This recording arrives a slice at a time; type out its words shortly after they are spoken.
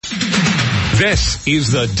This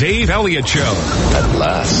is the Dave Elliott Show. At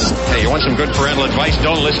last. Hey, you want some good parental advice?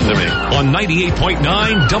 Don't listen to me. On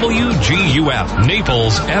 98.9 WGUF,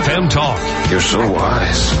 Naples FM Talk. You're so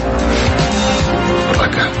wise.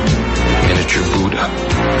 Like a miniature Buddha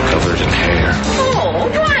covered in hair. Oh,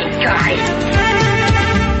 right, guy.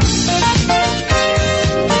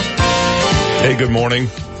 Hey, good morning.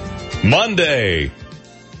 Monday,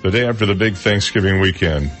 the day after the big Thanksgiving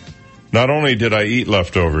weekend. Not only did I eat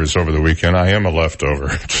leftovers over the weekend, I am a leftover,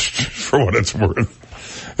 for what it's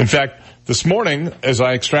worth. In fact, this morning, as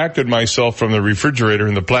I extracted myself from the refrigerator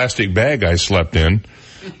in the plastic bag I slept in,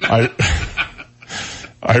 I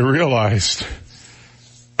realized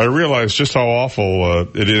just how awful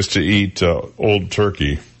it is to eat old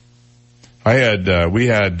turkey. We had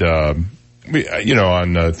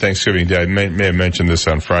on Thanksgiving Day, I may have mentioned this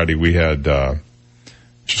on Friday, we had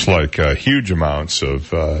just like huge amounts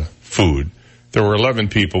of food. There were 11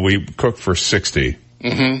 people. We cooked for 60.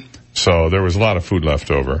 Mm-hmm. So there was a lot of food left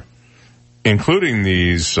over, including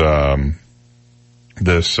this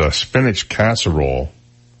spinach casserole.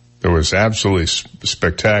 That was absolutely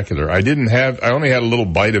spectacular. I only had a little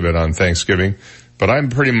bite of it on Thanksgiving, but I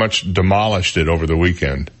pretty much demolished it over the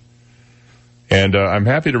weekend. And I'm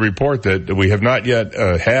happy to report that we have not yet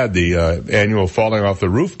had the annual falling off the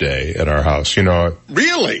roof day at our house.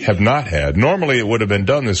 Really? Have not had. Normally it would have been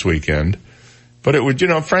done this weekend, but it would,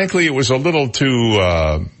 frankly, it was a little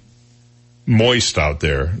too moist out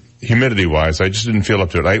there, humidity-wise. I just didn't feel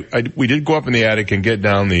up to it. We did go up in the attic and get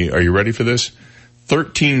down are you ready for this?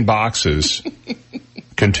 13 boxes,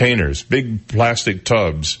 containers, big plastic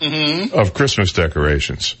tubs of Christmas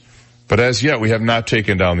decorations. But as yet, we have not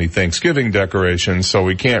taken down the Thanksgiving decorations, so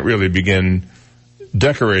we can't really begin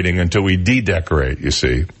decorating until we de-decorate, you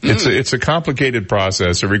see. It's a complicated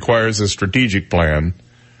process. It requires a strategic plan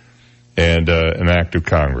and an act of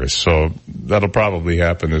Congress. So that'll probably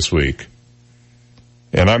happen this week.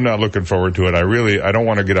 And I'm not looking forward to it. I don't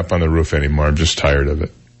want to get up on the roof anymore. I'm just tired of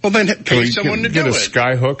it. Well, then pay someone to do it. Get a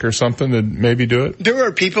sky hook or something to maybe do it? There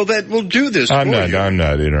are people that will do this I'm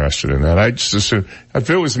not interested in that. I just assume, if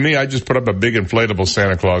it was me, I'd just put up a big inflatable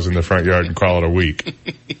Santa Claus in the front yard and call it a week.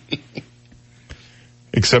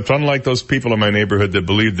 Except unlike those people in my neighborhood that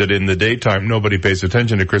believe that in the daytime nobody pays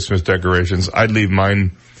attention to Christmas decorations, I'd leave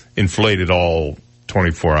mine inflated all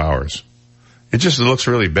 24 hours. It looks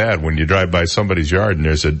really bad when you drive by somebody's yard and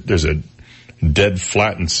there's a dead,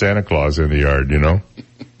 flattened Santa Claus in the yard,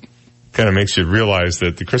 Kind of makes you realize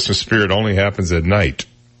that the Christmas spirit only happens at night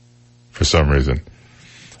for some reason.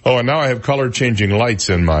 Oh, and now I have color changing lights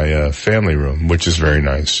in my family room, which is very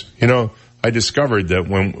nice. I discovered that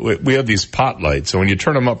when we have these pot lights, and when you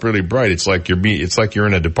turn them up really bright, it's like you're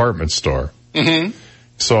in a department store. Mm-hmm.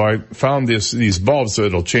 So I found these bulbs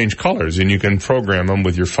that'll change colors, and you can program them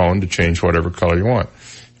with your phone to change whatever color you want.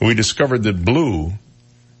 And we discovered that blue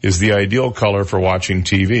is the ideal color for watching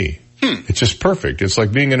TV. It's just perfect. It's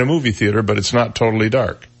like being in a movie theater, but it's not totally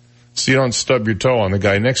dark. So you don't stub your toe on the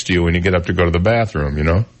guy next to you when you get up to go to the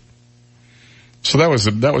bathroom, So that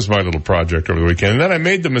was my little project over the weekend. And then I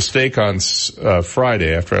made the mistake on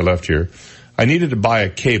Friday after I left here. I needed to buy a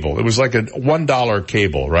cable. It was like a $1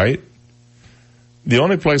 cable, right? The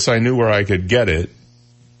only place I knew where I could get it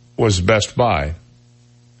was Best Buy.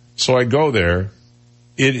 So I go there.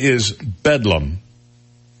 It is bedlam.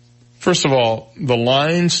 First of all, the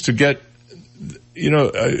lines to get,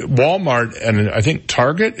 Walmart and I think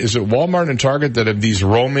Target, is it Walmart and Target that have these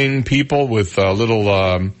roaming people with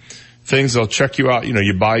little things? They'll check you out.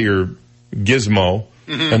 You buy your gizmo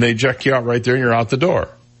and they check you out right there and you're out the door.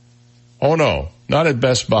 Oh no, not at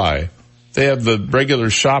Best Buy. They have the regular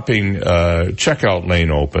shopping checkout lane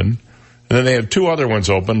open, and then they have two other ones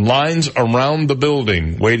open, lines around the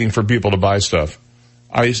building waiting for people to buy stuff.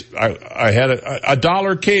 I had a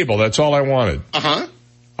 $1 cable. That's all I wanted. Uh-huh.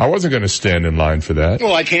 I wasn't going to stand in line for that.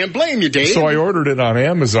 Well, I can't blame you, Dave. So I ordered it on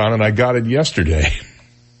Amazon, and I got it yesterday.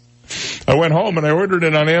 I went home, and I ordered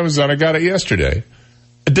it on Amazon. I got it yesterday.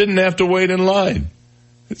 I didn't have to wait in line.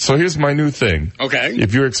 So here's my new thing. Okay.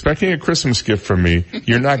 If you're expecting a Christmas gift from me,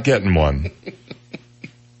 you're not getting one.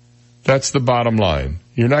 That's the bottom line.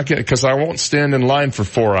 You're not getting, because I won't stand in line for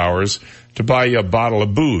 4 hours to buy you a bottle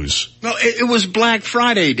of booze. No, it was Black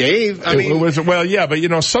Friday, Dave. It was, well, yeah, but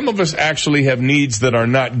some of us actually have needs that are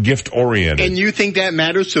not gift-oriented. And you think that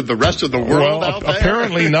matters to the rest of the world out there?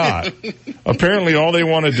 Apparently not. Apparently all they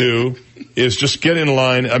want to do is just get in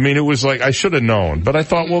line. I mean, it was like, I should have known. But I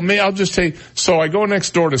thought, well, maybe I'll just take, so I go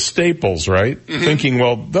next door to Staples, right? Mm-hmm. Thinking,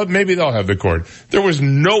 well, maybe they'll have the cord. There was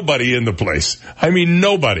nobody in the place. I mean,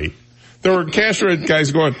 nobody. There were cash rent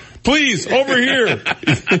guys going, please, over here.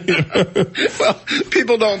 Well,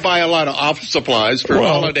 people don't buy a lot of office supplies for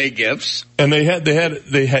holiday gifts. And they had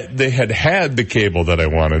the cable that I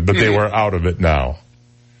wanted, but they were out of it now.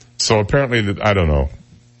 So apparently, I don't know.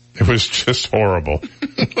 It was just horrible.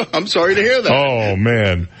 I'm sorry to hear that. Oh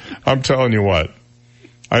man, I'm telling you what.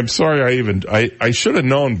 I'm sorry I should have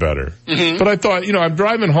known better. Mm-hmm. But I thought, I'm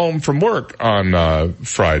driving home from work on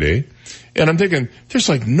Friday, and I'm thinking, there's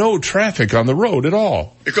like no traffic on the road at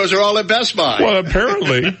all. Because they're all at Best Buy. Well,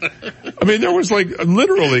 apparently. I mean, there was like,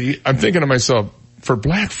 literally, I'm thinking to myself, for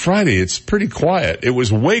Black Friday, it's pretty quiet. It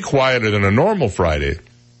was way quieter than a normal Friday.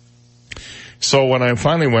 So when I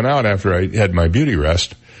finally went out after I had my beauty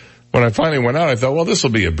rest, when I finally went out, I thought, well, this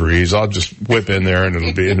will be a breeze. I'll just whip in there and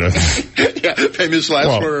it'll be in a... Yeah, famous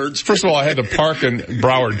last words. First of all, I had to park in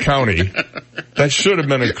Broward County. That should have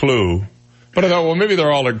been a clue. But I thought, well, maybe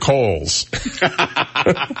they're all at Kohl's.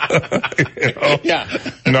 Yeah.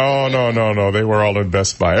 No. They were all at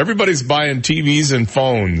Best Buy. Everybody's buying TVs and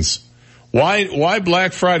phones. Why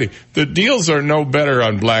Black Friday? The deals are no better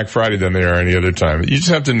on Black Friday than they are any other time. You just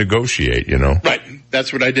have to negotiate, Right.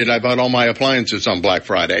 That's what I did. I bought all my appliances on Black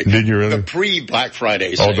Friday. Did you really? The pre-Black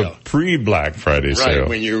Friday sale. Oh, the pre-Black Friday sale. Right,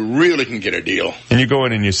 when you really can get a deal. And you go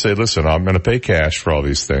in and you say, listen, I'm going to pay cash for all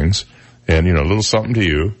these things. And, a little something to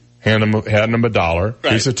you. Hand them $1.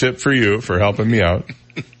 Right. Here's a tip for you for helping me out.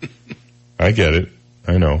 I get it.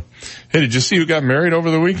 I know. Hey, did you see who got married over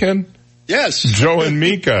the weekend? Yes. Joe and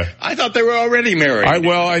Mika. I thought they were already married.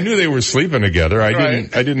 I knew they were sleeping together. I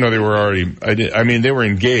didn't know they were already, they were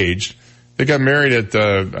engaged. They got married at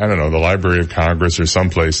the Library of Congress or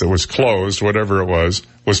someplace that was closed, whatever it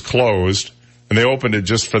was closed. And they opened it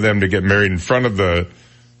just for them to get married in front of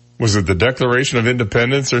was it the Declaration of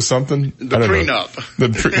Independence or something? The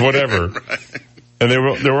prenup. Whatever. Right. And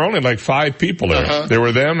there were only like 5 people there. Uh-huh. There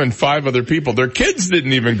were them and 5 other people. Their kids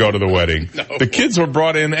didn't even go to the wedding. No. The kids were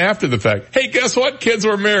brought in after the fact. Hey, guess what? Kids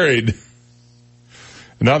were married.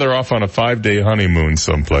 And now they're off on a 5-day honeymoon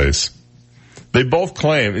someplace. They both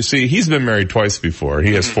claim, you see, he's been married twice before.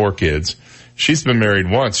 He has 4 kids. She's been married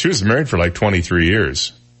once. She was married for like 23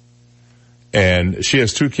 years. And she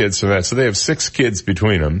has 2 kids from that. So they have 6 kids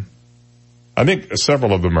between them. I think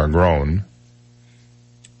several of them are grown.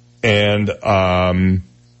 And the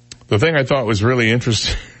thing I thought was really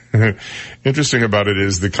interesting about it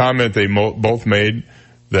is the comment they both made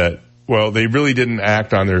that, well, they really didn't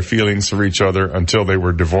act on their feelings for each other until they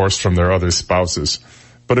were divorced from their other spouses.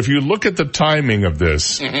 But if you look at the timing of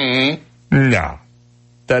this, nah,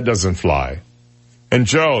 that doesn't fly. And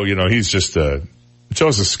Joe, Joe's a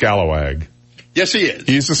scalawag. Yes, he is.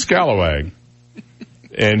 He's a scalawag.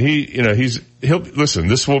 And he'll listen,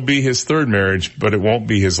 this will be his 3rd marriage, but it won't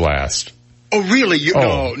be his last. Oh, really?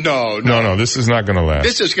 No. This is not going to last.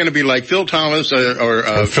 This is going to be like Phil Thomas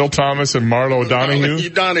or Phil Thomas and Marlo Donahue.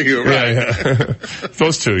 Donahue, right? Yeah.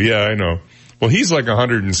 Those 2, yeah, I know. Well, he's like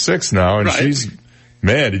 106 now, and she's,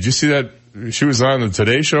 man, did you see that? She was on the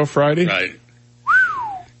Today Show Friday. Right.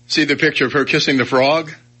 See the picture of her kissing the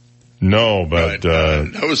frog? No, but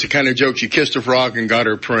that was the kind of joke. She kissed a frog and got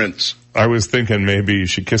her prince. I was thinking maybe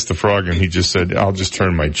she kissed the frog and he just said, I'll just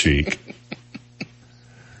turn my cheek.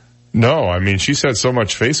 No, she's had so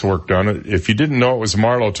much face work done. If you didn't know it was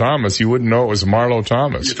Marlo Thomas, you wouldn't know it was Marlo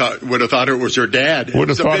Thomas. You would have thought it was her dad. Would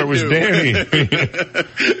have thought it was Danny. No,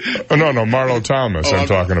 Marlo Thomas I'm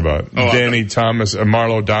talking about. Danny Thomas,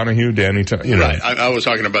 Marlo Donahue, Danny, Right, I was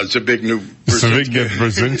talking about Zbigniew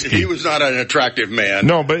Brzezinski. He was not an attractive man.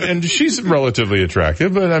 No, and she's relatively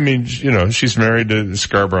attractive, but she's married to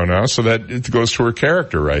Scarborough now, so that it goes to her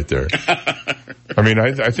character right there.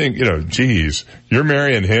 I think, geez, you're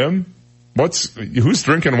marrying him? Who's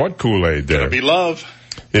drinking what Kool-Aid there? Gotta be love.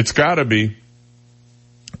 It's gotta be.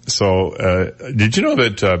 So, did you know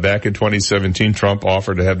that, back in 2017, Trump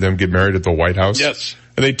offered to have them get married at the White House? Yes.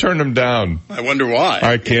 And they turned him down. I wonder why.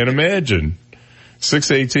 I can't imagine.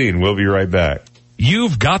 6:18, we'll be right back.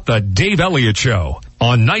 You've got the Dave Elliott Show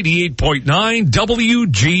on 98.9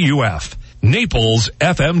 WGUF, Naples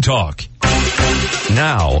FM Talk.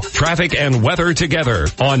 Now, traffic and weather together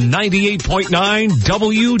on 98.9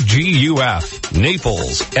 WGUF,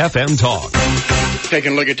 Naples FM Talk.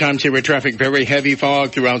 Taking a look at times here with traffic, very heavy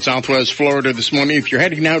fog throughout southwest Florida this morning. If you're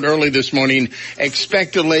heading out early this morning,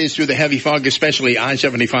 expect delays through the heavy fog, especially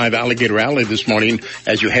I-75 Alligator Alley this morning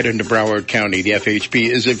as you head into Broward County. The FHP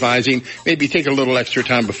is advising maybe take a little extra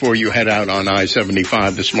time before you head out on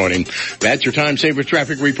I-75 this morning. That's your time saver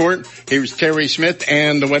traffic report. Here's Terry Smith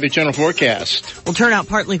and the Weather Channel forecast. Well, turn out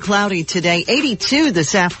partly cloudy today, 82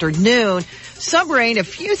 this afternoon. Some rain, a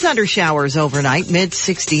few thunder showers overnight,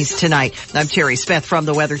 mid-60s tonight. I'm Terry Smith from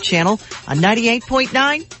the Weather Channel on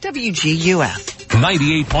 98.9 WGUF.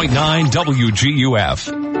 98.9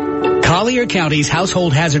 WGUF. Collier County's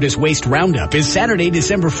Household Hazardous Waste Roundup is Saturday,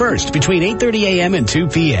 December 1st between 8:30 a.m. and 2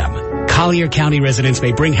 p.m. Collier County residents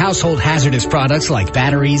may bring household hazardous products like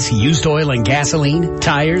batteries, used oil and gasoline,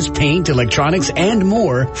 tires, paint, electronics, and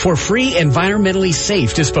more for free environmentally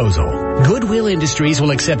safe disposal. Goodwill Industries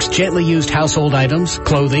will accept gently used household items,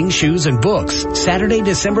 clothing, shoes, and books Saturday,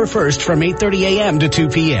 December 1st from 8:30 a.m. to 2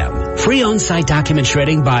 p.m. Free on-site document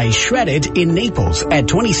shredding by Shred It in Naples at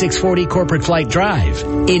 2640 Corporate Flight Drive.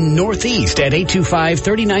 In Northeast at 825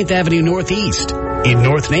 39th Avenue Northeast. In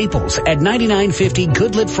North Naples at 9950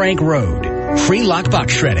 Goodlet Frank Road. Free lockbox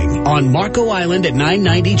shredding on Marco Island at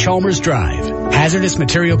 990 Chalmers Drive. Hazardous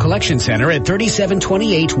Material Collection Center at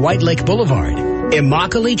 3728 White Lake Boulevard.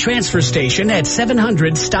 Immokalee Transfer Station at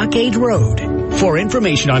 700 Stockade Road. For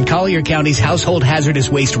information on Collier County's Household Hazardous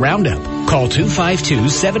Waste Roundup, call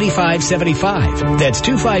 252-7575. That's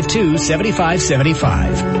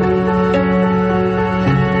 252-7575.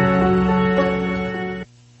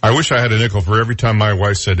 I wish I had a nickel for every time my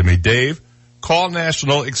wife said to me, Dave, call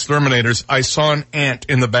National Exterminators. I saw an ant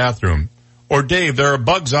in the bathroom. Or, Dave, there are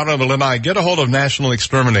bugs out on the lanai. Get a hold of National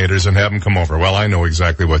Exterminators and have them come over. Well, I know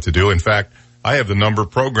exactly what to do. In fact, I have the number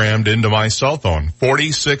programmed into my cell phone,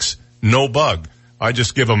 46 no bug. I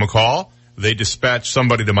just give them a call. They dispatch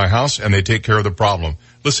somebody to my house and they take care of the problem.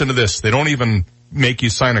 Listen to this. They don't even make you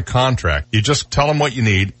sign a contract. You just tell them what you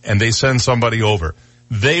need and they send somebody over.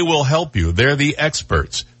 They will help you. They're the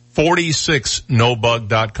experts.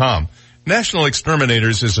 46nobug.com. National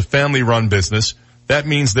Exterminators is a family-run business. That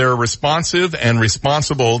means they're responsive and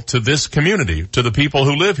responsible to this community, to the people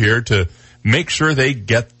who live here, to make sure they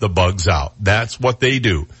get the bugs out. That's what they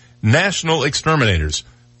do. National Exterminators.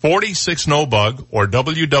 46nobug or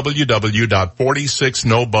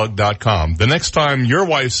www.46nobug.com. The next time your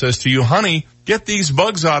wife says to you, honey, get these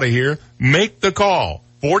bugs out of here, make the call.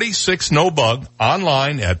 46nobug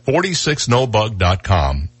online at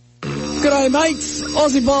 46nobug.com. G'day, mates.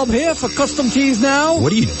 Aussie Bob here for Custom Tees Now.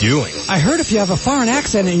 What are you doing? I heard if you have a foreign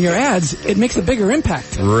accent in your ads, it makes a bigger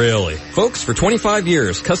impact. Really? Folks, for 25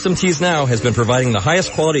 years, Custom Tees Now has been providing the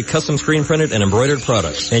highest quality custom screen printed and embroidered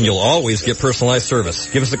products. And you'll always get personalized service.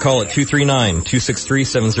 Give us a call at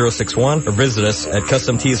 239-263-7061 or visit us at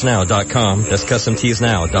CustomTeesNow.com. That's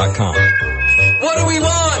CustomTeesNow.com. What do we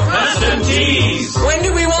want? Custom Tees. When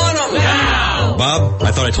do we want them? Now. Bob,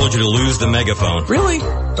 I thought I told you to lose the megaphone. Really?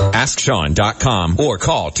 AskSean.com or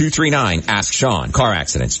call 239-ASK-SEAN. Car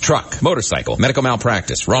accidents, truck, motorcycle, medical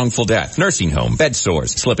malpractice, wrongful death, nursing home, bed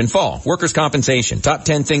sores, slip and fall, workers' compensation, top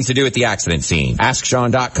 10 things to do at the accident scene.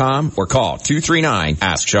 AskSean.com or call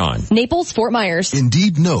 239-ASK-SEAN. Naples, Fort Myers.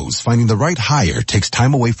 Indeed knows finding the right hire takes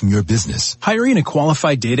time away from your business. Hiring a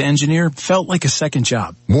qualified data engineer felt like a second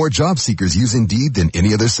job. More job seekers use Indeed than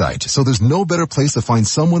any other site, so there's no better place to find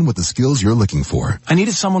someone with the skills you're looking for. I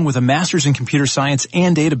needed someone with a master's in computer science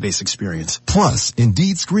and database experience. Plus,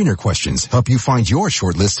 Indeed screener questions help you find your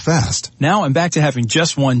shortlist fast. Now I'm back to having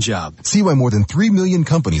just one job. See why more than 3 million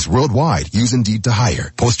companies worldwide use Indeed to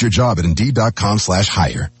hire. Post your job at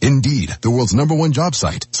Indeed.com/hire. Indeed, the world's #1 job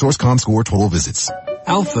site. Source.com score total visits.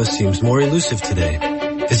 Alpha seems more elusive today.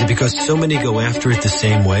 Is it because so many go after it the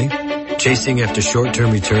same way? Chasing after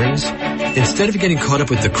short-term returns? Instead of getting caught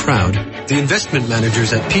up with the crowd, the investment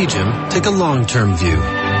managers at PGIM take a long-term view.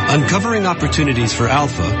 Uncovering opportunities for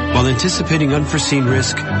Alpha while anticipating unforeseen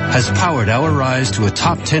risk has powered our rise to a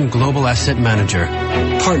top 10 global asset manager.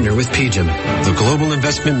 Partner with PGIM, the global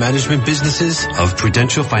investment management businesses of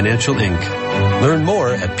Prudential Financial Inc. Learn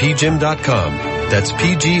more at pgim.com. That's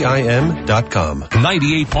pgim.com.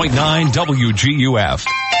 98.9 WGUF.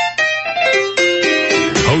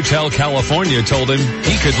 Hotel California told him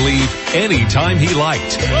he could leave anytime he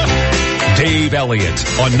liked. Dave Elliott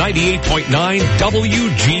on 98.9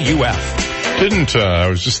 WGUF. I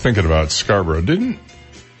was just thinking about Scarborough. Didn't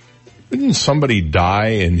somebody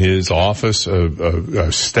die in his office,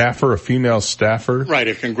 a staffer, a female staffer? Right,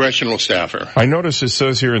 a congressional staffer. I noticed it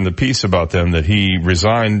says here in the piece about them that he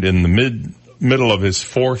resigned in the middle of his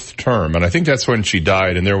 4th term, and I think that's when she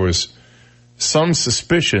died, and there was some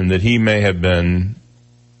suspicion that he may have been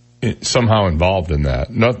somehow involved in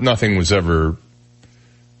that. Nothing was ever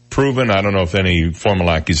proven. I don't know if any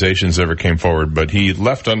formal accusations ever came forward, but he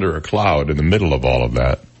left under a cloud in the middle of all of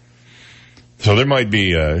that. So there might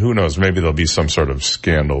be, who knows, maybe there'll be some sort of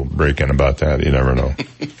scandal break-in about that. You never know.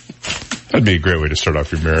 That'd be a great way to start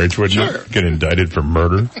off your marriage, wouldn't it? Get indicted for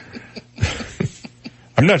murder.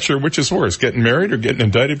 I'm not sure which is worse, getting married or getting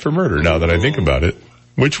indicted for murder, now that I think about it.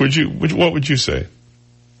 What would you say?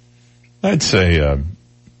 I'd say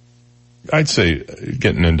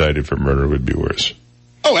getting indicted for murder would be worse.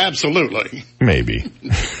 Oh, absolutely. Maybe.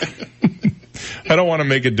 I don't want to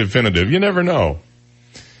make it definitive. You never know.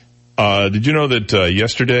 Did you know that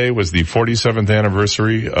yesterday was the 47th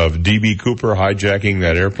anniversary of D.B. Cooper hijacking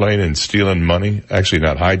that airplane and stealing money? Actually,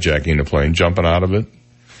 not hijacking the plane, jumping out of it,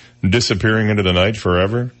 disappearing into the night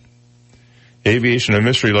forever. Aviation and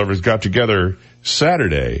mystery lovers got together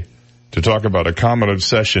Saturday to talk about a common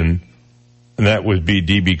obsession, and that would be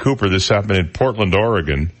D.B. Cooper. This happened in Portland,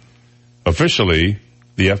 Oregon. Officially,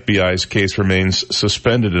 the FBI's case remains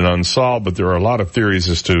suspended and unsolved, but there are a lot of theories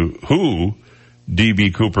as to who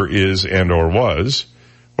D.B. Cooper is and or was.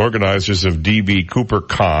 Organizers of D.B. Cooper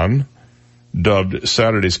Con dubbed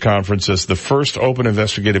Saturday's conference as the first open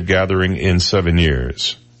investigative gathering in 7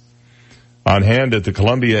 years. On hand at the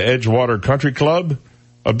Columbia Edgewater Country Club,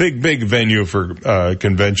 a big venue for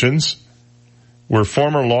conventions, were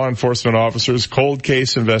former law enforcement officers, cold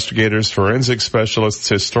case investigators, forensic specialists,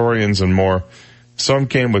 historians, and more. Some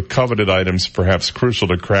came with coveted items, perhaps crucial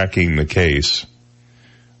to cracking the case.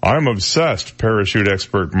 I'm obsessed, parachute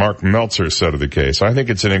expert Mark Meltzer said of the case. I think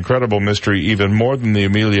it's an incredible mystery, even more than the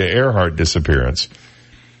Amelia Earhart disappearance.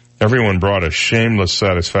 Everyone brought a shameless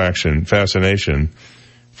fascination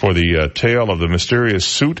for the tale of the mysterious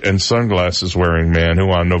suit and sunglasses wearing man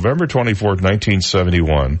who on November 24,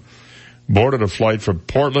 1971, boarded a flight from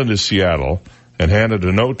Portland to Seattle and handed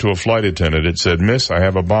a note to a flight attendant. It said, "Miss, I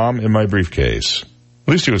have a bomb in my briefcase."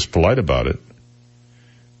 At least he was polite about it.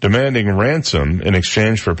 Demanding ransom in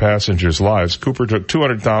exchange for passengers' lives, Cooper took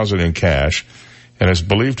 $200,000 in cash and is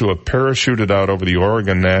believed to have parachuted out over the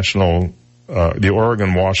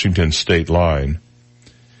Oregon-Washington state line.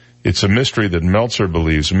 It's a mystery that Meltzer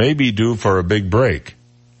believes may be due for a big break.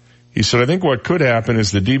 He said, "I think what could happen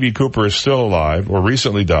is that D.B. Cooper is still alive or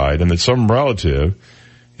recently died, and that some relative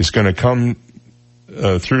is going to come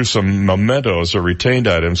through some mementos or retained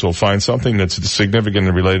items, will find something that's significant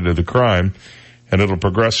and related to the crime, and it'll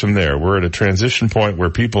progress from there. We're at a transition point where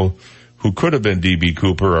people who could have been D.B.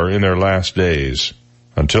 Cooper are in their last days.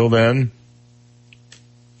 Until then,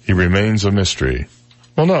 he remains a mystery."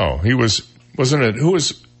 Well, no, he wasn't it?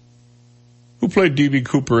 Who played D.B.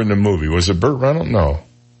 Cooper in the movie? Was it Burt Reynolds? No.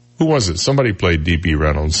 Who was it? Somebody played D.B.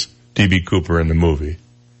 Cooper in the movie.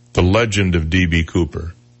 The Legend of D.B.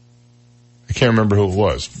 Cooper. I can't remember who it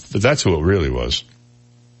was, but that's who it really was.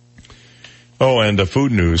 Oh, and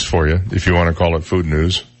food news for you, if you want to call it food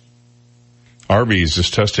news. Arby's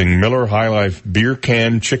is testing Miller High Life beer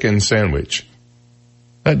can chicken sandwich.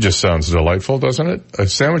 That just sounds delightful, doesn't it? A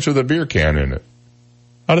sandwich with a beer can in it.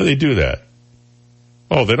 How do they do that?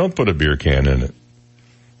 Oh, they don't put a beer can in it.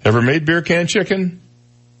 Ever made beer can chicken?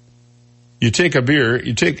 You take a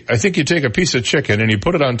piece of chicken and you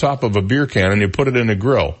put it on top of a beer can and you put it in a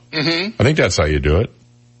grill. Mm-hmm. I think that's how you do it.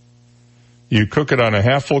 You cook it on a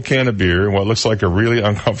half-full can of beer in what looks like a really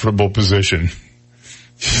uncomfortable position.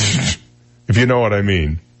 If you know what I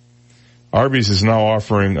mean. Arby's is now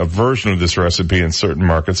offering a version of this recipe in certain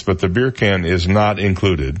markets, but the beer can is not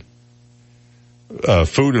included.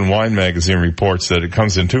 Food and Wine magazine reports that it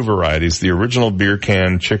comes in two varieties. The original beer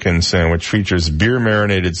can chicken sandwich features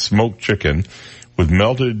beer-marinated smoked chicken with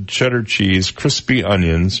melted cheddar cheese, crispy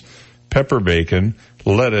onions, pepper bacon,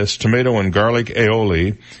 lettuce, tomato and garlic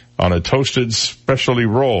aioli on a toasted specialty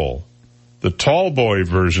roll. The tall boy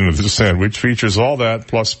version of the sandwich features all that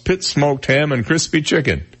plus pit smoked ham and crispy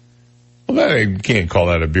chicken. Well, you can't call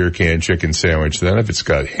that a beer can chicken sandwich then if it's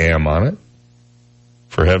got ham on it.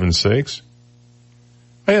 For heaven's sakes.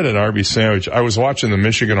 I had an Arby's sandwich. I was watching the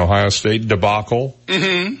Michigan-Ohio State debacle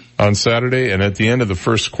on Saturday, and at the end of the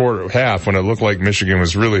first half, when it looked like Michigan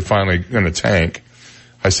was really finally going to tank,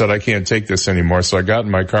 I said, I can't take this anymore. So I got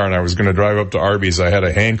in my car and I was going to drive up to Arby's. I had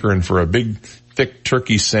a hankering for a big, thick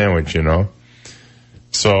turkey sandwich, you know.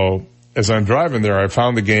 So as I'm driving there, I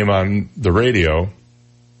found the game on the radio,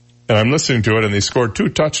 and I'm listening to it, and they scored 2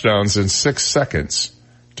 touchdowns in 6 seconds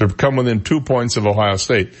to come within 2 points of Ohio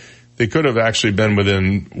State. They could have actually been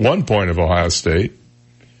within 1 point of Ohio State,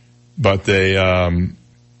 but they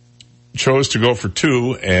chose to go for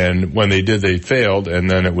 2, and when they did, they failed, and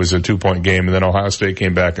then it was a 2-point game, and then Ohio State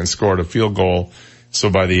came back and scored a field goal. So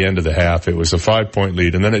by the end of the half, it was a 5-point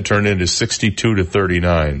lead, and then it turned into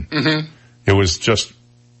 62-39. Mm-hmm. It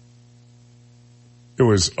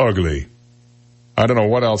was ugly. I don't know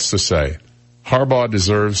what else to say. Harbaugh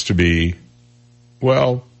deserves to be,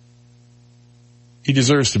 well, he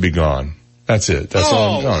deserves to be gone. That's it. That's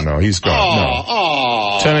all. No, he's gone.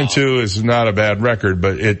 No. 10-2 is not a bad record,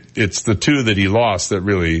 but it's the 2 that he lost that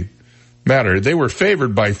really mattered. They were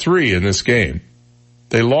favored by 3 in this game.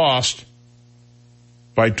 They lost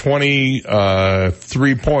by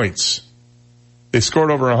 23 points. They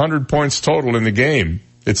scored over 100 points total in the game.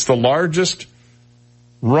 It's the largest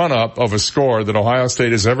run-up of a score that Ohio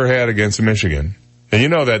State has ever had against Michigan. And you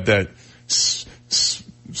know that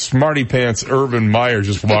smarty pants Urban Meyer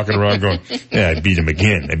just walking around going, yeah, I beat him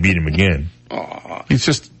again.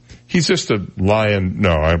 Aww. He's just a lion.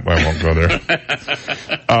 No, I won't go there.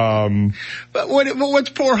 But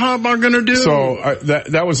what's poor Harbaugh going to do? So I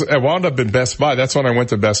wound up in Best Buy. That's when I went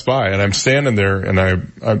to Best Buy, and I'm standing there, and I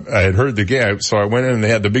had heard the game, so I went in and they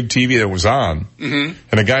had the big TV that was on, and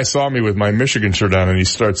a guy saw me with my Michigan shirt on, and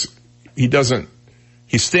he's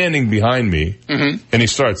standing behind me, and he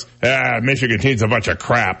starts, Michigan team's a bunch of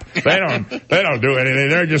crap. They don't do anything.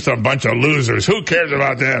 They're just a bunch of losers. Who cares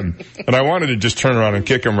about them? And I wanted to just turn around and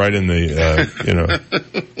kick him right in the,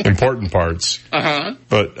 important parts.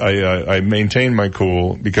 But I maintained my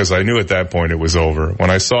cool because I knew at that point it was over. When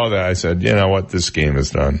I saw that, I said, you know what? This game is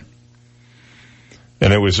done.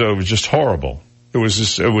 And it was just horrible. It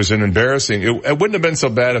was an embarrassing, it wouldn't have been so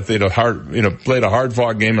bad if they'd played a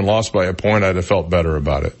hard-fought game and lost by a point. I'd have felt better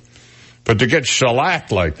about it. But to get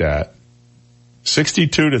shellacked like that,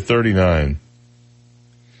 62-39.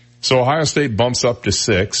 So Ohio State bumps up to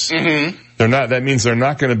 6. That means they're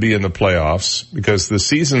not going to be in the playoffs because the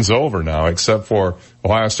season's over now, except for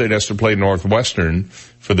Ohio State has to play Northwestern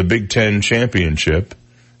for the Big Ten championship.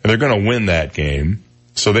 And they're going to win that game.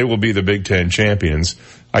 So they will be the Big Ten champions.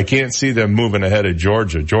 I can't see them moving ahead of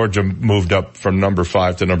Georgia. Georgia moved up from number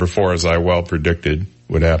 5 to number 4, as I well predicted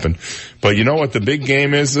would happen. But you know what the big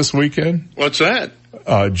game is this weekend? What's that?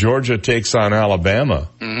 Georgia takes on Alabama.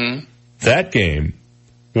 That game,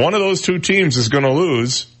 one of those 2 teams is going to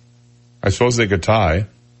lose. I suppose they could tie.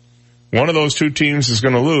 One of those 2 teams is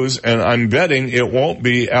going to lose, and I'm betting it won't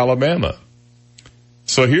be Alabama.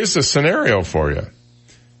 So here's the scenario for you.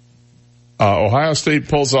 Ohio State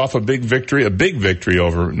pulls off a big victory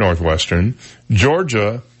over Northwestern.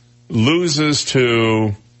 Georgia loses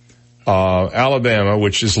to Alabama,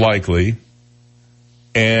 which is likely,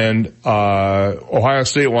 and Ohio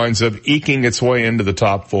State winds up eking its way into the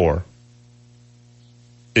top 4.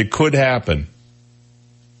 It could happen.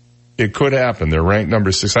 They're ranked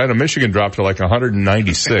number 6. I know Michigan dropped to like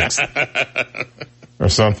 196th or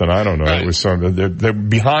something. I don't know. Right. It was something. They're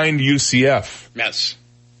behind UCF. Yes.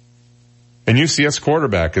 And UCF's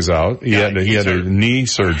quarterback is out. He had a knee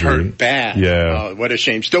surgery. Hurt bad. Yeah. Oh, what a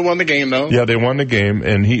shame. Still won the game though. Yeah, they won the game,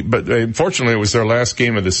 but unfortunately it was their last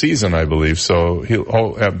game of the season, I believe. So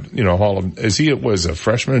he'll have, was a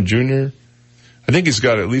freshman, a junior? I think he's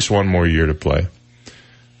got at least one more year to play.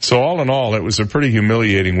 So all in all, it was a pretty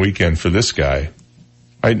humiliating weekend for this guy.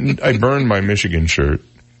 I burned my Michigan shirt.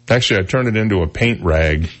 Actually, I turned it into a paint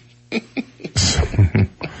rag.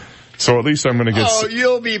 So at least I'm going to get. Oh,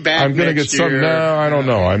 you'll be back. I'm going to get some. No, I don't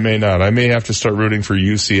know. I may not. I may have to start rooting for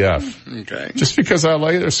UCF. Okay. Just because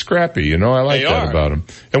they're scrappy. I like that about them.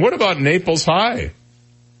 And what about Naples High?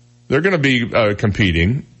 They're going to be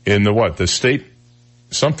competing in the state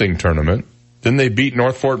something tournament. Didn't they beat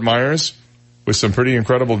North Fort Myers with some pretty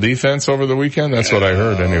incredible defense over the weekend? That's what I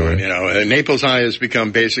heard anyway. Naples High has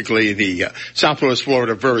become basically the Southwest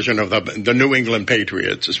Florida version of the New England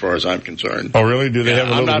Patriots, as far as I'm concerned. Oh, really? Do they have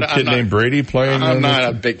a little kid named Brady playing? I'm not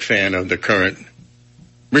a big fan of the current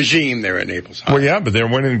regime there at Naples High. Well, yeah, but they're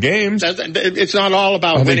winning games. It's not all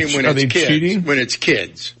about winning when it's kids. Cheating? When it's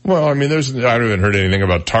kids. Well, I haven't heard anything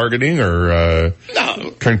about targeting or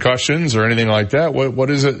concussions or anything like that. What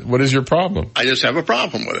is it? What is your problem? I just have a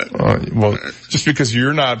problem with it. Well, just because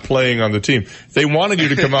you're not playing on the team. They wanted you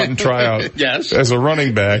to come out and try out yes. as a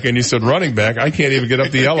running back, and you said, running back? I can't even get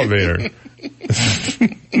up the elevator.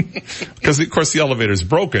 Because, of course, the elevator's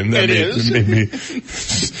broken. It is. Maybe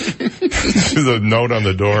the note on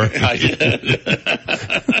the door.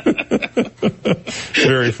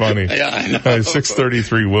 Very funny. Yeah, I know.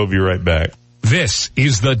 6:33, we'll be right back. This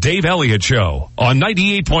is the Dave Elliott Show on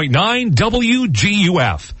 98.9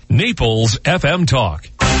 WGUF, Naples FM Talk.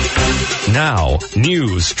 Now,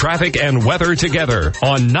 news, traffic, and weather together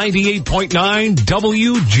on 98.9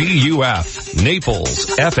 WGUF, Naples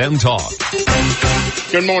FM Talk.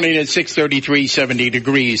 Good morning at 6:33, 70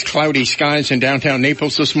 degrees. Cloudy skies in downtown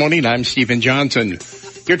Naples this morning. I'm Stephen Johnson.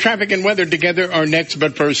 Your traffic and weather together are next,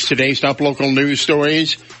 but first, today's top local news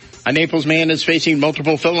stories. A Naples man is facing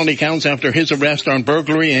multiple felony counts after his arrest on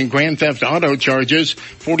burglary and grand theft auto charges.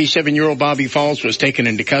 47-year-old Bobby Falls was taken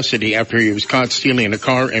into custody after he was caught stealing a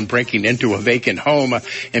car and breaking into a vacant home.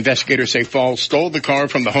 Investigators say Falls stole the car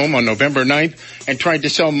from the home on November 9th and tried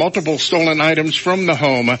to sell multiple stolen items from the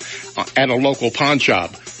home at a local pawn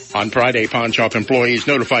shop. On Friday, pawn shop employees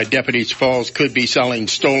notified deputies Falls could be selling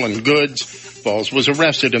stolen goods. Falls was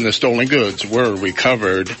arrested and the stolen goods were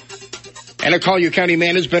recovered. And a Collier County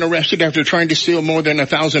man has been arrested after trying to steal more than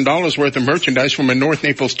 $1,000 worth of merchandise from a North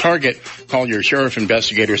Naples Target. Collier Sheriff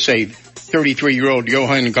investigators say 33-year-old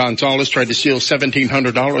Johan Gonzalez tried to steal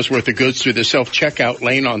 $1,700 worth of goods through the self-checkout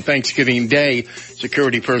lane on Thanksgiving Day.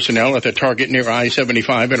 Security personnel at the Target near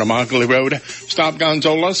I-75 and Immokalee Road stopped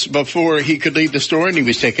Gonzalez before he could leave the store, and he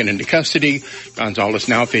was taken into custody. Gonzalez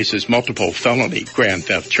now faces multiple felony grand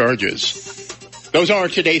theft charges. Those are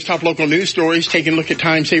today's top local news stories. Taking a look at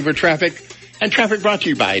time-saver traffic. And traffic brought to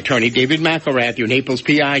you by Attorney David McElrath, your Naples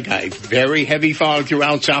PI guy. Very heavy fog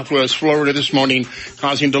throughout southwest Florida this morning,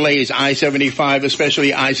 causing delays I-75,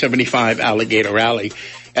 especially I-75 Alligator Alley.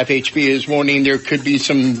 FHB is warning there could be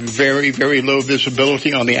some very, very low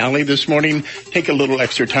visibility on the alley this morning. Take a little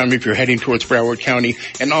extra time if you're heading towards Broward County,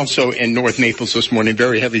 and also in North Naples this morning,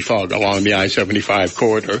 very heavy fog along the I-75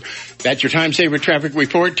 corridor. That's your time-saver traffic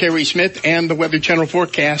report. Terry Smith and the Weather Channel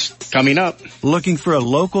forecast coming up. Looking for a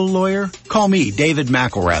local lawyer? Call me, David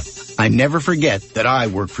McElrath. I never forget that I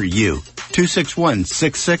work for you.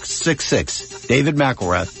 261-6666. David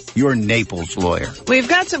McElrath, your Naples lawyer. We've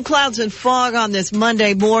got some clouds and fog on this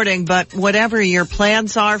Monday morning, but whatever your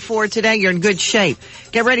plans are for today, you're in good shape.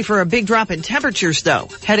 Get ready for a big drop in temperatures, though,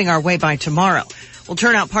 heading our way by tomorrow. We'll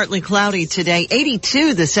turn out partly cloudy today,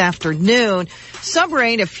 82 this afternoon. Some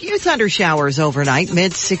rain, a few thunder showers overnight,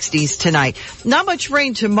 mid-60s tonight. Not much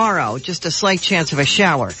rain tomorrow, just a slight chance of a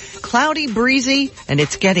shower. Cloudy, breezy, and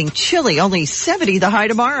it's getting chilly, only 70 the high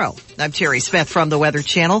tomorrow. I'm Terry Smith from the Weather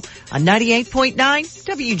Channel on 98.9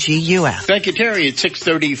 WGUF. Thank you, Terry. It's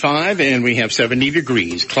 6:35 and we have 70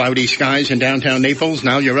 degrees. Cloudy skies in downtown Naples.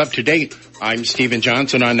 Now you're up to date. I'm Stephen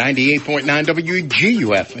Johnson on 98.9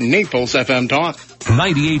 WGUF, Naples FM Talk.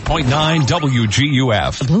 98.9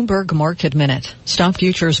 WGUF. The Bloomberg Market Minute. Stock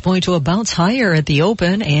futures point to a bounce higher at the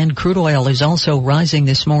open, and crude oil is also rising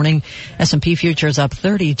this morning. S&P futures up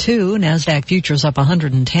 32, NASDAQ futures up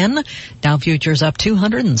 110, Dow futures up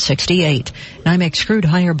 268. NYMEX crude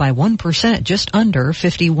higher by 1%, just under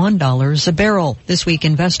 $51 a barrel. This week,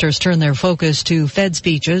 investors turn their focus to Fed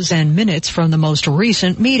speeches and minutes from the most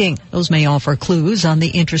recent meeting. Those may offer clues on the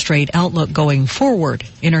interest rate outlook going forward.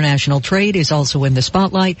 International trade is also in the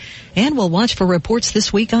spotlight, and we'll watch for reports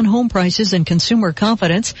this week on home prices and consumer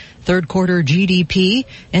confidence, third quarter GDP,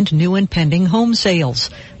 and new and pending home sales.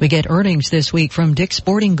 We get earnings this week from Dick's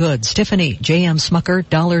Sporting Goods, Tiffany, J.M. Smucker,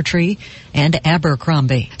 Dollar Tree, and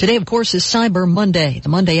Abercrombie. Today, of course, is Cyber Monday, the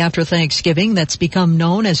Monday after Thanksgiving that's become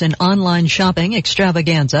known as an online shopping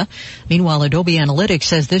extravaganza. Meanwhile, Adobe Analytics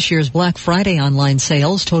says this year's Black Friday online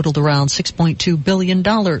sales totaled around $6.2 billion,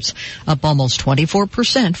 up almost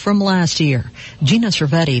 24% from last year. Gina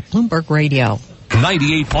Cervetti, Bloomberg Radio.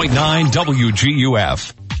 98.9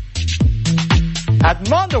 WGUF. At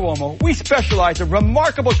Mondo Uomo, we specialize in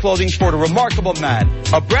remarkable clothing for the remarkable man.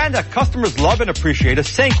 A brand that customers love and appreciate is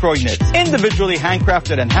St. Croix knits. Individually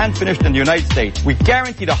handcrafted and hand-finished in the United States, we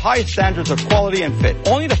guarantee the highest standards of quality and fit.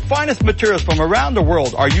 Only the finest materials from around the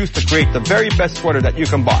world are used to create the very best sweater that you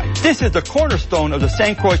can buy. This is the cornerstone of the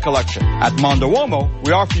St. Croix collection. At Mondo Uomo,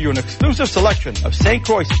 we offer you an exclusive selection of St.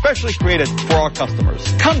 Croix specially created for our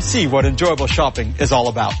customers. Come see what enjoyable shopping is all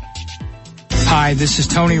about. Hi, this is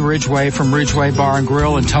Tony Ridgway from Ridgway Bar and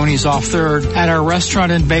Grill and Tony's Off 3rd. At our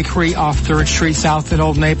restaurant and bakery off 3rd Street South in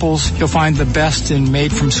Old Naples, you'll find the best in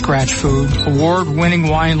made-from-scratch food, award-winning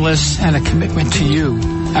wine lists, and a commitment to you,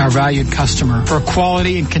 our valued customer. For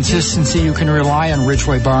quality and consistency, you can rely on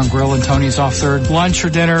Ridgway Bar and Grill and Tony's Off 3rd. Lunch or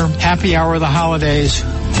dinner, happy hour of the holidays,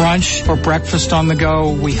 brunch or breakfast on the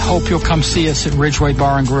go, we hope you'll come see us at Ridgway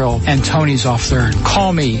Bar and Grill and Tony's Off 3rd.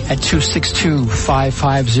 Call me at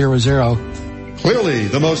 262-5500. Clearly,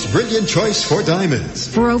 the most brilliant choice for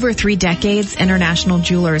diamonds. For over 3 decades, International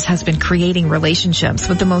Jewelers has been creating relationships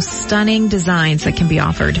with the most stunning designs that can be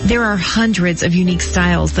offered. There are hundreds of unique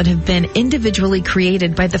styles that have been individually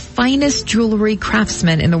created by the finest jewelry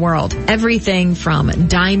craftsmen in the world. Everything from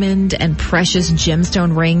diamond and precious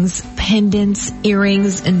gemstone rings, pendants,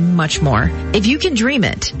 earrings, and much more. If you can dream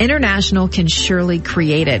it, International can surely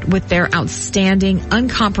create it with their outstanding,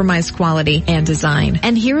 uncompromised quality and design.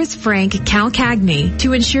 And here is Frank Calcat Gagne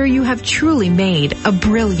to ensure you have truly made a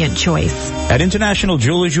brilliant choice. At International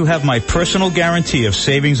Jewelers, you have my personal guarantee of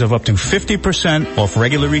savings of up to 50% off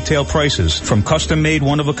regular retail prices, from custom-made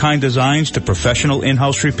one-of-a-kind designs to professional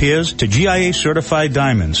in-house repairs to GIA-certified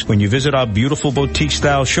diamonds. When you visit our beautiful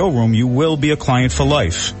boutique-style showroom, you will be a client for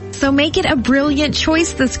life. So make it a brilliant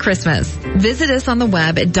choice this Christmas. Visit us on the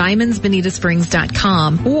web at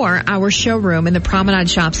diamondsbonitasprings.com or our showroom in the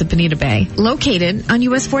Promenade Shops at Bonita Bay, located on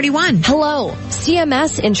US 41. Hello.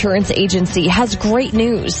 CMS Insurance Agency has great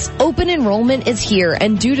news. Open enrollment is here,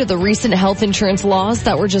 and due to the recent health insurance laws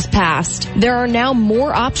that were just passed, there are now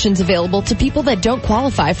more options available to people that don't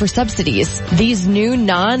qualify for subsidies. These new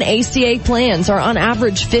non-ACA plans are on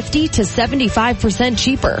average 50 to 75%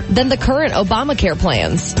 cheaper than the current Obamacare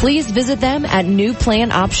plans. Please visit them at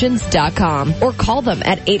newplanoptions.com or call them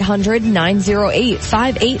at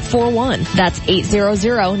 800-908-5841. That's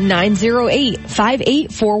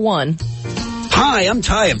 800-908-5841. Hi, I'm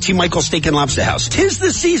Ty of T. Michael's Steak and Lobster House. 'Tis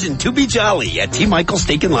the season to be jolly at T. Michael's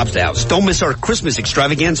Steak and Lobster House. Don't miss our Christmas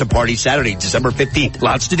extravaganza party Saturday, December 15th.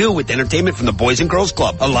 Lots to do with entertainment from the Boys and Girls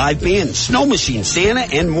Club, a live band, snow machine, Santa,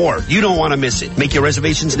 and more. You don't want to miss it. Make your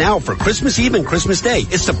reservations now for Christmas Eve and Christmas Day.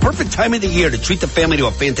 It's the perfect time of the year to treat the family to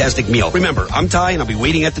a fantastic meal. Remember, I'm Ty, and I'll be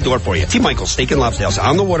waiting at the door for you. T. Michael's Steak and Lobster House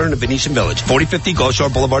on the water in the Venetian Village, 4050 Gulf Shore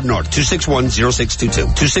Boulevard North,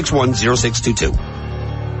 261-0622. 261-0622.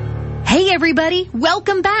 Hey everybody,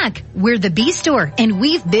 welcome back. We're the B Store and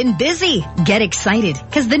we've been busy. Get excited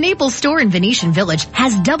because the Naples store in Venetian Village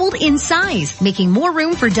has doubled in size, making more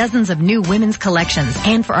room for dozens of new women's collections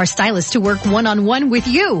and for our stylists to work one-on-one with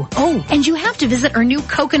you. Oh, and you have to visit our new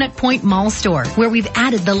Coconut Point Mall store where we've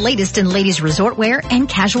added the latest in ladies resort wear and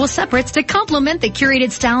casual separates to complement the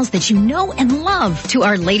curated styles that you know and love. To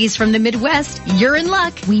our ladies from the Midwest, you're in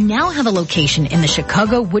luck. We now have a location in the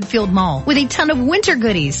Chicago Woodfield Mall with a ton of winter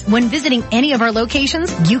goodies. When visiting any of our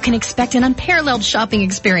locations, you can expect an unparalleled shopping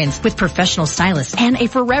experience with professional stylists and a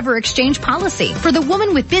forever exchange policy. For the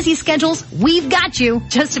woman with busy schedules, we've got you.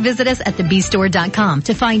 Just visit us at thebstore.com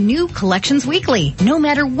to find new collections weekly. No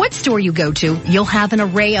matter what store you go to, you'll have an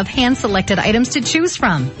array of hand-selected items to choose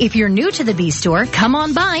from. If you're new to the B Store, come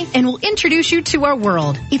on by and we'll introduce you to our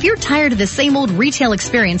world. If you're tired of the same old retail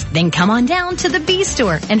experience, then come on down to the B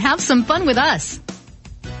Store and have some fun with us.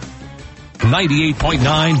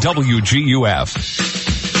 98.9 WGUF.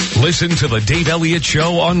 Listen to the Dave Elliott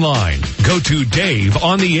Show online. Go to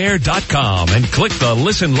DaveOnTheAir.com and click the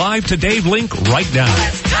Listen Live to Dave link right now.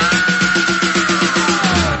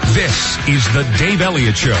 This is the Dave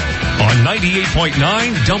Elliott Show on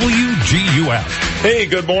 98.9 WGUF. Hey,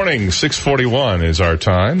 good morning. 6:41 is our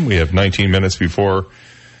time. We have 19 minutes before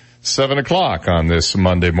 7 o'clock on this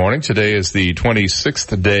Monday morning. Today is the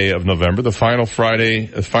 26th day of November, the final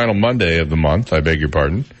Monday of the month. I beg your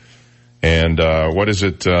pardon. And, what is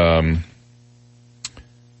it?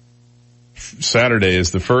 Saturday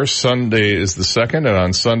is the first, Sunday is the second, and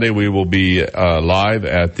on Sunday we will be, live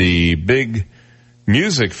at the big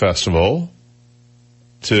music festival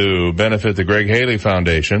to benefit the Greg Haley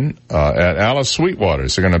Foundation, at Alice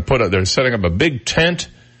Sweetwater's. They're setting up a big tent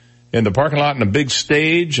in the parking lot and a big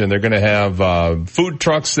stage, and they're going to have food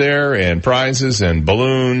trucks there and prizes and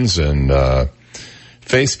balloons and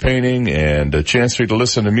face painting and a chance for you to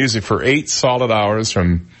listen to music for 8 solid hours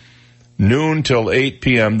from noon till 8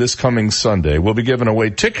 p.m. this coming Sunday. We'll be giving away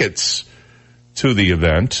tickets to the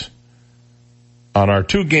event on our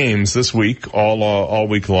 2 games this week, all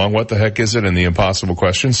week long. What the heck is it? And the impossible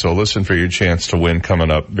question. So listen for your chance to win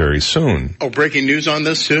coming up very soon. Oh, breaking news on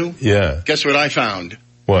this too? Yeah. Guess what I found?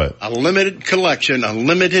 What? A limited collection, a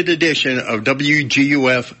limited edition of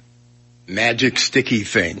WGUF magic sticky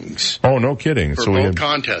things. Oh, no kidding. For so both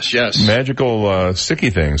contests, yes. Magical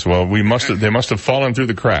sticky things. Well, they must have fallen through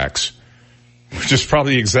the cracks, which is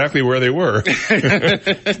probably exactly where they were.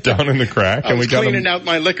 Down in the crack. I was cleaning out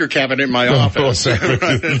my liquor cabinet in my office.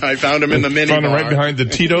 I found them in the mini bar. Found them right behind the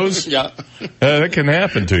Tito's? Yeah. That can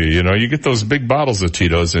happen to you, You get those big bottles of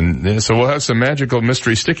Tito's, and so we'll have some magical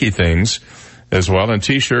mystery sticky things as well, and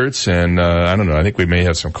T-shirts, and I don't know, I think we may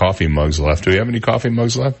have some coffee mugs left. Do we have any coffee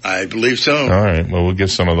mugs left? I believe so. All right, well, we'll give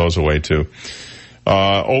some of those away too.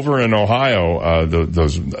 Over in Ohio,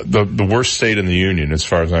 the worst state in the union, as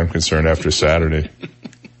far as I'm concerned, after Saturday.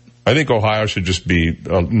 I think Ohio should just be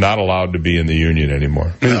not allowed to be in the union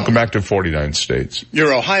anymore. No. Come back to 49 states.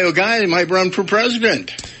 You're an Ohio guy that might run for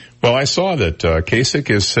president. Well, I saw that Kasich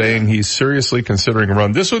is saying he's seriously considering a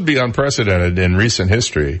run. This would be unprecedented in recent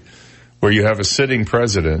history, where you have a sitting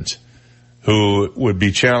president who would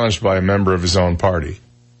be challenged by a member of his own party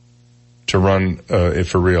to run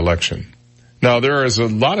for re-election. Now, there is a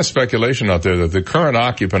lot of speculation out there that the current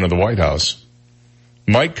occupant of the White House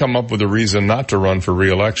might come up with a reason not to run for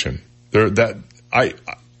re-election. I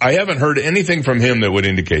haven't heard anything from him that would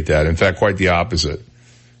indicate that. In fact, quite the opposite.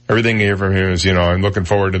 Everything I hear from him is, I'm looking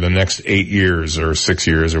forward to the next 8 years or 6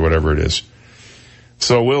 years or whatever it is.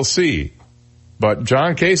 So we'll see. But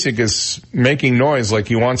John Kasich is making noise like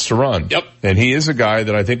he wants to run. Yep. And he is a guy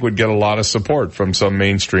that I think would get a lot of support from some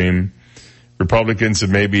mainstream Republicans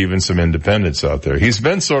and maybe even some independents out there. He's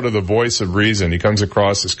been sort of the voice of reason. He comes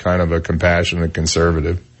across as kind of a compassionate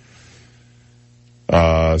conservative.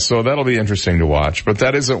 So that'll be interesting to watch. But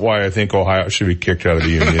that isn't why I think Ohio should be kicked out of the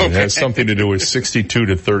union. Okay. It has something to do with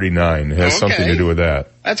 62-39. It has something to do with that.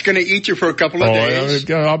 That's going to eat you for a couple of days.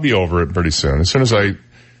 I'll be over it pretty soon. As soon as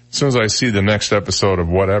I see the next episode of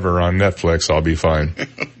whatever on Netflix, I'll be fine.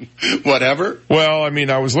 Whatever? Well,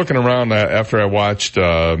 I was looking around after I watched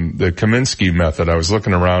the Kaminsky Method. I was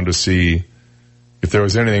looking around to see if there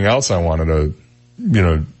was anything else I wanted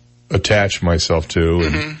to, attach myself to.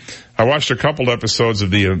 Mm-hmm. And I watched a couple episodes of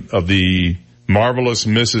the Marvelous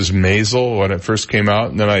Mrs. Maisel when it first came out,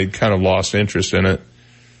 and then I kind of lost interest in it.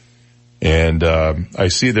 And I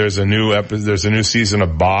see there's a new season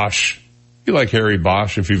of Bosch. You like Harry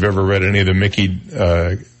Bosch if you've ever read any of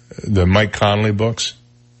the Mike Connolly books.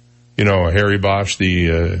 Harry Bosch,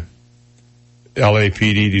 the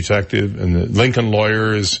LAPD detective, and the Lincoln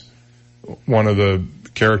Lawyer is one of the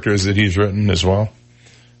characters that he's written as well.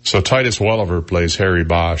 So Titus Welliver plays Harry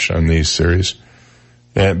Bosch on these series.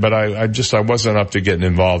 But I wasn't up to getting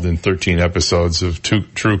involved in 13 episodes of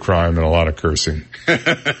true crime and a lot of cursing.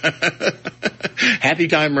 Happy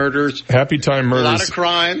Time Murders. A lot of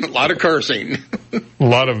crime, a lot of cursing. A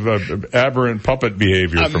lot of aberrant puppet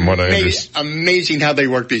behavior from what I understand. Amazing how they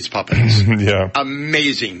work these puppets. Yeah.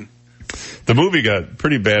 Amazing. The movie got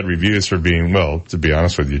pretty bad reviews for being, to be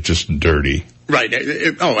honest with you, just dirty. Right.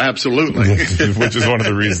 Absolutely. Which is one of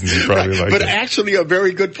the reasons you probably like it. But actually a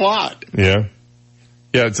very good plot. Yeah.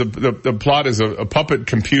 Yeah, the plot is a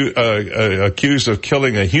puppet accused of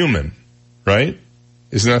killing a human, right?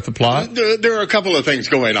 Isn't that the plot? There are a couple of things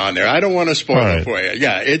going on there. I don't want to spoil it for you.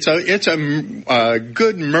 Yeah, it's a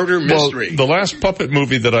good murder mystery. Well, the last puppet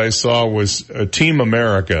movie that I saw was Team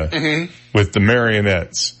America with the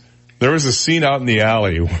marionettes. There was a scene out in the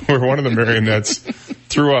alley where one of the marionettes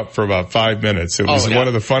threw up for about 5 minutes. It was one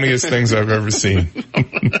of the funniest things I've ever seen.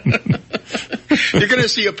 You're going to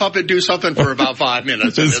see a puppet do something for about 5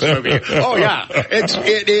 minutes in this movie. Oh yeah,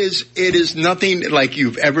 it is nothing like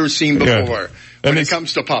you've ever seen before when it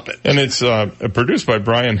comes to puppet. And it's produced by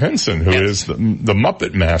Brian Henson, who is the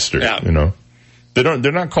Muppet Master. Yeah.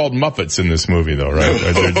 They're not called Muppets in this movie though, right?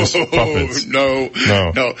 They're just puppets. No.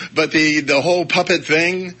 But the whole puppet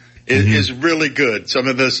thing is really good. Some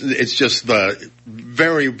of this, it's just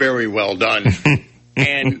very, very well done.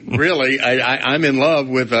 And really, I'm in love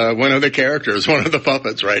with one of the characters, one of the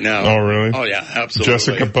puppets right now. Oh, really? Oh, yeah, absolutely.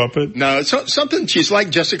 Jessica Puppet? No, it's something, she's like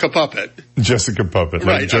Jessica Puppet. Jessica Puppet,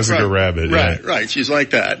 like Jessica Rabbit. Right, she's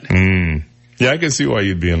like that. Yeah, I can see why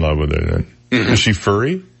you'd be in love with her then. Is she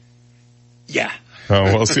furry? Yeah. Oh,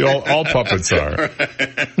 well, see, all puppets are.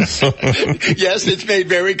 Yes, it's made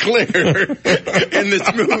very clear in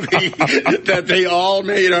this movie that they all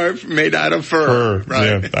made out of fur.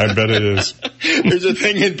 Right? Yeah, I bet it is. There's a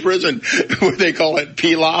thing in prison where they call it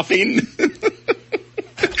peel-offing.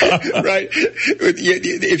 Right?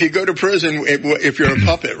 If you go to prison, if you're a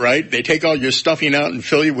puppet, right, they take all your stuffing out and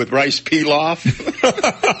fill you with rice pilaf.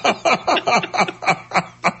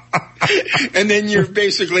 And then you're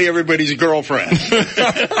basically everybody's girlfriend.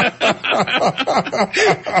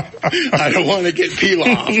 I don't want to get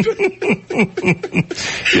peel-offed.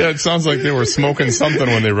 Yeah, it sounds like they were smoking something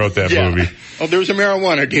when they wrote that movie. Oh, there was a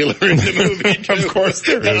marijuana dealer in the movie, too. Of course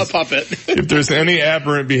there is. A puppet. If there's any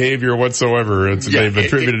aberrant behavior whatsoever, they've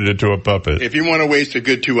attributed it to a puppet. If you want to waste a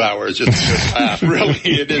good 2 hours, just laugh. Really,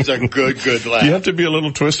 it is a good laugh. You have to be a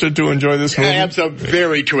little twisted to enjoy this movie?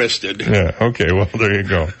 Very twisted. Yeah, okay, well, there you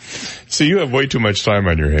go. See, you have way too much time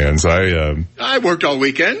on your hands. I worked all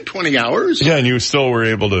weekend, 20 hours. Yeah, and you still were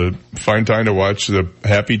able to find time to watch the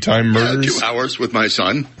Happy Time Murders? 2 hours with my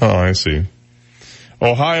son. Oh, I see.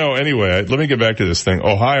 Ohio, anyway, let me get back to this thing.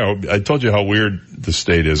 Ohio, I told you how weird the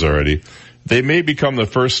state is already. They may become the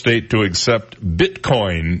first state to accept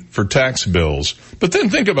Bitcoin for tax bills. But then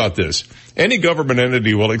think about this. Any government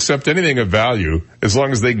entity will accept anything of value as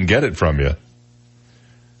long as they can get it from you.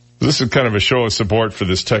 This is kind of a show of support for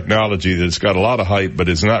this technology that's got a lot of hype, but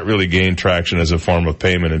it's not really gained traction as a form of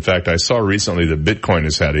payment. In fact, I saw recently that Bitcoin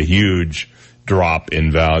has had a huge drop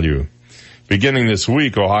in value. Beginning this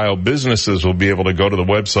week, Ohio businesses will be able to go to the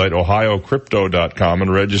website ohiocrypto.com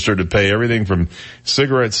and register to pay everything from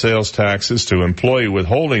cigarette sales taxes to employee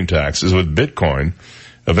withholding taxes with Bitcoin.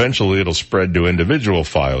 Eventually, it'll spread to individual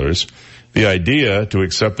filers. The idea to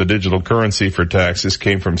accept the digital currency for taxes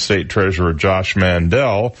came from State Treasurer Josh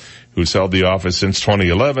Mandel, who's held the office since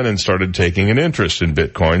 2011 and started taking an interest in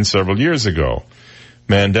Bitcoin several years ago.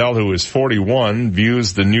 Mandel, who is 41,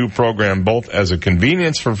 views the new program both as a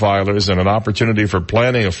convenience for filers and an opportunity for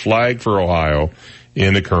planting a flag for Ohio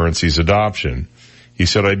in the currency's adoption. He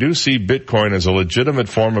said, "I do see Bitcoin as a legitimate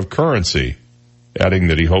form of currency," adding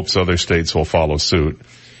that he hopes other states will follow suit.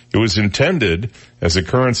 It was intended as a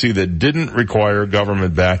currency that didn't require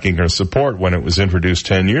government backing or support when it was introduced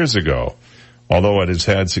 10 years ago. Although it has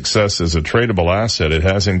had success as a tradable asset, it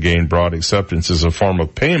hasn't gained broad acceptance as a form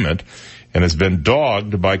of payment and has been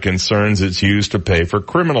dogged by concerns it's used to pay for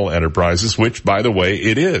criminal enterprises, which, by the way,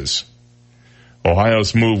 it is.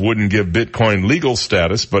 Ohio's move wouldn't give Bitcoin legal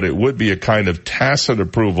status, but it would be a kind of tacit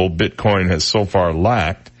approval Bitcoin has so far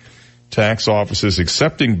lacked. Tax offices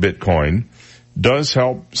accepting Bitcoin does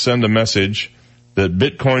help send a message that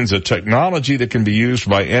Bitcoin's a technology that can be used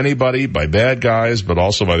by anybody, by bad guys, but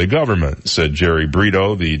also by the government, said Jerry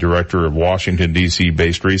Brito, the director of Washington, D.C.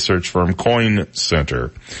 based research firm Coin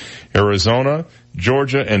Center. Arizona,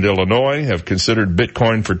 Georgia, and Illinois have considered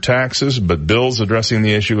Bitcoin for taxes, but bills addressing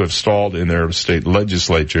the issue have stalled in their state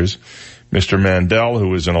legislatures. Mr. Mandel,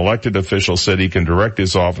 who is an elected official, said he can direct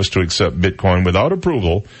his office to accept Bitcoin without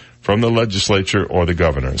approval from the legislature or the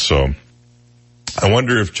governor. So I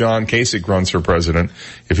wonder if John Kasich runs for president,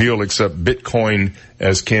 if he'll accept Bitcoin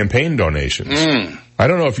as campaign donations. I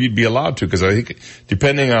don't know if you'd be allowed to, because I think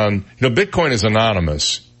depending on, Bitcoin is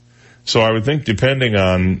anonymous. So I would think depending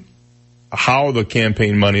on how the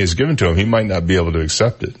campaign money is given to him, he might not be able to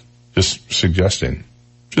accept it. Just suggesting.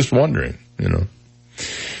 Just wondering,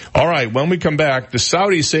 All right, when we come back, the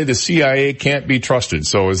Saudis say the CIA can't be trusted.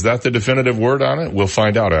 So is that the definitive word on it? We'll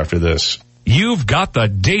find out after this. You've got the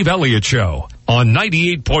Dave Elliott Show on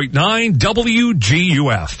 98.9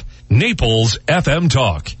 WGUF, Naples FM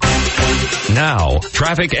Talk. Now,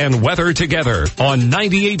 traffic and weather together on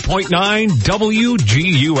 98.9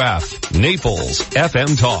 WGUF, Naples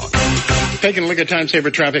FM Talk. Taking a look at time saver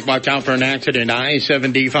traffic, watch out for an accident.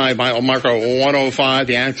 I-75 mile marker 105.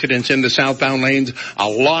 The accident's in the southbound lanes. A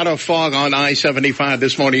lot of fog on I-75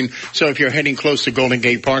 this morning. So if you're heading close to Golden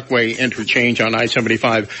Gate Parkway interchange on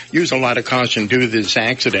I-75, use a lot of caution due to this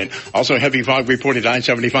accident. Also heavy fog reported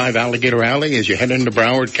I-75 Alligator Alley as you head into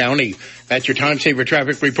Broward County. That's your time saver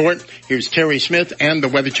traffic report. Here's Terry Smith and the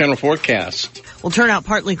Weather Channel forecast. Will turn out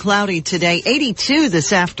partly cloudy today, 82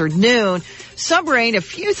 this afternoon. Some rain, a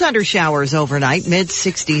few thunder showers overnight,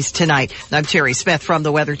 mid-60s tonight. I'm Terry Smith from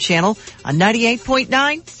the Weather Channel on 98.9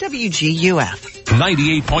 WGUF.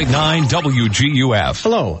 98.9 WGUF.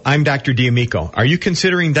 Hello, I'm Dr. D'Amico. Are you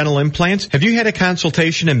considering dental implants? Have you had a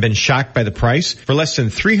consultation and been shocked by the price? For less than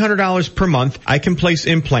 $300 per month, I can place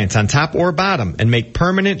implants on top or bottom and make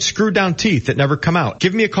permanent screw-down teeth that never come out.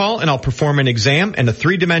 Give me a call and I'll perform an exam and a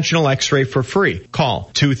 3-dimensional x-ray for free.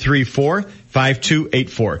 Call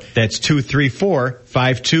 234-5284. That's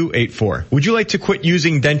 234-5284. Would you like to quit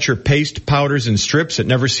using denture paste, powders, and strips that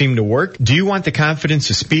never seem to work? Do you want the confidence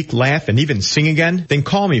to speak, laugh, and even sing again? Then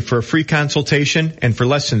call me for a free consultation, and for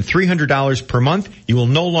less than $300 per month, you will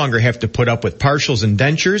no longer have to put up with partials and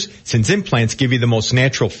dentures, since implants give you the most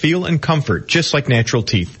natural feel and comfort, just like natural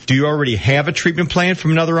teeth. Do you already have a treatment plan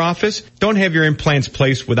from another office? Don't have your implants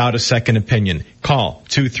placed without a second opinion. Call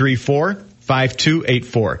 234-5284.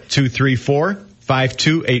 234-5284.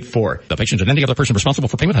 The patient and any other person responsible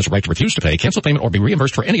for payment has a right to refuse to pay, cancel payment, or be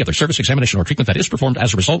reimbursed for any other service, examination, or treatment that is performed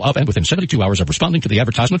as a result of and within 72 hours of responding to the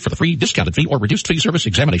advertisement for the free, discounted fee, or reduced fee service,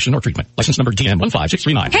 examination, or treatment. License number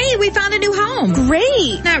DM15639. Hey, we found a new home.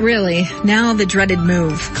 Great. Not really. Now the dreaded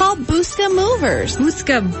move. Called Buska Movers.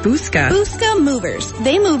 Buska. Buska Movers.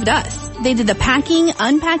 They moved us. They did the packing,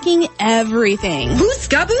 unpacking, everything.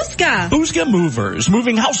 Buska. Buska Movers.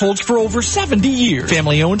 Moving households for over 70 years.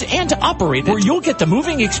 Family owned and operated. Where you'll get the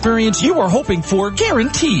moving experience you are hoping for,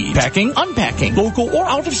 guaranteed. Packing, unpacking, local or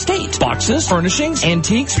out of state. Boxes, furnishings,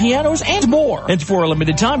 antiques, pianos, and more. And for a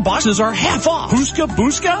limited time, boxes are half off. Buska.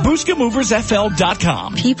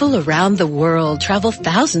 BuskaMoversFL.com. People around the world travel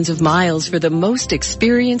thousands of miles for the most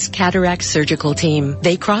experienced cataract surgical team.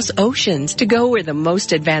 They cross oceans to go where the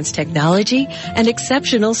most advanced technology and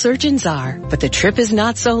exceptional surgeons are. But the trip is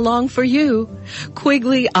not so long for you.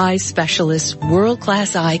 Quigley Eye Specialists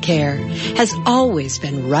World-Class Eye Care has always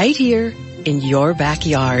been right here in your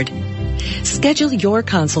backyard. Schedule your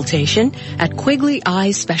consultation at Quigley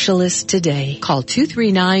Eye Specialist today. Call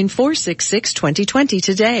 239-466-2020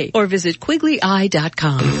 today or visit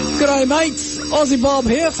QuigleyEye.com. G'day, mates. Aussie Bob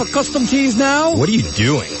here for Custom Tees Now. What are you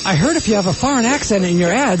doing? I heard if you have a foreign accent in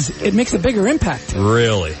your ads, it makes a bigger impact.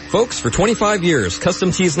 Really? Folks, for 25 years,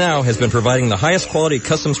 Custom Tees Now has been providing the highest quality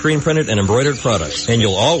custom screen printed and embroidered products. And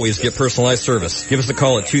you'll always get personalized service. Give us a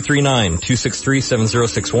call at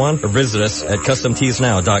 239-263-7061 or visit us at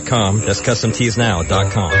CustomTeesNow.com. That's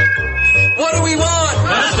CustomTeesNow.com. What do we want?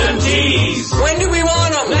 Custom tees. When do we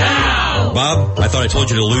want them? Now. Bob, I thought I told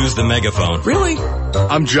you to lose the megaphone. Really?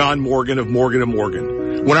 I'm John Morgan of Morgan &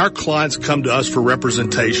 Morgan. When our clients come to us for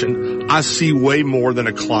representation, I see way more than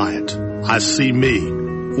a client. I see me.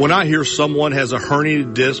 When I hear someone has a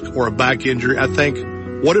herniated disc or a back injury, I think,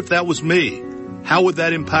 what if that was me? How would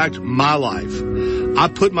that impact my life? I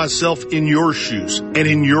put myself in your shoes and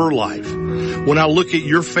in your life. When I look at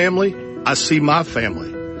your family, I see my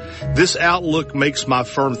family. This outlook makes my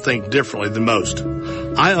firm think differently than most.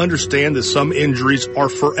 I understand that some injuries are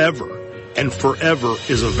forever, and forever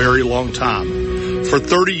is a very long time. For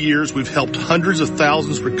 30 years, we've helped hundreds of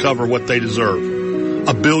thousands recover what they deserve.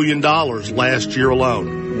 $1 billion last year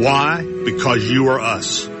alone. Why? Because you are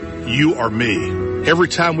us. You are me. Every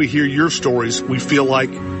time we hear your stories, we feel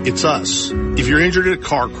like it's us. If you're injured in a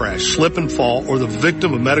car crash, slip and fall, or the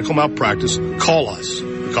victim of medical malpractice, call us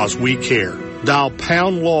because we care. Dial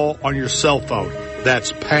pound law on your cell phone.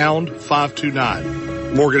 That's pound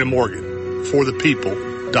 529. Morgan & Morgan.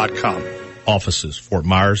 ForThePeople.com. Offices, Fort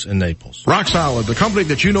Myers and Naples. Rock Solid, the company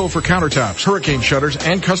that you know for countertops, hurricane shutters,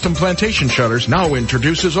 and custom plantation shutters, now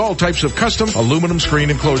introduces all types of custom aluminum screen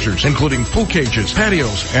enclosures, including pool cages,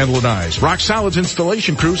 patios, and lanais. Rock Solid's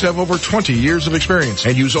installation crews have over 20 years of experience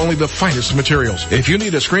and use only the finest materials. If you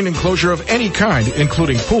need a screen enclosure of any kind,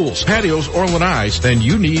 including pools, patios, or lanais, then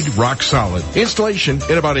you need Rock Solid. Installation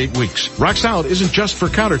in about 8 weeks. Rock Solid isn't just for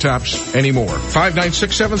countertops anymore.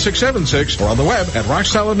 596-7676 or on the web at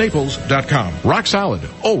rocksolidnaples.com. Rock Solid,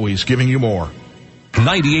 always giving you more.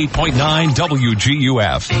 98.9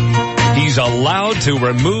 WGUF. He's allowed to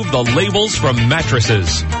remove the labels from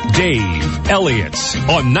mattresses. Dave Elliott's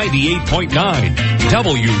on 98.9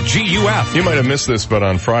 WGUF. You might have missed this, but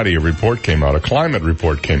on Friday a report came out, a climate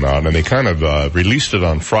report came out, and they kind of released it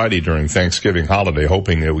on Friday during Thanksgiving holiday,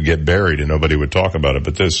 hoping it would get buried and nobody would talk about it.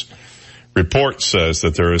 But this report says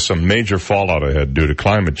that there is some major fallout ahead due to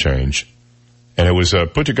climate change. And it was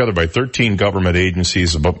put together by 13 government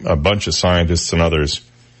agencies, a bunch of scientists and others.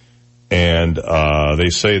 And they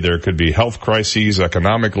say there could be health crises,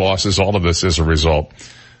 economic losses, all of this as a result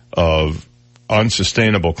of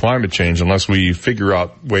unsustainable climate change unless we figure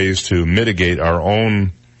out ways to mitigate our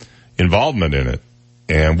own involvement in it.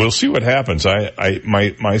 And we'll see what happens.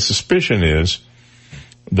 My suspicion is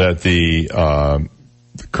that the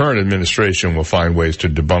current administration will find ways to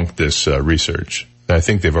debunk this research. I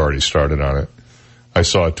think they've already started on it. I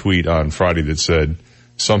saw a tweet on Friday that said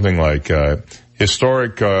something like,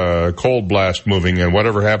 historic, cold blast moving and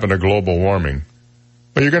whatever happened to global warming.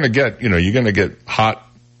 Well, you're going to get hot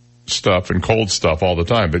stuff and cold stuff all the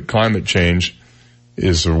time, but climate change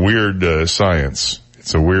is a weird, science.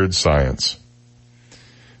 It's a weird science.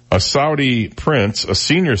 A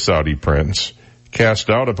senior Saudi prince, cast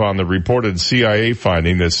doubt upon the reported CIA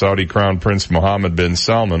finding that Saudi Crown Prince Mohammed bin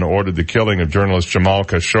Salman ordered the killing of journalist Jamal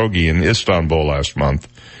Khashoggi in Istanbul last month,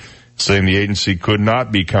 saying the agency could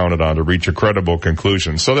not be counted on to reach a credible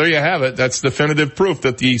conclusion. So there you have it. That's definitive proof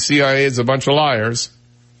that the CIA is a bunch of liars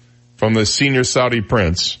from the senior Saudi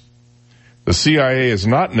prince. The CIA is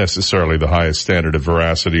not necessarily the highest standard of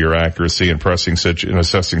veracity or accuracy in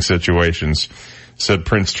assessing situations, said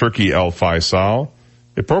Prince Turki Al Faisal.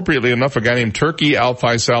 Appropriately enough, a guy named Turki Al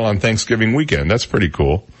Faisal on Thanksgiving weekend. That's pretty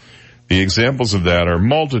cool. The examples of that are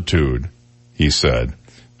multitude, he said.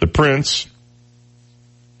 The prince,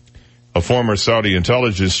 a former Saudi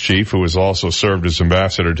intelligence chief who has also served as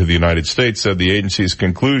ambassador to the United States, said the agency's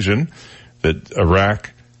conclusion that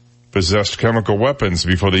Iraq possessed chemical weapons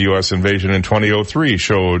before the U.S. invasion in 2003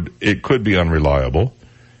 showed it could be unreliable.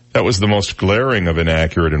 That was the most glaring of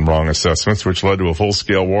inaccurate and wrong assessments, which led to a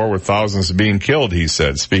full-scale war with thousands being killed, he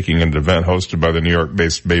said, speaking at an event hosted by the New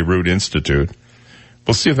York-based Beirut Institute.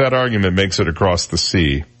 We'll see if that argument makes it across the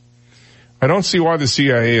sea. I don't see why the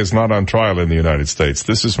CIA is not on trial in the United States.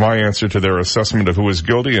 This is my answer to their assessment of who is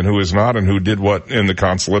guilty and who is not and who did what in the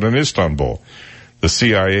consulate in Istanbul. The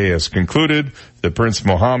CIA has concluded that Prince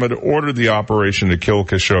Mohammed ordered the operation to kill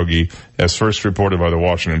Khashoggi, as first reported by the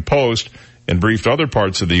Washington Post, and briefed other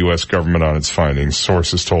parts of the U.S. government on its findings,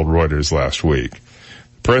 sources told Reuters last week.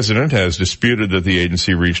 president has disputed that the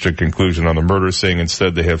agency reached a conclusion on the murder, saying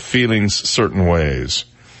instead they have feelings certain ways.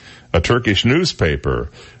 A Turkish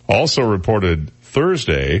newspaper also reported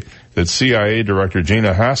Thursday that CIA Director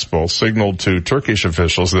Gina Haspel signaled to Turkish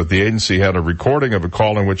officials that the agency had a recording of a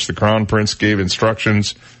call in which the Crown Prince gave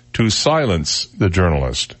instructions to silence the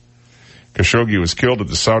journalist. Khashoggi was killed at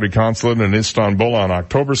the Saudi consulate in Istanbul on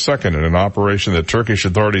October 2nd in an operation that Turkish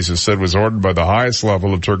authorities have said was ordered by the highest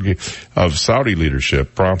level of Saudi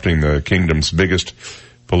leadership, prompting the kingdom's biggest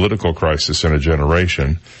political crisis in a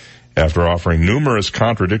generation. After offering numerous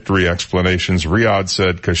contradictory explanations, Riyadh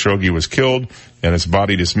said Khashoggi was killed and his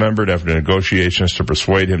body dismembered after negotiations to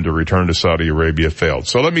persuade him to return to Saudi Arabia failed.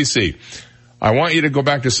 So let me see. I want you to go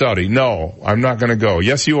back to Saudi. No, I'm not going to go.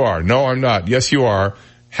 Yes, you are. No, I'm not. Yes, you are.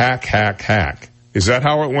 Hack, hack, hack. Is that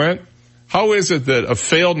how it went? How is it that a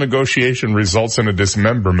failed negotiation results in a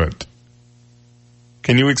dismemberment?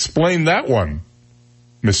 Can you explain that one,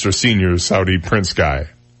 Mr. Senior Saudi Prince guy?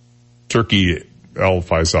 Turkey Al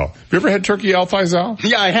Faisal. Have you ever had Turkey Al Faisal?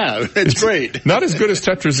 Yeah, I have. It's great. Not as good as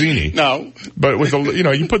tetrazzini. No. But with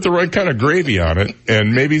you put the right kind of gravy on it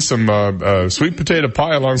and maybe some sweet potato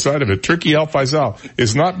pie alongside of it. Turkey Al Faisal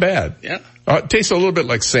is not bad. Yeah. It tastes a little bit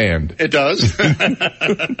like sand. It does. That's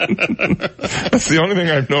the only thing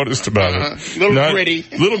I've noticed about it. Gritty.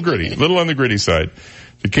 Little on the gritty side.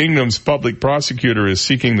 The kingdom's public prosecutor is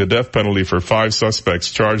seeking the death penalty for 5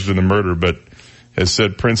 suspects charged in the murder, but has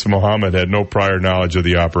said Prince Mohammed had no prior knowledge of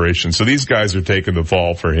the operation. So these guys are taking the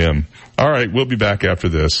fall for him. All right, we'll be back after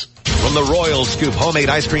this. From the Royal Scoop Homemade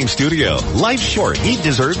Ice Cream Studio, life's short, eat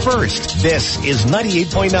dessert first. This is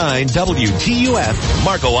 98.9 WGUF,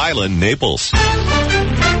 Marco Island, Naples.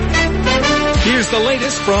 Here's the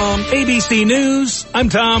latest from ABC News. I'm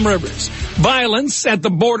Tom Rivers. Violence at the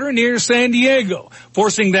border near San Diego,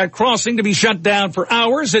 forcing that crossing to be shut down for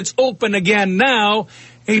hours. It's open again now.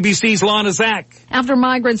 ABC's Lana Zach. After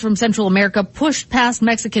migrants from Central America pushed past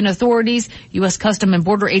Mexican authorities, U.S. Custom and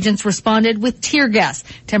Border agents responded with tear gas,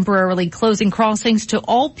 temporarily closing crossings to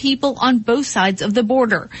all people on both sides of the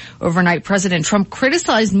border. Overnight, President Trump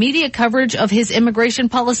criticized media coverage of his immigration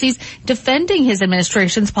policies, defending his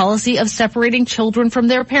administration's policy of separating children from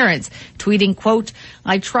their parents, tweeting, quote,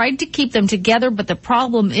 "I tried to keep them together, but the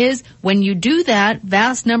problem is when you do that,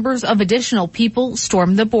 vast numbers of additional people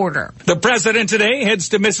storm the border." The president today heads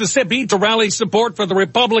to Mississippi to rally support for the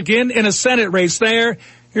Republican in a Senate race there.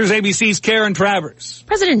 Here's ABC's Karen Travers.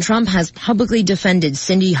 President Trump has publicly defended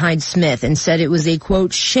Cindy Hyde-Smith and said it was a,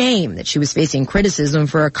 quote, shame that she was facing criticism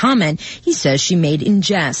for a comment he says she made in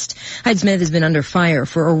jest. Hyde-Smith has been under fire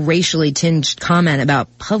for a racially tinged comment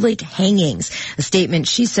about public hangings, a statement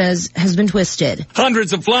she says has been twisted.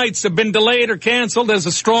 Hundreds of flights have been delayed or canceled as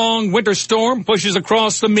a strong winter storm pushes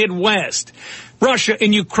across the Midwest. Russia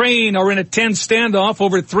and Ukraine are in a tense standoff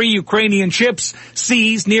over 3 Ukrainian ships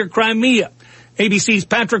seized near Crimea. ABC's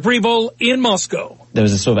Patrick Revel in Moscow. There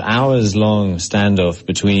was a sort of hours-long standoff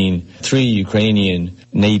between 3 Ukrainian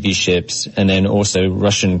Navy ships and then also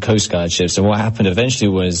Russian Coast Guard ships. And what happened eventually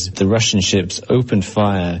was the Russian ships opened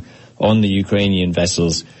fire on the Ukrainian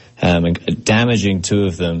vessels, damaging 2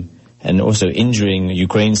 of them, and also injuring,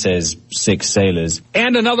 Ukraine says, 6 sailors.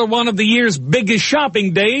 And another one of the year's biggest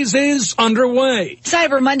shopping days is underway.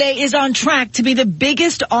 Cyber Monday is on track to be the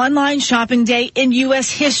biggest online shopping day in U.S.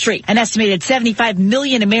 history. An estimated 75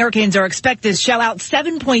 million Americans are expected to shell out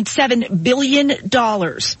 $7.7 billion.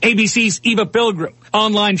 ABC's Eva Pilgrim.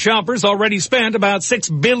 Online shoppers already spent about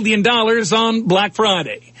 $6 billion on Black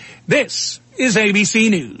Friday. This is ABC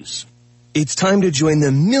News. It's time to join the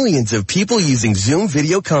millions of people using Zoom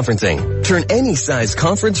video conferencing. Turn any size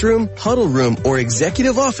conference room, huddle room, or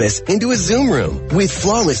executive office into a Zoom room with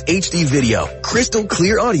flawless HD video, crystal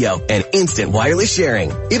clear audio, and instant wireless sharing.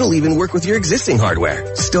 It'll even work with your existing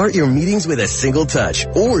hardware. Start your meetings with a single touch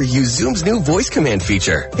or use Zoom's new voice command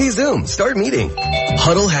feature. Hey Zoom, start meeting.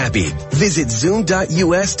 Huddle happy. Visit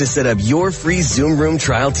Zoom.us to set up your free Zoom room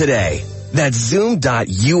trial today. That's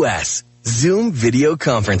Zoom.us. Zoom video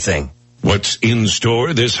conferencing. What's in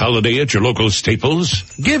store this holiday at your local Staples?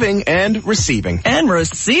 Giving and receiving. And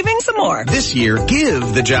receiving some more. This year,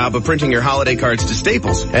 give the job of printing your holiday cards to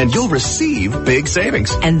Staples, and you'll receive big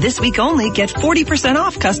savings. And this week only, get 40%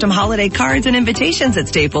 off custom holiday cards and invitations at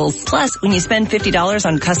Staples. Plus, when you spend $50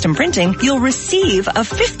 on custom printing, you'll receive a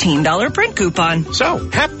 $15 print coupon.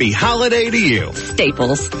 So, happy holiday to you.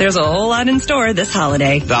 Staples. There's a whole lot in store this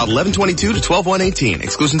holiday. Valid 11/22 to 12/1/18.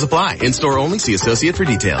 Exclusions apply. In-store only. See associate for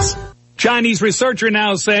details. Chinese researcher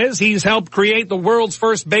now says he's helped create the world's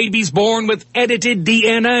first babies born with edited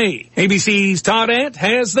DNA. ABC's Todd Ant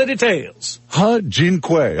has the details. He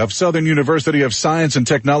Jinkui of Southern University of Science and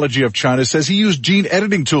Technology of China says he used gene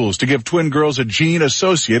editing tools to give twin girls a gene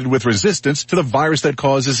associated with resistance to the virus that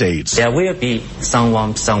causes AIDS. There will be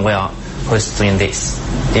someone somewhere who's doing this.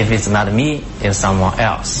 If it's not me, it's someone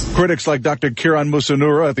else. Critics like Dr. Kiran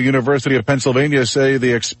Musunura at the University of Pennsylvania say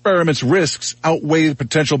the experiment's risks outweigh the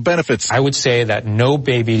potential benefits. I would say that no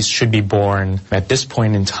babies should be born at this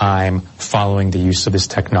point in time following the use of this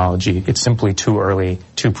technology. It's simply too early,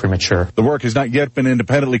 too premature. The work has not yet been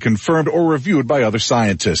independently confirmed or reviewed by other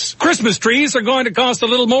scientists. Christmas trees are going to cost a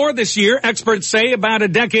little more this year. Experts say about a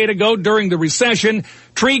decade ago during the recession,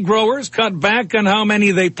 tree growers cut back on how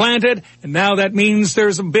many they planted, and now that means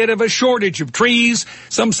there's a bit of a shortage of trees.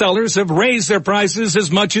 Some sellers have raised their prices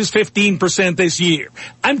as much as 15% this year.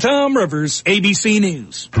 I'm Tom Rivers, ABC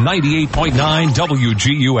News. 98.9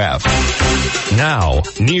 WGUF. Now,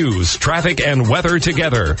 news, traffic, and weather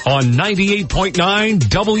together on 98.9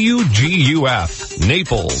 WGUF.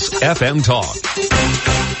 Naples FM Talk.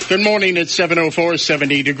 Good morning. It's 7:04,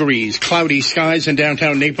 70 degrees. Cloudy skies in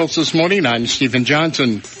downtown Naples this morning. I'm Stephen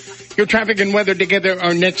Johnson. Your traffic and weather together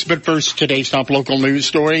are next, but first, today's top local news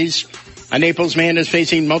stories. A Naples man is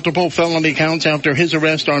facing multiple felony counts after his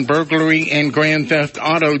arrest on burglary and grand theft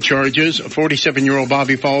auto charges. 47-year-old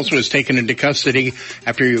Bobby Falls was taken into custody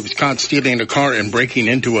after he was caught stealing a car and breaking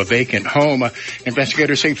into a vacant home.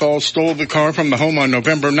 Investigators say Falls stole the car from the home on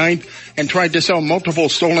November 9th and tried to sell multiple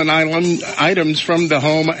stolen items from the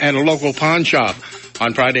home at a local pawn shop.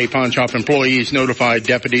 On Friday, pawn shop employees notified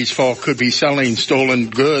deputies Falls could be selling stolen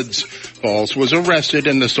goods. Falls was arrested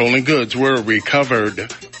and the stolen goods were recovered.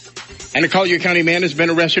 And a Collier County man has been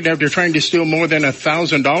arrested after trying to steal more than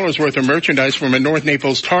 $1,000 worth of merchandise from a North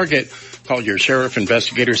Naples Target. Collier Sheriff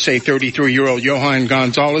investigators say 33-year-old Johan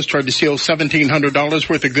Gonzalez tried to steal $1,700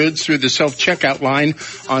 worth of goods through the self-checkout line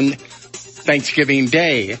on Thanksgiving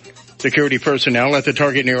Day. Security personnel at the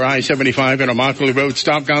Target near I-75 and Immokalee Road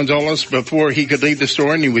stopped Gonzalez before he could leave the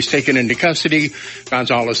store, and he was taken into custody.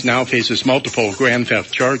 Gonzalez now faces multiple grand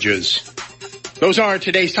theft charges. Those are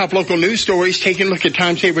today's top local news stories. Taking a look at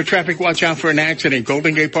time-saver traffic. Watch out for an accident.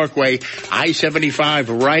 Golden Gate Parkway,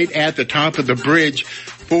 I-75, right at the top of the bridge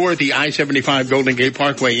for the I-75 Golden Gate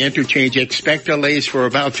Parkway interchange. Expect delays for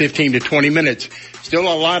about 15 to 20 minutes.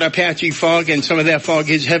 Still a lot of patchy fog, and some of that fog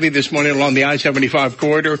is heavy this morning along the I-75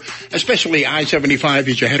 corridor, especially I-75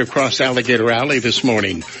 as you head across Alligator Alley this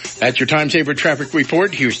morning. That's your time-saver traffic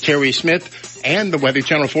report. Here's Terry Smith and the Weather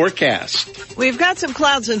Channel forecast. We've got some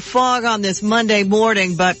clouds and fog on this Monday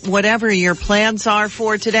morning, but whatever your plans are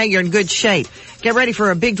for today, you're in good shape. Get ready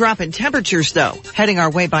for a big drop in temperatures, though, heading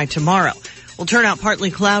our way by tomorrow. Will turn out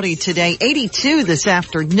partly cloudy today, 82 this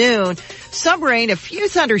afternoon. Some rain, a few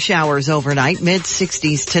thunder showers overnight,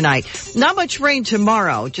 mid-60s tonight. Not much rain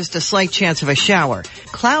tomorrow, just a slight chance of a shower.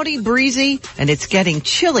 Cloudy, breezy, and it's getting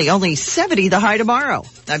chilly, only 70 the high tomorrow.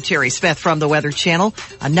 I'm Terry Smith from the Weather Channel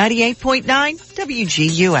on 98.9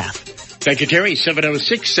 WGUF. Thank you, Terry.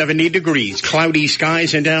 7:06, 70 degrees. Cloudy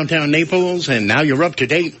skies in downtown Naples, and now you're up to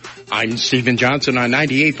date. I'm Stephen Johnson on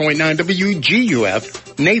 98.9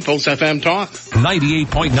 WGUF, Naples FM Talk.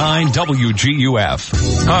 98.9 WGUF.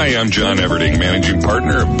 Hi, I'm John Everding, managing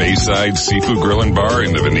partner of Bayside Seafood Grill and Bar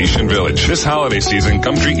in the Venetian Village. This holiday season,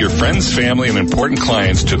 come treat your friends, family, and important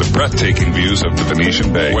clients to the breathtaking views of the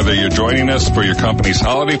Venetian Bay. Whether you're joining us for your company's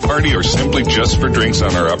holiday party or simply just for drinks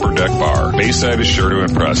on our upper deck bar, Bayside is sure to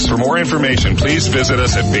impress. For more information, please visit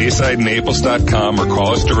us at BaysideNaples.com or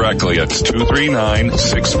call us directly at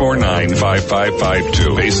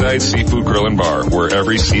 239-649-5552. Bayside Seafood Grill and Bar, where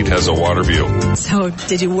every seat has a water view. So,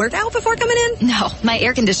 did you work out before coming in? No, my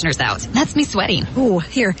air conditioner's out. That's me sweating. Ooh,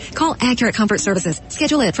 here, call Accurate Comfort Services.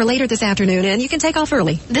 Schedule it for later this afternoon and you can take off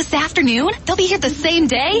early. This afternoon? They'll be here the same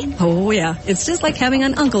day? Oh yeah, it's just like having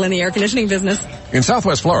an uncle in the air conditioning business. In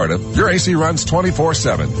Southwest Florida, your AC runs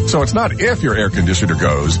 24/7. So it's not if your air conditioner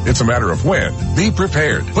goes, it's a matter of when. Be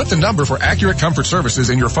prepared. Put the number for Accurate Comfort Services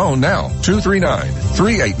in your phone now.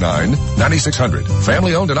 239-389-9600.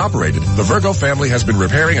 Family owned and operated, the Virgo family has been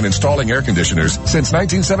repairing and installing air conditioners since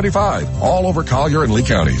 1975, all over Collier and Lee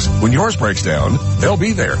counties. When yours breaks down, they'll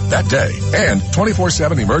be there that day. And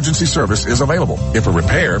 24/7 emergency service is available. If a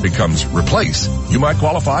repair becomes replace, you might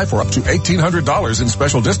qualify for up to $1,800 in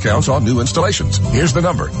special discounts on new installations. Here's the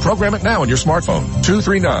number. Program it now on your smartphone.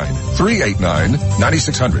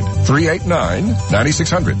 239-389-9600.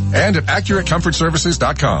 389-9600. And at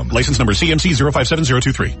AccurateComfortServices.com. License number CMC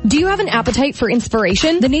 057023. Do you have an appetite for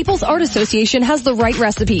inspiration? The Naples Art Association has the right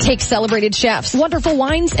recipe. Take celebrated chefs, wonderful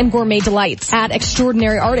wines, and gourmet delights. Add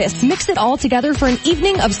extraordinary artists. Mix it all together for an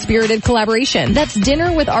evening of spirited collaboration. That's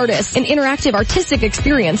Dinner with Artists, an interactive artistic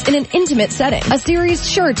experience in an intimate setting. A series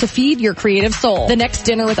sure to feed your creative soul. The next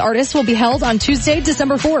Dinner with Artists will be held on Tuesday,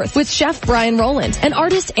 December 4th with Chef Brian Rowland and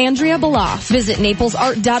artist Andrea Balaf. Visit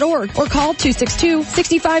naplesart.org or call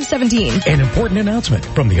 262-6517. An important announcement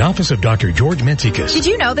from the office of Dr. George Menzikas. Did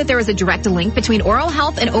you know that there is a direct link between oral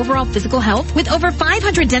health and overall physical health? With over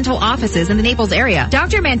 500 dental offices in the Naples area,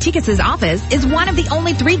 Dr. Mantikis' office is one of the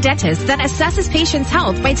only 3 dentists that assesses patients'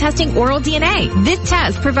 health by testing oral DNA. This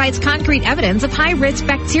test provides concrete evidence of high-risk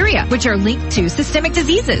bacteria, which are linked to systemic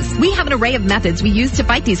diseases. We have an array of methods we use to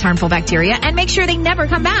fight these harmful bacteria and make sure they never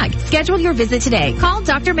come back. Schedule your visit today. Call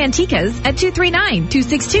Dr. Mantikis at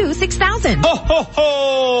 239-262-6000. Ho, ho,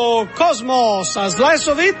 ho! Cosmos, a slice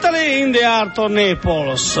of Italy in the heart of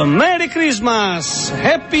Naples. Merry Christmas!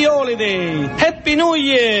 Happy holiday! Happy New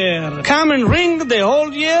Year! Come and ring the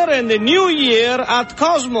old year and the new year at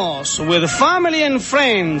Cosmos with family and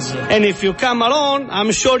friends. And if you come alone,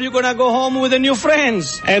 I'm sure you're gonna go home with the new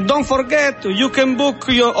friends. And don't forget, you can book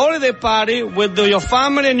your holiday party with your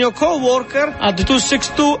family and your co-worker at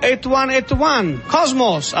 262-8181.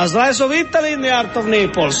 Cosmos, a slice of Italy in the heart of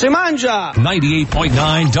Naples. Si mangia!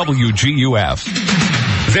 98.9 WGUF.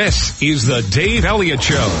 This is the Dave Elliott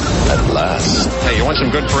Show. At last. Hey, you want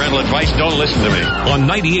some good parental advice? Don't listen to me. On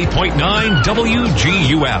 98.9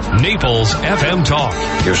 WGUF, Naples FM Talk.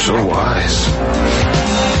 You're so wise.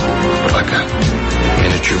 But like a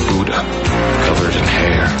miniature Buddha covered in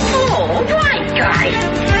hair. Oh, right, guy.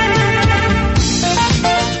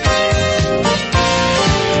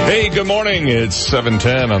 Hey, good morning. It's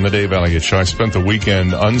 7:10 on the Dave Elliott Show. I spent the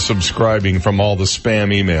weekend unsubscribing from all the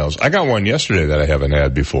spam emails. I got one yesterday that I haven't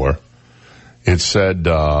had before. It said,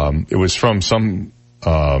 it was from some,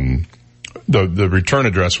 the return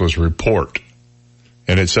address was report.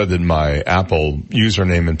 And it said that my Apple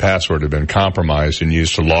username and password had been compromised and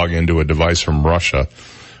used to log into a device from Russia.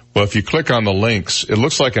 Well, if you click on the links, it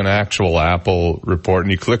looks like an actual Apple report,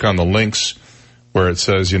 and you click on the links where it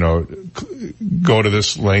says, go to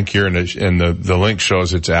this link here, and the link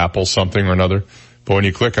shows it's Apple something or another. But when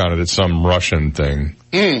you click on it, it's some Russian thing.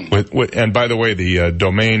 And by the way, the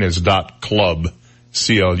domain is .club,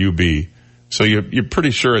 C-L-U-B. So you're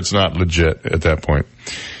pretty sure it's not legit at that point.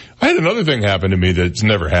 I had another thing happen to me that's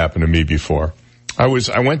never happened to me before. I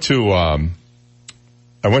went to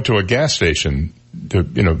a gas station to,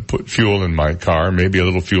 put fuel in my car, maybe a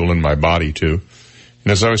little fuel in my body too.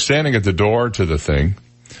 And as I was standing at the door to the thing,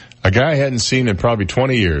 a guy I hadn't seen in probably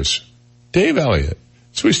 20 years, Dave Elliott.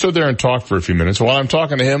 So we stood there and talked for a few minutes. While I'm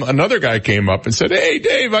talking to him, another guy came up and said, "Hey,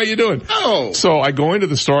 Dave, how you doing?" Oh. So I go into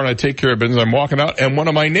the store and I take care of business. I'm walking out, and one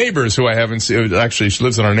of my neighbors who I haven't seen, actually she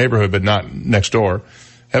lives in our neighborhood but not next door,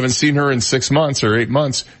 haven't seen her in 6 months or 8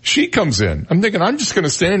 months. She comes in. I'm thinking, I'm just going to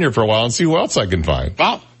stand here for a while and see who else I can find.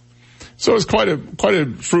 Wow. So it was quite a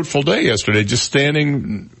fruitful day yesterday, just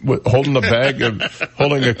standing, holding a bag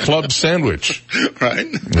holding a club sandwich. Right.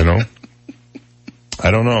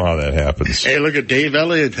 I don't know how that happens. Hey, look at Dave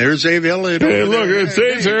Elliott. There's Dave Elliott. Hey, look, it's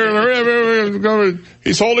Dave's here.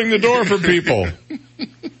 He's holding the door for people.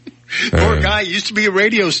 Poor guy used to be a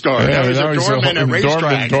radio star. Yeah, now he's a doorman at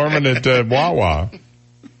racetrack. Doorman at Wawa.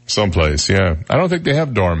 Someplace, yeah. I don't think they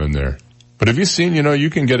have doorman there. But have you seen, you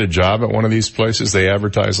can get a job at one of these places. They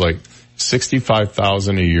advertise like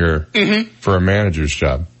 $65,000 a year for a manager's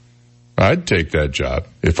job. I'd take that job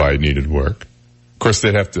if I needed work. Of course,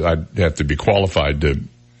 I'd have to be qualified to,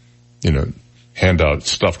 hand out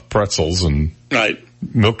stuffed pretzels and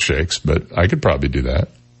milkshakes, but I could probably do that.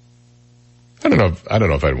 I don't know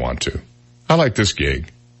if I'd want to. I like this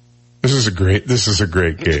gig. This is a great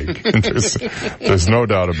gig. There's no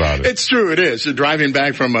doubt about it. It's true, it is. Driving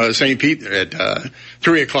back from St. Pete at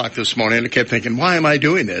 3 o'clock this morning, I kept thinking, why am I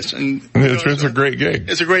doing this? And it's a great gig.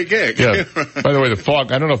 It's a great gig. Yeah. By the way, the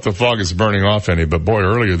fog, I don't know if the fog is burning off any, but boy,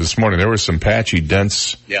 earlier this morning there were some patchy,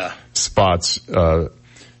 dense spots.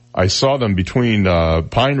 I saw them between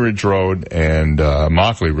Pine Ridge Road and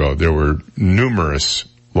Mockley Road. There were numerous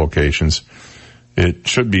locations. It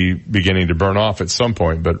should be beginning to burn off at some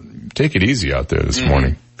point, but take it easy out there this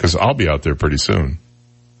morning, because I'll be out there pretty soon.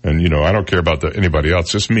 And, I don't care about anybody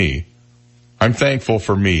else, just me. I'm thankful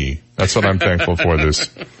for me. That's what I'm thankful for this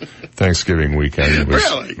Thanksgiving weekend.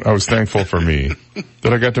 Really? I was thankful for me,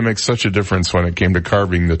 that I got to make such a difference when it came to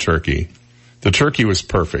carving the turkey. The turkey was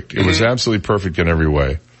perfect. It was absolutely perfect in every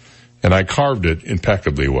way. And I carved it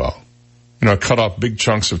impeccably well. You know, I cut off big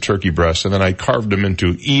chunks of turkey breast, and then I carved them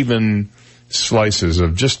into even slices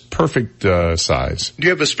of just perfect size. Do you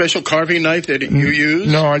have a special carving knife that you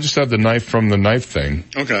use? No, I just have the knife from the knife thing.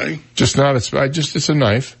 Okay. It's a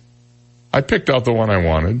knife. I picked out the one I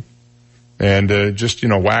wanted and just,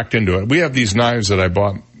 whacked into it. We have these knives that I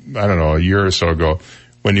bought, I don't know, a year or so ago.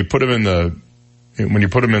 When you put them in the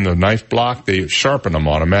knife block, they sharpen them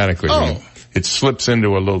automatically. Oh. It slips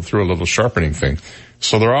into through a little sharpening thing.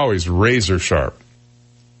 So they're always razor sharp.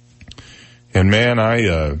 And man,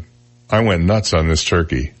 I went nuts on this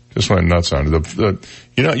turkey. Just went nuts on it.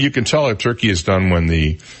 You can tell a turkey is done when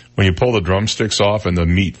you pull the drumsticks off and the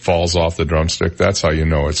meat falls off the drumstick. That's how you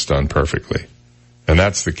know it's done perfectly. And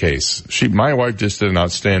that's the case. My wife just did an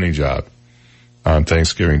outstanding job on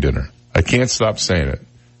Thanksgiving dinner. I can't stop saying it.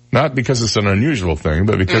 Not because it's an unusual thing,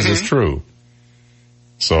 but because it's true.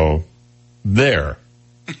 So, there.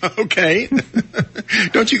 Okay.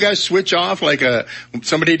 Don't you guys switch off like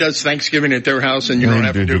somebody does Thanksgiving at their house and you don't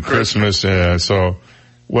have to do Christmas? Yeah,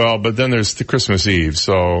 but then there's the Christmas Eve.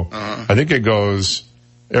 So I think it goes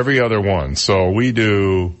every other one. So we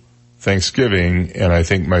do Thanksgiving, and I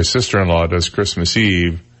think my sister-in-law does Christmas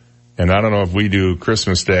Eve, and I don't know if we do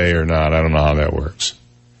Christmas Day or not. I don't know how that works.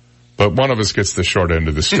 But one of us gets the short end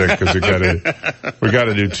of the stick because we got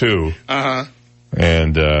to do two.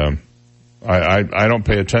 And I don't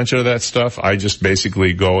pay attention to that stuff. I just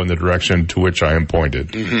basically go in the direction to which I am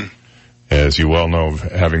pointed. As you well know,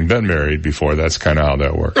 having been married before, that's kind of how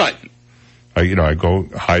that works. Right. I go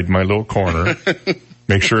hide in my little corner,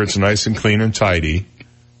 make sure it's nice and clean and tidy,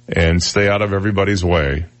 and stay out of everybody's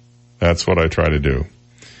way. That's what I try to do.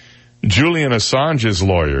 Julian Assange's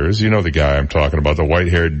lawyers, you know the guy I'm talking about, the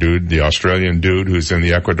white-haired dude, the Australian dude who's in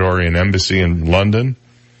the Ecuadorian embassy in London.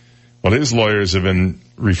 Well, his lawyers have been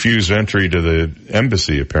refused entry to the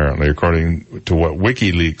embassy, apparently, according to what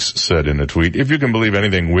WikiLeaks said in a tweet. If you can believe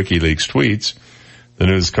anything WikiLeaks tweets, the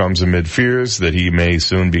news comes amid fears that he may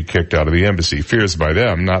soon be kicked out of the embassy. Fears by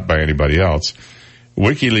them, not by anybody else.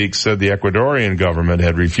 WikiLeaks said the Ecuadorian government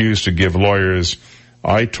had refused to give lawyers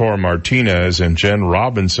Aitor Martinez and Jen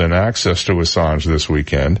Robinson access to Assange this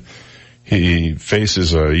weekend. He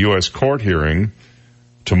faces a U.S. court hearing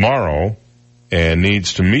tomorrow and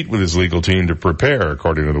needs to meet with his legal team to prepare,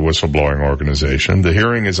 according to the whistleblowing organization. The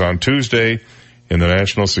hearing is on Tuesday in the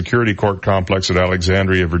National Security Court complex at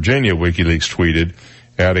Alexandria, Virginia, WikiLeaks tweeted,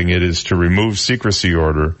 adding it is to remove the secrecy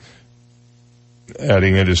order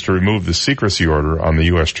on the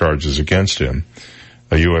U.S. charges against him.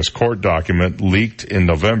 A U.S. court document leaked in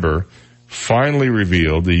November finally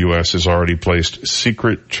revealed the U.S. has already placed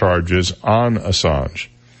secret charges on Assange.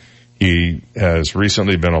 He has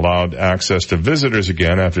recently been allowed access to visitors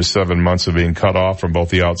again after 7 months of being cut off from both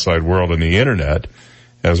the outside world and the internet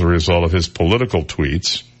as a result of his political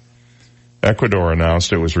tweets. Ecuador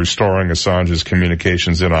announced it was restoring Assange's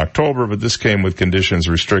communications in October, but this came with conditions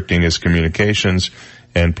restricting his communications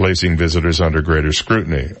and placing visitors under greater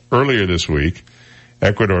scrutiny. Earlier this week,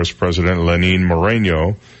 Ecuador's President Lenín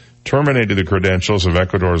Moreno terminated the credentials of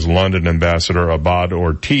Ecuador's London ambassador Abad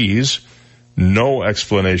Ortiz. No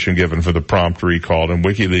explanation given for the prompt recall, and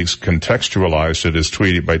WikiLeaks contextualized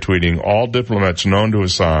it by tweeting, all diplomats known to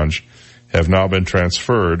Assange have now been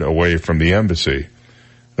transferred away from the embassy.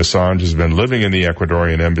 Assange has been living in the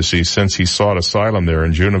Ecuadorian embassy since he sought asylum there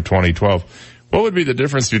in June of 2012. What would be the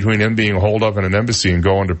difference between him being holed up in an embassy and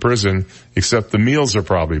going to prison, except the meals are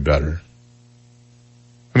probably better?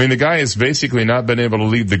 I mean, the guy has basically not been able to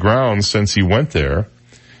leave the grounds since he went there.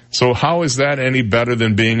 So how is that any better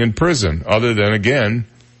than being in prison? Other than, again,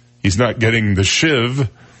 he's not getting the shiv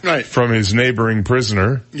from his neighboring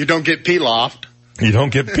prisoner. You don't get pilafed. You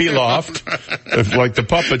don't get pilafed like the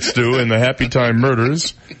puppets do in the Happy Time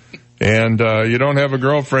Murders. And you don't have a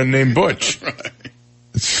girlfriend named Butch. You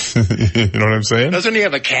know what I'm saying? Doesn't he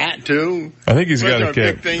have a cat, too? I think he's got a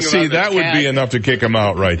cat. See, that would be enough to kick him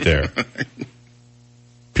out right there.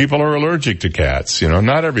 People are allergic to cats,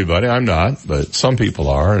 not everybody, I'm not, but some people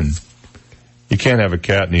are, and you can't have a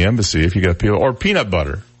cat in the embassy if you got people, or peanut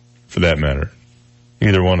butter, for that matter.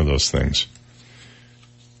 Either one of those things.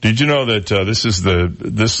 Did you know that this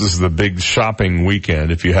is the big shopping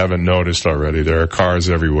weekend? If you haven't noticed already, there are cars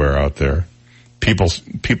everywhere out there.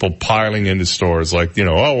 People piling into stores like,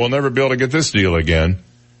 we'll never be able to get this deal again.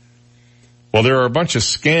 Well, there are a bunch of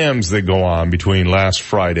scams that go on between last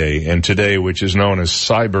Friday and today, which is known as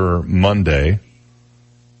Cyber Monday.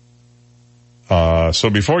 So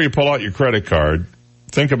before you pull out your credit card,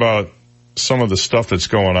 think about some of the stuff that's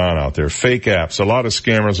going on out there. Fake apps. A lot of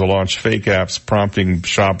scammers will launch fake apps prompting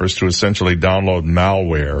shoppers to essentially download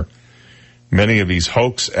malware. Many of these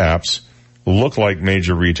hoax apps look like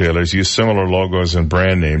major retailers, use similar logos and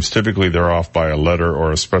brand names. Typically they're off by a letter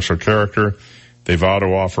or a special character. They vow to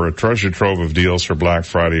offer a treasure trove of deals for Black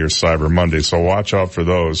Friday or Cyber Monday, so watch out for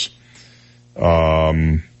those.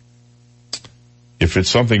 If it's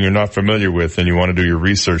something you're not familiar with, then you want to do your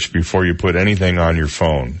research before you put anything on your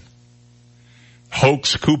phone.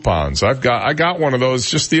 Hoax coupons. I got one of those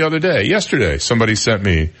just the other day. Yesterday, somebody sent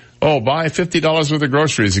me, buy $50 worth of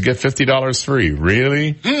groceries, you get $50 free.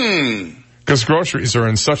 Really? Because groceries are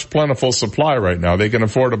in such plentiful supply right now, they can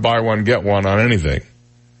afford to buy one, get one on anything.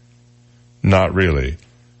 Not really.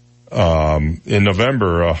 In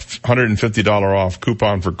November, a $150 off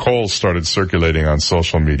coupon for Kohl's started circulating on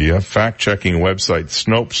social media. Fact-checking website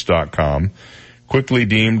Snopes.com quickly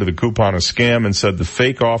deemed the coupon a scam and said the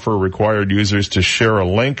fake offer required users to share a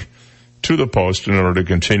link to the post in order to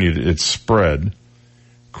continue its spread.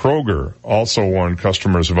 Kroger also warned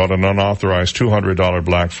customers about an unauthorized $200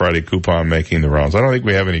 Black Friday coupon making the rounds. I don't think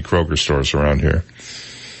we have any Kroger stores around here.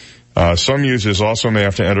 Some users also may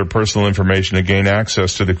have to enter personal information to gain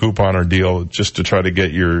access to the coupon or deal just to try to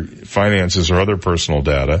get your finances or other personal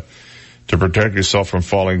data. To protect yourself from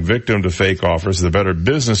falling victim to fake offers, the Better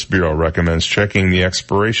Business Bureau recommends checking the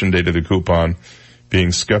expiration date of the coupon,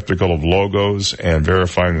 being skeptical of logos, and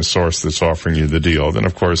verifying the source that's offering you the deal. Then,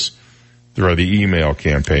 of course, there are the email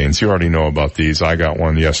campaigns. You already know about these. I got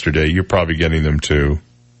one yesterday. You're probably getting them too.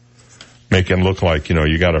 Make it look like,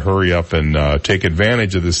 you got to hurry up and take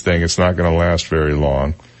advantage of this thing. It's not going to last very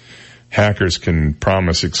long. Hackers can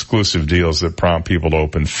promise exclusive deals that prompt people to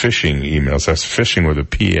open phishing emails. That's phishing with a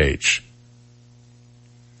PH.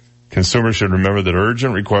 Consumers should remember that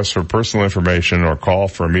urgent requests for personal information or call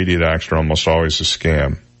for immediate action are almost always a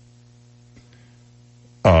scam.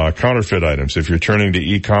 Counterfeit items. If you're turning to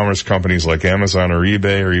e-commerce companies like Amazon or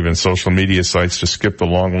eBay or even social media sites to skip the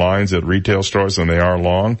long lines at retail stores, and they are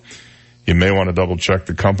long, you may want to double check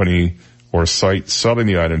the company or site selling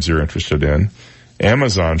the items you're interested in.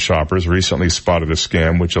 Amazon shoppers recently spotted a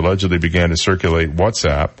scam which allegedly began to circulate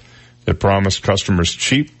WhatsApp that promised customers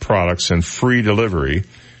cheap products and free delivery.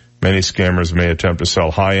 Many scammers may attempt to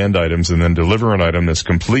sell high-end items and then deliver an item that's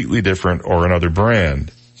completely different or another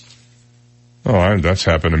brand. That's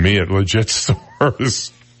happened to me at legit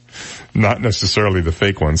stores. Not necessarily the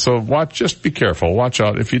fake ones. So just be careful. Watch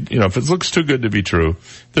out. If if it looks too good to be true,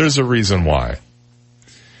 there's a reason why.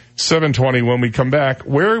 7:20, when we come back,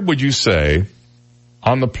 where would you say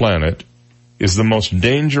on the planet is the most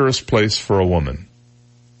dangerous place for a woman?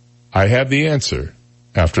 I have the answer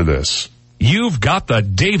after this. You've got the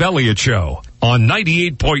Dave Elliott Show on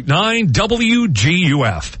 98.9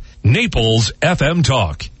 WGUF, Naples FM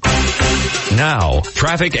Talk. Now,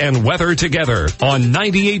 traffic and weather together on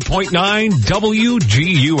 98.9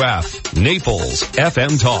 WGUF, Naples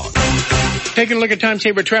FM Talk. Taking a look at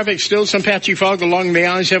time-saver traffic, still some patchy fog along the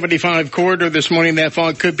I-75 corridor this morning. That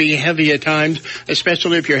fog could be heavy at times,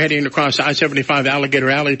 especially if you're heading across I-75 Alligator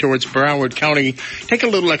Alley towards Broward County. Take a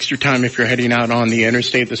little extra time if you're heading out on the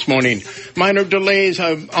interstate this morning. Minor delays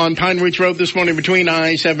on Pine Ridge Road this morning between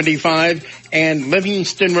I-75 and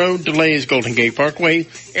Livingston Road. Delays Golden Gate Parkway,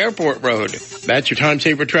 Airport Road. That's your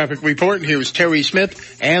time-saver traffic report. Here's Terry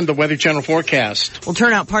Smith and the Weather Channel forecast. Will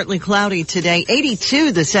turn out partly cloudy today,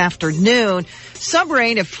 82 this afternoon. Some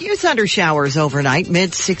rain, a few thunder showers overnight,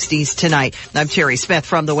 mid-60s tonight. I'm Terry Smith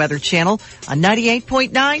from the Weather Channel on 98.9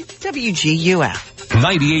 WGUF.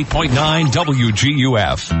 98.9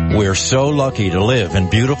 WGUF. We're so lucky to live in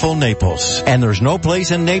beautiful Naples. And there's no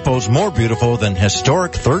place in Naples more beautiful than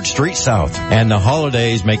historic 3rd Street South. And the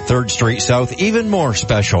holidays make 3rd Street South even more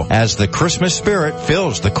special as the Christmas spirit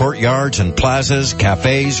fills the courtyards and plazas,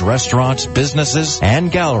 cafes, restaurants, businesses, and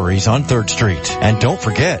galleries on 3rd Street. And don't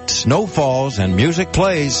forget, snow falls and music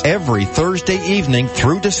plays every Thursday evening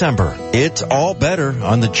through December. It's all better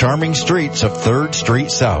on the charming streets of 3rd Street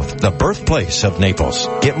South, the birthplace of Naples.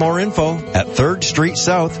 Get more info at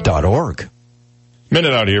thirdstreetsouth.org.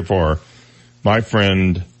 Minute out here for my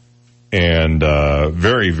friend and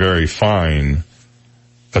very, very fine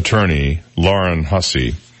attorney, Lauren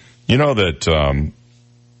Hussey. You know that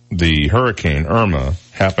the Hurricane Irma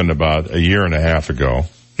happened about a year and a half ago.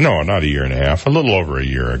 No, not a year and a half, a little over a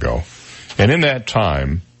year ago. And in that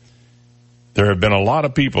time, there have been a lot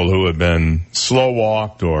of people who have been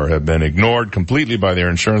slow-walked or have been ignored completely by their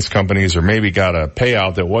insurance companies, or maybe got a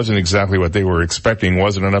payout that wasn't exactly what they were expecting,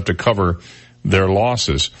 wasn't enough to cover their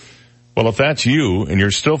losses. Well, if that's you and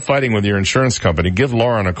you're still fighting with your insurance company, give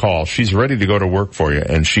Lauren a call. She's ready to go to work for you,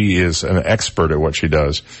 and she is an expert at what she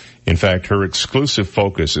does. In fact, her exclusive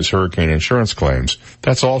focus is hurricane insurance claims.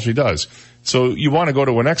 That's all she does. So you want to go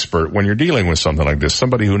to an expert when you're dealing with something like this,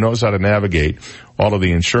 somebody who knows how to navigate all of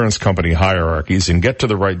the insurance company hierarchies and get to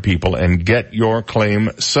the right people and get your claim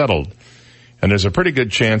settled. And there's a pretty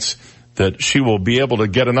good chance that she will be able to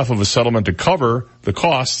get enough of a settlement to cover the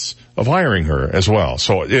costs of hiring her as well.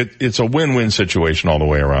 So it's a win-win situation all the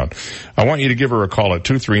way around. I want you to give her a call at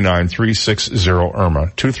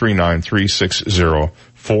 239-360-IRMA,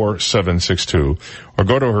 239-360-4762, or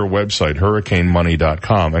go to her website,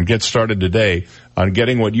 hurricanemoney.com, and get started today on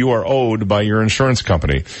getting what you are owed by your insurance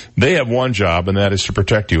company. They have one job, and that is to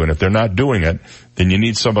protect you. And if they're not doing it, then you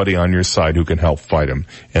need somebody on your side who can help fight them.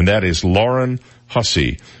 And that is Lauren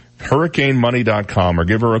Hussey. hurricanemoney.com, or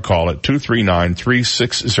give her a call at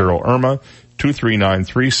 239-360-IRMA,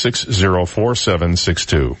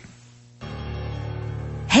 239-360-4762.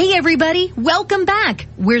 Hey everybody, welcome back.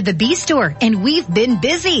 We're the B Store and we've been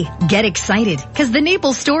busy. Get excited because the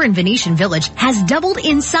Naples store in Venetian Village has doubled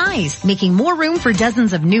in size, making more room for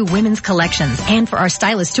dozens of new women's collections and for our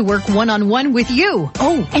stylists to work one-on-one with you.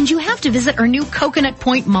 Oh, and you have to visit our new Coconut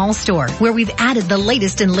Point Mall store where we've added the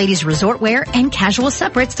latest in ladies resort wear and casual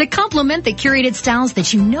separates to complement the curated styles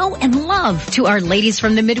that you know and love. To our ladies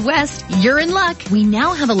from the Midwest, you're in luck. We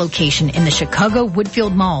now have a location in the Chicago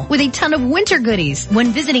Woodfield Mall with a ton of winter goodies.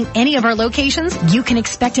 When visiting any of our locations, you can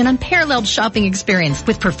expect an unparalleled shopping experience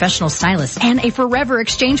with professional stylists and a forever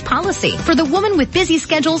exchange policy. For the woman with busy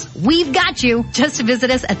schedules, we've got you. Just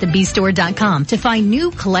visit us at thebstore.com to find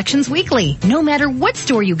new collections weekly. No matter what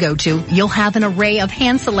store you go to, you'll have an array of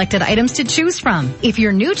hand-selected items to choose from. If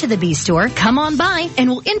you're new to the B Store, come on by and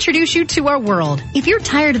we'll introduce you to our world. If you're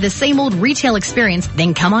tired of the same old retail experience,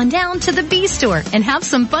 then come on down to the B Store and have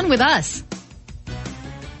some fun with us.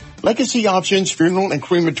 Legacy Options Funeral and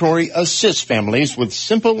Crematory assists families with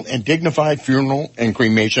simple and dignified funeral and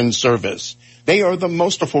cremation service. They are the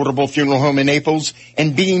most affordable funeral home in Naples,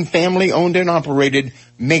 and being family owned and operated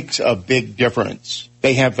makes a big difference.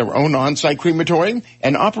 They have their own on-site crematory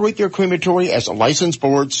and operate their crematory as a licensed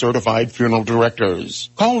board certified funeral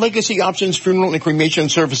directors. Call Legacy Options Funeral and Cremation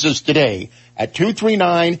Services today at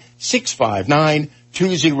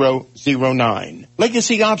 239-659-2009.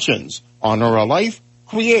 Legacy Options. Honor a life.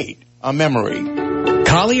 Create a memory.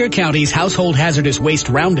 Collier County's Household Hazardous Waste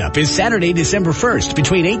Roundup is Saturday, December 1st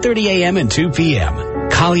between 8:30 a.m. and 2 p.m.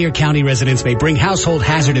 Collier County residents may bring household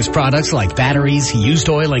hazardous products like batteries, used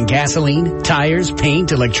oil and gasoline, tires,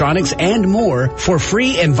 paint, electronics, and more for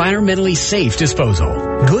free, environmentally safe disposal.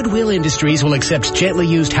 Goodwill Industries will accept gently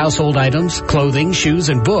used household items, clothing, shoes,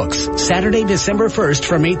 and books Saturday, December 1st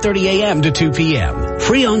from 8:30 a.m. to 2 p.m.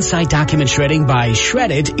 Free on-site document shredding by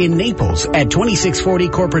Shred It in Naples at 2640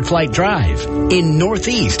 Corporate Flight Drive. In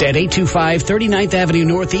Northeast at 825 39th Avenue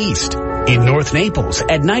Northeast. In North Naples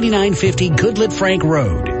at 9950 Goodlet Frank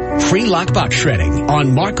Road. Free lockbox shredding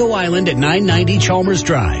on Marco Island at 990 Chalmers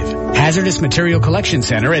Drive. Hazardous Material Collection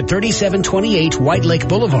Center at 3728 White Lake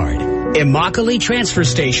Boulevard. Immokalee Transfer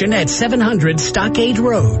Station at 700 Stockade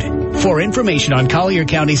Road. For information on Collier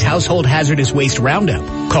County's Household Hazardous Waste Roundup,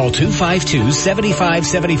 call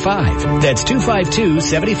 252-7575. That's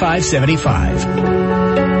 252-7575.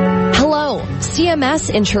 Hello, CMS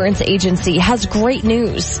Insurance Agency has great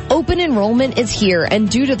news. Open enrollment is here, and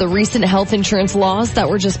due to the recent health insurance laws that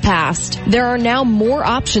were just passed, there are now more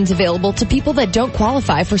options available to people that don't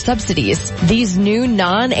qualify for subsidies. These new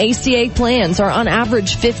non-ACA plans are on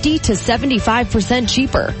average 50 to 75%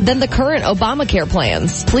 cheaper than the current Obamacare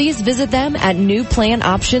plans. Please visit them at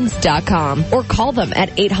newplanoptions.com or call them at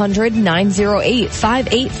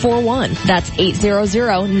 800-908-5841. That's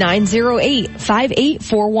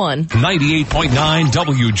 800-908-5841. 98.9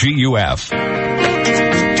 WGUF.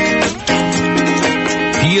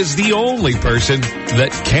 He is the only person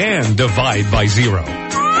that can divide by zero.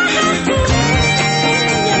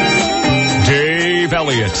 Dave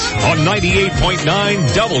Elliott on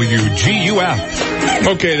 98.9 WGUF.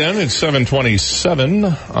 Okay, then, it's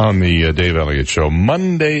 7:27 on the Dave Elliott Show.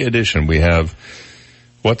 Monday edition. We have,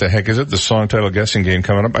 what the heck is it? The song title guessing game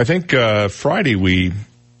coming up. I think Friday we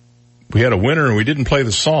had a winner and we didn't play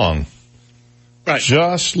the song. Right.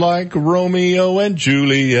 Just like Romeo and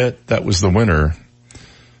Juliet. That was the winner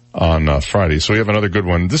on Friday. So we have another good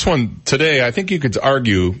one. This one today, I think you could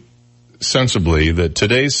argue sensibly that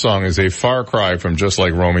today's song is a far cry from Just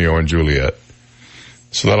Like Romeo and Juliet.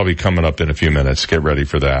 So that'll be coming up in a few minutes. Get ready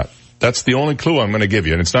for that. That's the only clue I'm going to give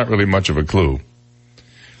you, and it's not really much of a clue.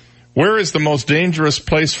 Where is the most dangerous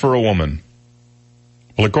place for a woman?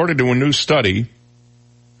 Well, according to a new study,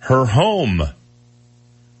 her home.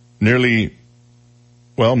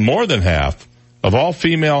 More than half Of all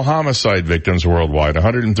female homicide victims worldwide,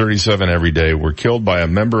 137 every day were killed by a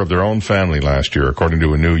member of their own family last year, according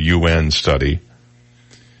to a new UN study.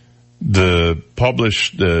 The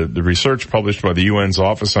research published by the UN's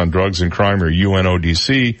Office on Drugs and Crime, or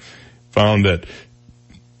UNODC, found that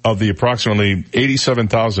of the approximately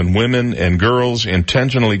 87,000 women and girls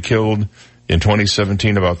intentionally killed in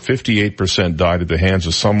 2017, about 58% died at the hands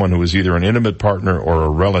of someone who was either an intimate partner or a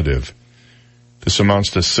relative. This amounts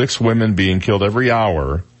to 6 women being killed every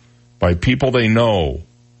hour by people they know,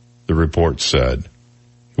 the report said.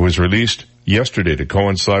 It was released yesterday to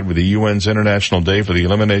coincide with the UN's International Day for the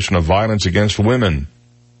Elimination of Violence Against Women.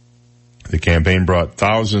 The campaign brought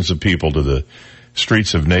thousands of people to the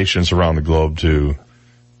streets of nations around the globe to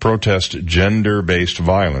protest gender-based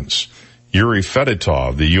violence. Yuri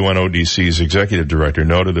Fedotov, the UNODC's executive director,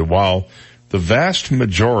 noted that while the vast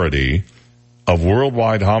majority of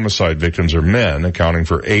worldwide homicide victims are men, accounting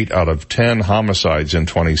for 8 out of 10 homicides in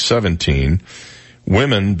 2017,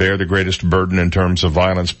 women bear the greatest burden in terms of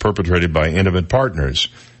violence perpetrated by intimate partners.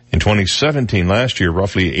 In 2017, last year,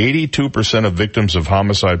 roughly 82% of victims of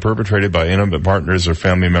homicide perpetrated by intimate partners or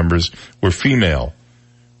family members were female.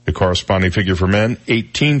 The corresponding figure for men,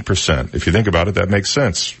 18%. If you think about it, that makes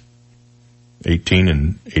sense. 18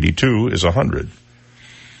 and 82 is 100.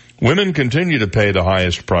 Women continue to pay the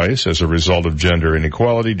highest price as a result of gender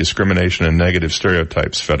inequality, discrimination, and negative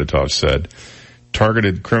stereotypes, Fedotov said.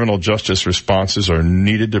 Targeted criminal justice responses are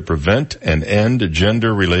needed to prevent and end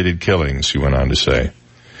gender-related killings, he went on to say.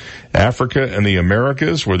 Africa and the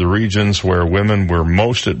Americas were the regions where women were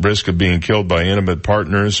most at risk of being killed by intimate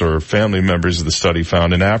partners or family members, the study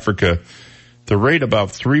found. In Africa, the rate about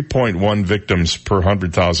 3.1 victims per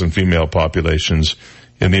 100,000 female populations.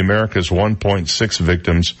 In the Americas, 1.6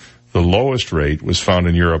 victims. The lowest rate was found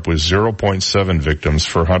in Europe with 0.7 victims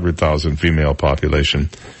per 100,000 female population.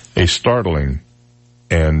 A startling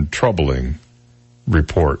and troubling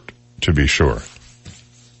report, to be sure.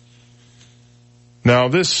 Now,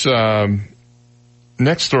 this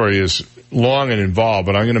next story is long and involved,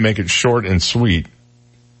 but I'm going to make it short and sweet.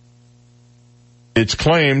 It's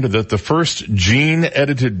claimed that the first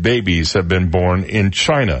gene-edited babies have been born in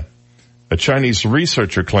China. A Chinese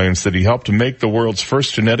researcher claims that he helped make the world's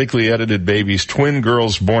first genetically edited babies, twin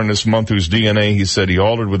girls born this month whose DNA, he said, he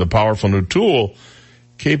altered with a powerful new tool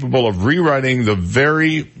capable of rewriting the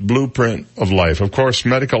very blueprint of life. Of course,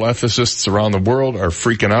 medical ethicists around the world are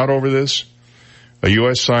freaking out over this. A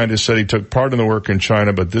U.S. scientist said he took part in the work in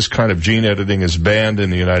China, but this kind of gene editing is banned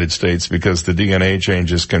in the United States because the DNA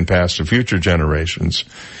changes can pass to future generations,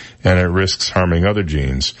 and it risks harming other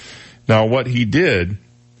genes. Now, what he did,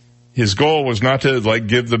 his goal was not to,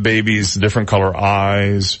 give the babies different color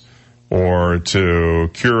eyes or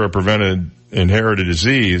to cure or prevent inherited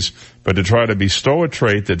disease, but to try to bestow a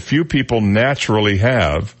trait that few people naturally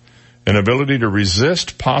have, an ability to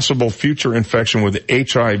resist possible future infection with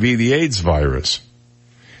HIV, the AIDS virus.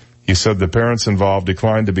 He said the parents involved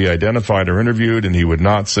declined to be identified or interviewed, and he would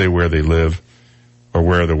not say where they live or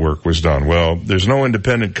where the work was done. Well, there's no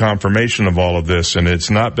independent confirmation of all of this, and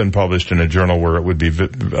it's not been published in a journal where it would be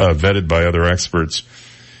vetted by other experts.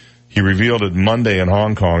 He revealed it Monday in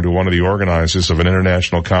Hong Kong to one of the organizers of an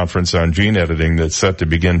international conference on gene editing that's set to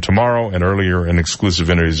begin tomorrow, and earlier in exclusive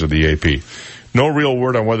interviews with the AP. No real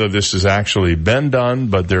word on whether this has actually been done,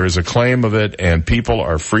 but there is a claim of it, and people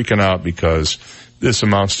are freaking out because this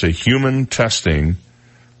amounts to human testing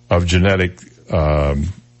of genetic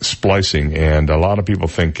splicing, and a lot of people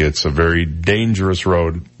think it's a very dangerous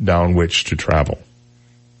road down which to travel.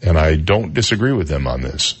 And I don't disagree with them on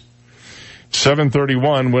this.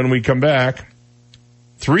 7:31, when we come back,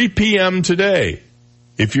 3 p.m. today.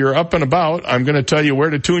 If you're up and about, I'm going to tell you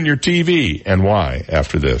where to tune your TV and why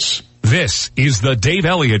after this. This is the Dave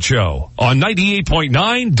Elliott Show on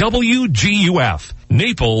 98.9 WGUF,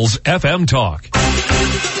 Naples FM Talk.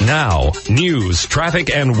 Now, news, traffic,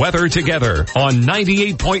 and weather together on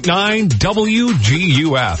 98.9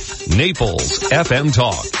 WGUF, Naples FM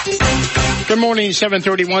Talk. Good morning,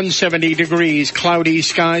 7:31, 70 degrees, cloudy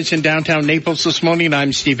skies in downtown Naples this morning.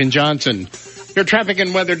 I'm Stephen Johnson. Your traffic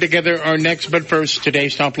and weather together are next, but first,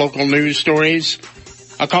 today's top local news stories.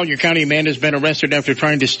 A Collier County man has been arrested after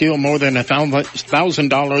trying to steal more than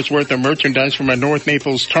 $1,000 worth of merchandise from a North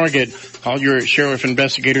Naples Target. Collier Sheriff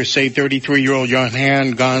investigators say 33-year-old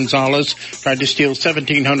Johan Gonzalez tried to steal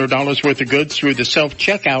 $1,700 worth of goods through the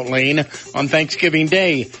self-checkout lane on Thanksgiving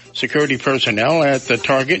Day. Security personnel at the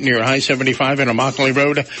Target near I-75 and Immokalee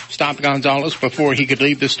Road stopped Gonzalez before he could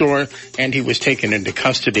leave the store, and he was taken into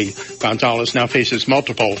custody. Gonzalez now faces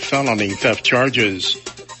multiple felony theft charges.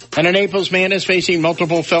 And a Naples man is facing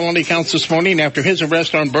multiple felony counts this morning after his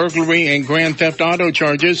arrest on burglary and grand theft auto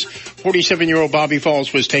charges. 47-year-old Bobby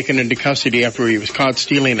Falls was taken into custody after he was caught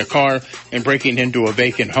stealing a car and breaking into a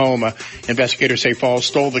vacant home. Investigators say Falls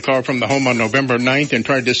stole the car from the home on November 9th and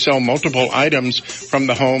tried to sell multiple items from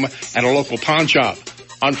the home at a local pawn shop.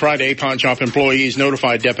 On Friday, pawn shop employees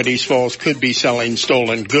notified deputies Falls could be selling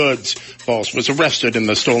stolen goods. Falls was arrested and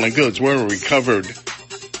the stolen goods were recovered.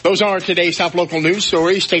 Those are today's top local news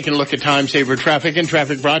stories. Taking a look at time-saver traffic, and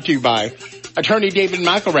traffic brought to you by Attorney David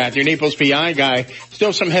McElrath, your Naples PI guy.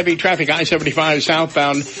 Still some heavy traffic, I-75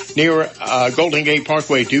 southbound near Golden Gate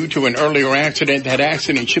Parkway due to an earlier accident. That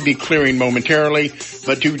accident should be clearing momentarily,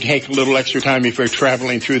 but do take a little extra time if you're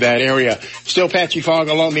traveling through that area. Still patchy fog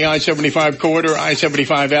along the I-75 corridor,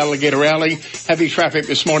 I-75 Alligator Alley. Heavy traffic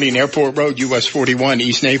this morning, Airport Road, US 41,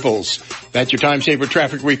 East Naples. That's your time-saver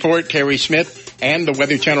traffic report. Terry Smith and the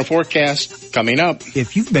Weather Channel forecast coming up.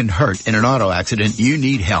 If you've been hurt in an auto accident, you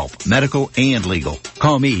need help, medical and legal.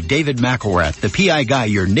 Call me, David McElrath, the PI guy,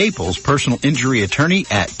 your Naples personal injury attorney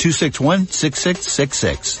at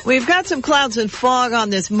 261-6666. We've got some clouds and fog on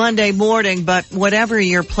this Monday morning, but whatever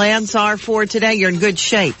your plans are for today, you're in good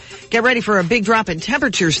shape. Get ready for a big drop in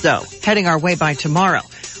temperatures, though, heading our way by tomorrow.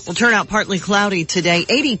 We'll turn out partly cloudy today,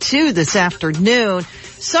 82 this afternoon.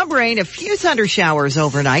 Some rain, a few thunder showers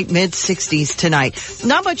overnight, mid-60s tonight.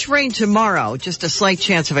 Not much rain tomorrow, just a slight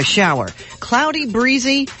chance of a shower. Cloudy,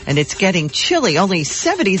 breezy, and it's getting chilly, only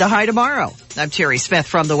 70 the high tomorrow. I'm Terry Smith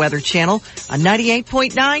from the Weather Channel on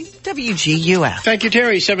 98.9 WGUF. Thank you,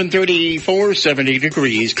 Terry. 7:34, 70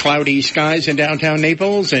 degrees, cloudy skies in downtown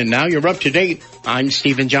Naples, and now you're up to date. I'm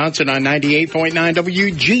Stephen Johnson on 98.9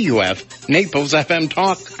 WGUF, Naples FM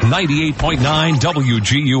Talk. 98.9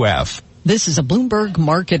 WGUF. This is a Bloomberg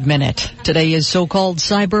Market Minute. Today is so-called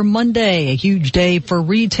Cyber Monday, a huge day for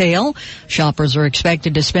retail. Shoppers are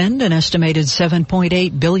expected to spend an estimated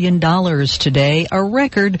 $7.8 billion today, a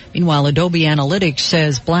record. Meanwhile, Adobe Analytics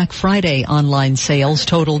says Black Friday online sales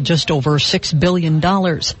totaled just over $6 billion,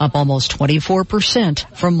 up almost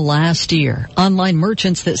 24% from last year. Online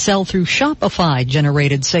merchants that sell through Shopify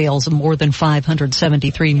generated sales of more than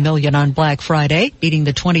 $573 million on Black Friday, beating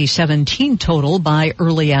the 2017 total by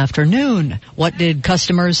early afternoon. What did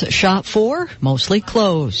customers shop for? Mostly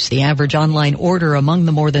clothes. The average online order among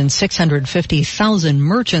the more than 650,000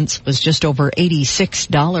 merchants was just over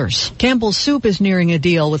 $86. Campbell's Soup is nearing a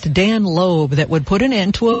deal with Dan Loeb that would put an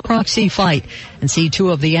end to a proxy fight and see two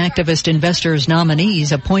of the activist investors'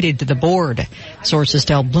 nominees appointed to the board. Sources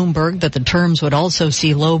tell Bloomberg that the terms would also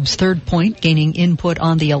see Loeb's Third Point gaining input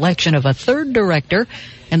on the election of a third director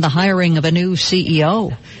and the hiring of a new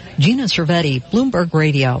CEO. Gina Cervetti, Bloomberg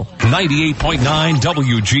Radio. 98.9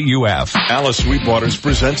 WGUF. Alice Sweetwaters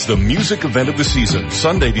presents the music event of the season,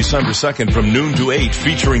 Sunday, December 2nd from noon to 8,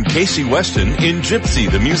 featuring Casey Weston in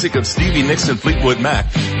Gypsy, the music of Stevie Nicks and Fleetwood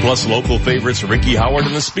Mac, plus local favorites Ricky Howard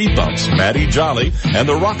and the Speed Bumps, Matty Jolly, and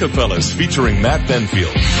the Rockefellers featuring Matt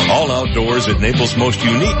Benfield. All outdoors at Naples' most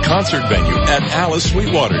unique concert venue at Alice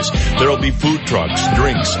Sweetwaters. There'll be food trucks,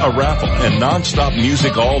 drinks, a raffle, and non-stop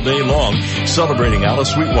music all day long, celebrating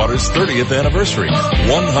Alice Sweetwater's 30th anniversary.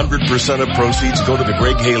 100% of proceeds go to the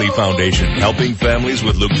Greg Haley Foundation, helping families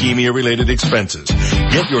with leukemia-related expenses.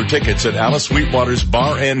 Get your tickets at Alice Sweetwater's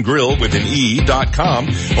Bar and Grill with an E.com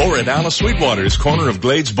or at Alice Sweetwater's, corner of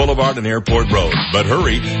Glades Boulevard and Airport Road. But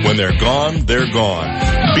hurry, when they're gone, they're gone.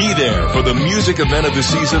 Be there for the music event of the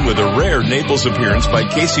season with a rare Naples appearance by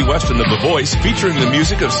Casey Weston of The Voice, featuring the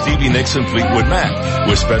music of Stevie Nicks and Fleetwood Mac,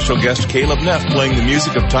 with special guest Caleb Neff playing the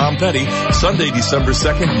music of Tom Petty, Sunday, December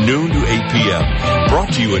 2nd, noon to 8 p.m.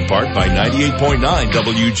 Brought to you in part by 98.9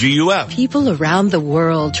 WGUF. People around the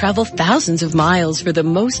world travel thousands of miles for the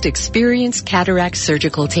most experienced cataract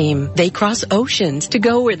surgical team. They cross oceans to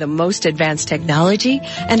go where the most advanced technology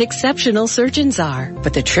and exceptional surgeons are.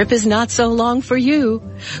 But the trip is not so long for you.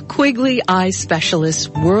 Quigley Eye Specialists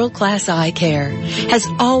World-Class Eye Care has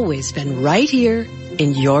always been right here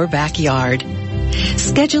in your backyard.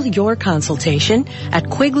 Schedule your consultation at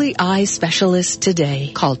Quigley Eye Specialists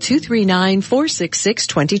today. Call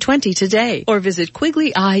 239-466-2020 today or visit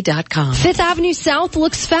QuigleyEye.com. Fifth Avenue South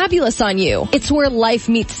looks fabulous on you. It's where life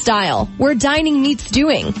meets style, where dining meets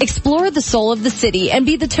doing. Explore the soul of the city and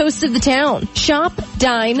be the toast of the town. Shop,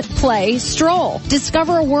 dine, play, stroll.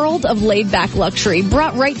 Discover a world of laid-back luxury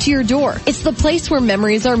brought right to your door. It's the place where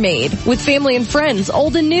memories are made with family and friends,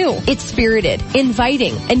 old and new. It's spirited,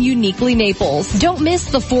 inviting, and uniquely Naples. Don't miss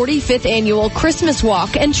the 45th annual Christmas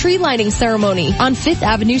Walk and Tree Lighting Ceremony on 5th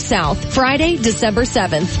Avenue South, Friday, December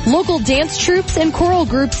 7th. Local dance troupes and choral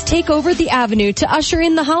groups take over the avenue to usher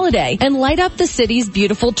in the holiday and light up the city's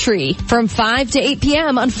beautiful tree. From 5 to 8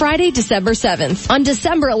 p.m. on Friday, December 7th. On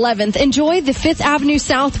December 11th, enjoy the 5th Avenue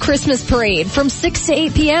South Christmas Parade from 6 to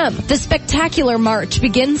 8 p.m. The spectacular march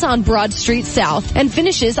begins on Broad Street South and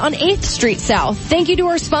finishes on 8th Street South. Thank you to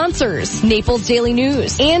our sponsors, Naples Daily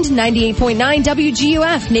News and 98.9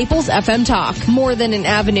 WGUF Naples FM Talk. More than an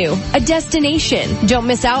avenue, a destination. Don't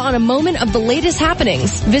miss out on a moment of the latest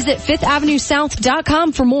happenings. Visit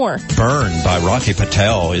 5thavenuesouth.com for more. Burn by Rocky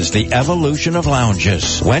Patel is the evolution of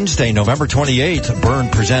lounges. Wednesday, November 28th, Burn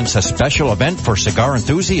presents a special event for cigar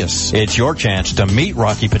enthusiasts. It's your chance to meet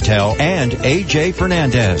Rocky Patel and A.J.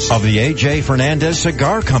 Fernandez of the A.J. Fernandez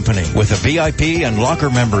Cigar Company with a VIP and locker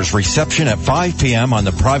members reception at 5 p.m. on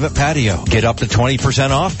the private patio. Get up to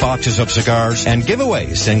 20% off boxes of cigars and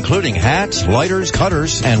giveaways, including hats, lighters,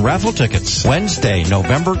 cutters, and raffle tickets. Wednesday,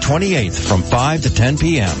 November 28th from 5 to 10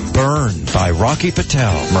 p.m. Burn by Rocky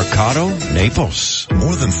Patel, Mercado, Naples.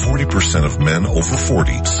 More than 40% of men over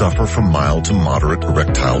 40 suffer from mild to moderate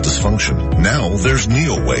erectile dysfunction. Now there's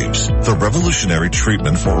NeoWaves, the revolutionary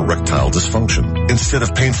treatment for erectile dysfunction. Instead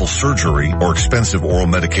of painful surgery or expensive oral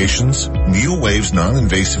medications, NeoWaves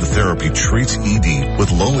non-invasive therapy treats ED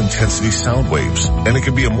with low-intensity sound waves, and it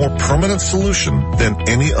can be a more permanent solution than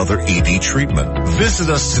any other ED treatment. Visit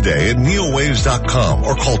us today at neowaves.com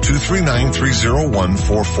or call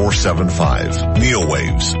 239-301-4475.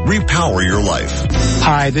 NeoWaves. Repower your life.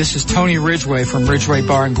 Hi, this is Tony Ridgway from Ridgway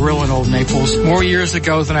Bar and Grill in Old Naples. More years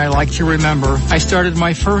ago than I like to remember, I started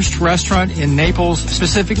my first restaurant in Naples,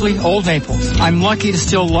 specifically Old Naples. I'm lucky to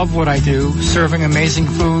still love what I do, serving amazing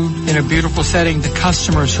food in a beautiful setting to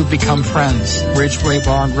customers who become friends. Ridgway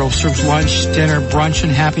Bar and Grill serves lunch, dinner, brunch,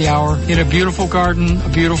 and happy hour in a beautiful garden, a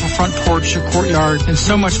beautiful front porch, a courtyard, and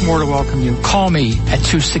so much more to welcome you. Call me at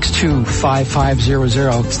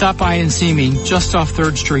 262-5500. Stop by and see me just off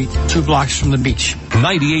 3rd Street, 2 blocks from the beach.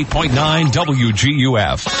 98.9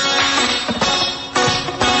 WGUF.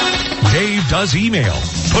 Dave does email.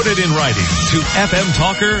 Put it in writing to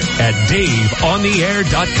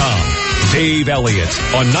fmtalker@daveontheair.com. Dave Elliott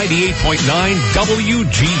on 98.9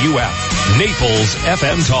 WGUF, Naples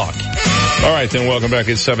FM Talk. All right, then welcome back.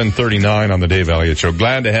 It's 7:39 on the Dave Elliott Show.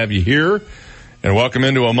 Glad to have you here. And welcome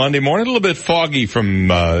into a Monday morning. A little bit foggy from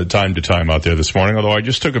time to time out there this morning, although I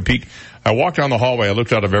just took a peek. I walked down the hallway. I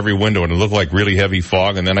looked out of every window, and it looked like really heavy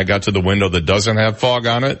fog. And then I got to the window that doesn't have fog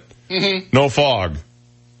on it. Mm-hmm. No fog.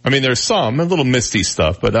 I mean, there's some, a little misty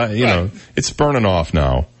stuff, but, you know, it's burning off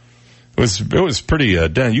now. It was pretty,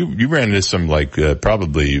 Dan, you ran into some,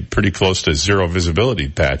 probably pretty close to zero visibility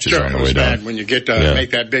patches on the way down. Bad. When you get to make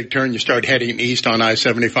that big turn, you start heading east on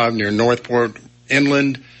I-75 near Northport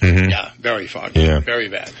Inland. Mm-hmm. Yeah, very foggy. Yeah. Very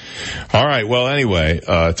bad. All right. Well, anyway,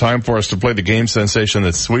 time for us to play the game sensation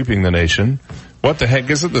that's sweeping the nation. What the heck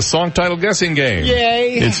is it? The song title guessing game.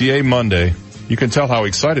 Yay. It's Yay Monday. You can tell how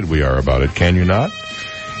excited we are about it, can you not?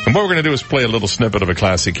 And what we're going to do is play a little snippet of a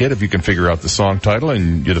classic hit. If you can figure out the song title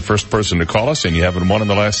and you're the first person to call us and you haven't won in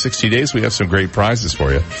the last 60 days, we have some great prizes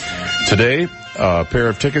for you. Today, a pair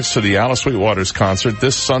of tickets to the Alice Sweetwater's concert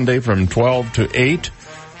this Sunday from 12 to 8,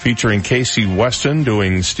 featuring Casey Weston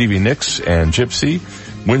doing Stevie Nicks and Gypsy.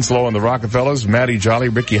 Winslow and the Rockefellers, Matty Jolly,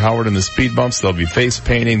 Ricky Howard and the Speed Bumps. There'll be face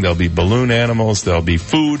painting. There'll be balloon animals. There'll be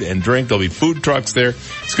food and drink. There'll be food trucks there.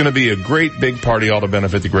 It's going to be a great big party, all to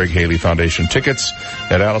benefit the Greg Haley Foundation. Tickets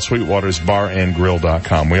at Alice Sweetwater's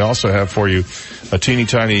barandgrill.com. We also have for you a teeny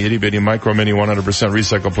tiny itty bitty micro mini 100%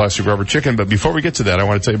 recycled plastic rubber chicken. But before we get to that, I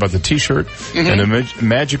want to tell you about the t-shirt and the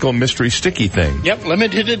magical mystery sticky thing. Yep,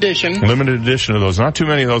 limited edition. Limited edition of those. Not too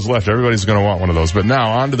many of those left. Everybody's going to want one of those. But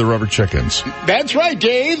now on to the rubber chickens. That's right,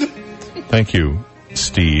 Dave. Thank you,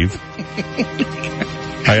 Steve.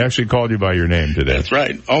 I actually called you by your name today. That's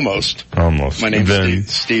right. Almost. Almost. My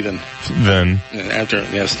name's Steven. Then.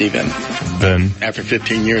 Steven. Then. After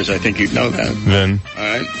 15 years, I think you'd know that. Then. All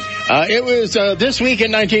right. It was this week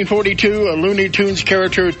in 1942, a Looney Tunes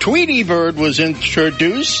character, Tweety Bird, was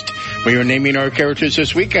introduced. We are naming our characters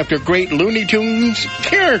this week after great Looney Tunes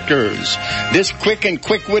characters. This quick and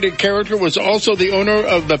quick-witted character was also the owner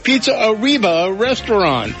of the Pizza Arriba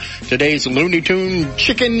restaurant. Today's Looney Tune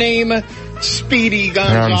chicken name, Speedy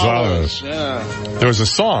Gonzales. Yeah. There was a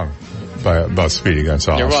song about Speedy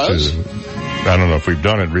Gonzales. There was? Too. I don't know if we've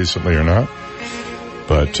done it recently or not.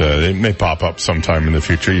 But it may pop up sometime in the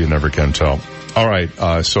future. You never can tell. All right.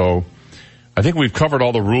 So I think we've covered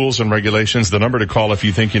all the rules and regulations. The number to call if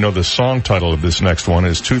you think you know the song title of this next one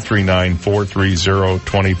is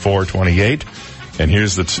 239-430-2428. And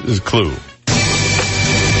here's the clue.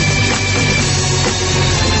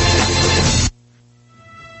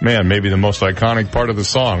 Man, maybe the most iconic part of the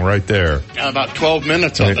song right there. About 12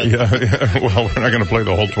 minutes of it. Yeah. Well, we're not going to play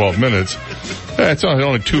the whole 12 minutes. It's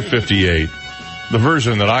only 2:58. The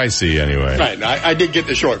version that I see, anyway. Right. I did get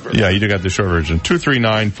the short version. Yeah, you did got the short version.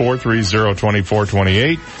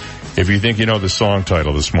 239-430-2428. If you think you know the song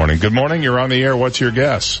title this morning. Good morning. You're on the air. What's your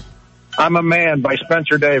guess? I'm a Man by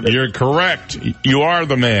Spencer Davis. You're correct. You are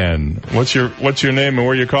the man. What's your name and where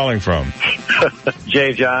are you calling from?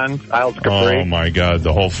 J. John, Isles Capri. Oh my God,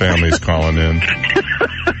 the whole family's calling in.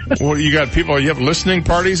 Well, you got people, you have listening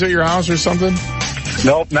parties at your house or something?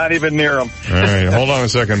 Nope, not even near them. All right, hold on a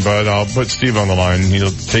second, bud. I'll put Steve on the line.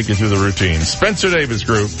 He'll take you through the routine. Spencer Davis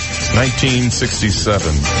Group,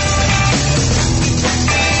 1967.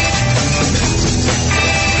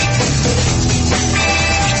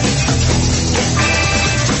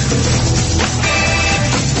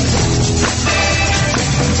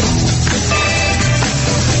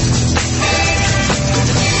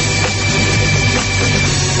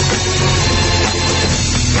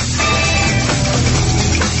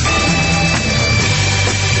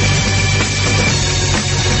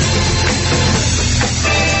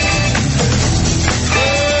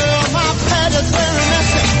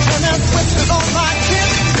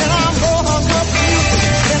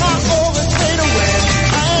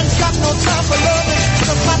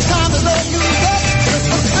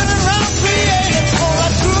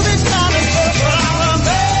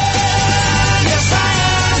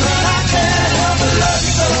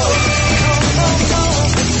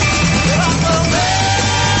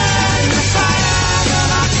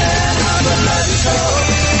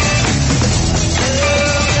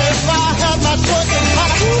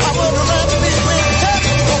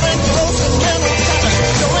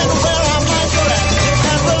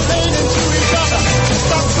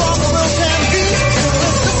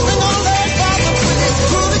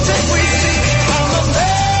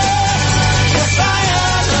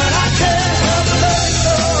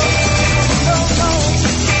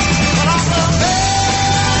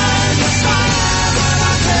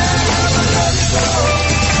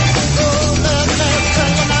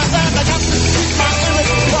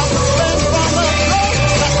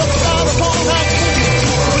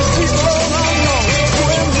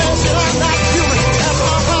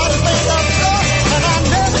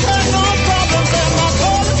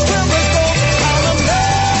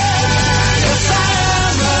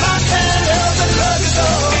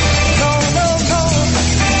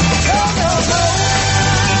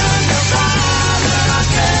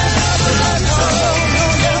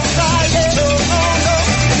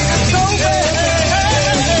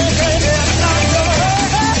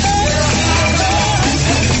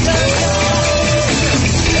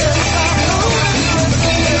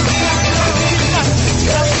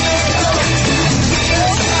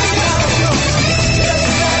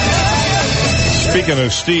 Speaking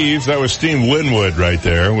of Steve, that was Steve Winwood right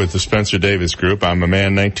there with the Spencer Davis Group. I'm a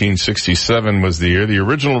Man, 1967 was the year. The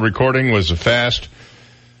original recording was a fast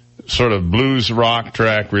sort of blues rock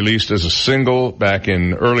track released as a single back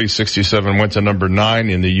in early 67, went to number 9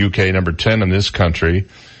 in the UK, number 10 in this country,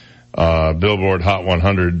 Billboard Hot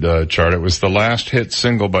 100 chart. It was the last hit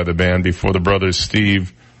single by the band before the brothers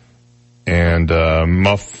Steve and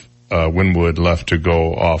Muff Winwood left to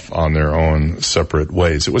go off on their own separate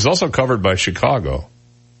ways. It was also covered by Chicago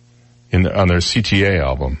on their CTA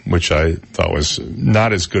album, which I thought was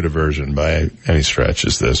not as good a version by any stretch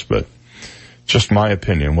as this, but just my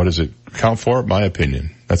opinion. What does it count for? My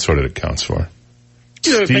opinion. That's what it counts for.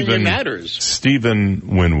 Your opinion matters.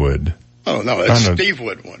 Stephen Winwood. Oh, no, it's Steve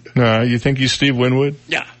Winwood. No, you think he's Steve Winwood?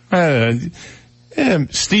 Yeah.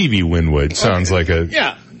 Stevie Winwood sounds like a...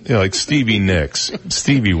 Yeah. Yeah, like Stevie Nicks.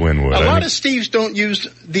 Stevie Winwood. A lot of Steves don't use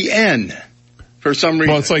the N for some reason.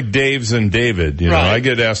 Well, it's like Dave's and David. You know, I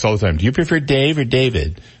get asked all the time, do you prefer Dave or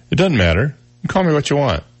David? It doesn't matter. You call me what you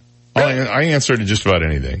want. Really? I answer to just about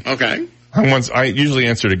anything. Okay. I usually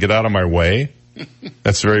answer to get out of my way.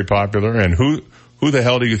 That's very popular. And who the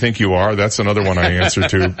hell do you think you are? That's another one I answer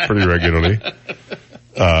to pretty regularly.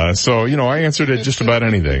 So, you know, I answered it just about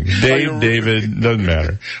anything. Dave, David, doesn't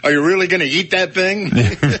matter. Are you really going to eat that thing?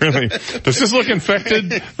 Really? Does this look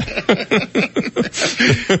infected?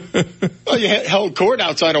 Well, you held court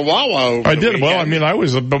outside of Wawa. I did. Well, I mean, I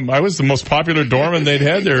was the most popular doorman they'd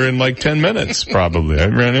had there in like 10 minutes, probably. I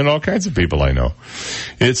ran in all kinds of people I know.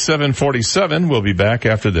 It's 7:47. We'll be back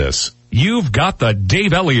after this. You've got the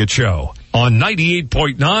Dave Elliott Show on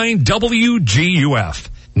 98.9 WGUF.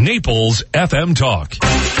 Naples FM Talk.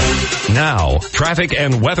 Now, traffic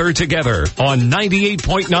and weather together on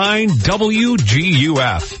 98.9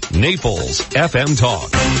 WGUF, Naples FM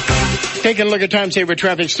Talk. Taking a look at time-saver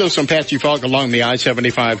traffic, still some patchy fog along the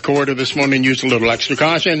I-75 corridor this morning. Use a little extra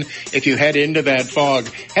caution if you head into that fog.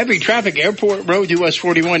 Heavy traffic, Airport Road, US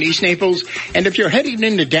 41, East Naples. And if you're heading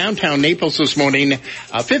into downtown Naples this morning,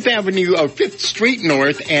 5th Street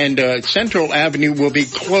North and Central Avenue will be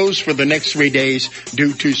closed for the next 3 days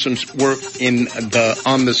due to some work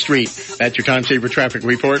on the street. That's your time-saver traffic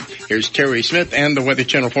report. Here's Terry Smith and the Weather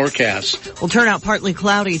Channel forecast. Will turn out partly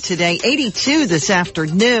cloudy today, 82 this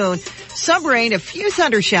afternoon. Some rain, a few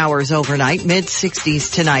thunder showers overnight,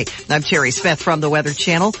 mid-60s tonight. I'm Terry Smith from the Weather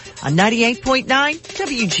Channel on 98.9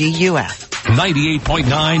 WGUF.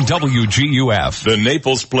 98.9 WGUF. The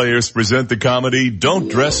Naples Players present the comedy Don't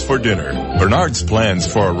Dress for Dinner. Bernard's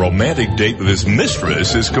plans for a romantic date with his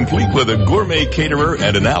mistress is complete with a gourmet caterer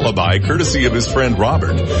and an alibi courtesy of his friend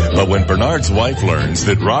Robert. But when Bernard's wife learns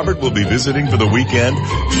that Robert will be visiting for the weekend,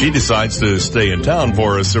 she decides to stay in town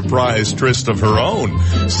for a surprise tryst of her own,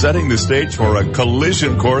 setting the stage for a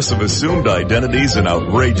collision course of assumed identities and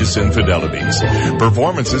outrageous infidelities.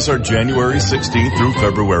 Performances are January 16th through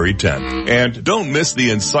February 10th. And don't miss the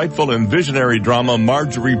insightful and visionary drama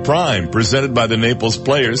Marjorie Prime, presented by the Naples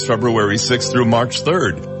Players February 6th through March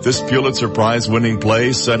 3rd. This Pulitzer Prize-winning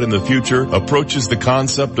play, set in the future, approaches the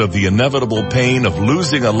concept of the inevitable pain of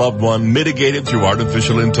losing a loved one mitigated through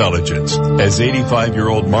artificial intelligence. As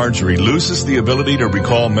 85-year-old Marjorie loses the ability to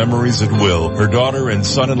recall memories at will, her daughter and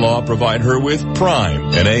son-in-law provide her with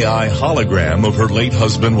Prime, an AI hologram of her late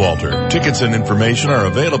husband Walter. Tickets and information are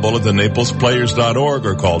available at thenaplesplayers.org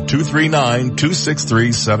or call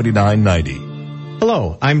 239-263-7990.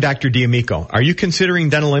 Hello, I'm Dr. D'Amico. Are you considering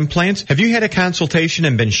dental implants? Have you had a consultation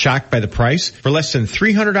and been shocked by the price? For less than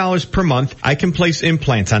 $300 per month, I can place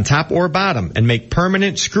implants on top or bottom and make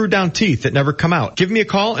permanent screw-down teeth that never come out. Give me a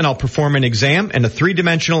call and I'll perform an exam and a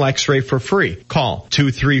 3-dimensional x-ray for free. Call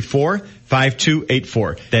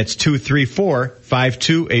 234-5284. That's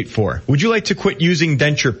 234-5284. Would you like to quit using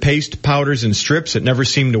denture paste, powders, and strips that never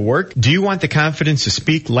seem to work? Do you want the confidence to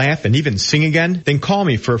speak, laugh, and even sing again? Then call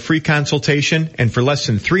me for a free consultation, and for less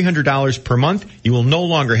than $300 per month, you will no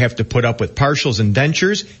longer have to put up with partials and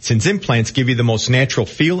dentures, since implants give you the most natural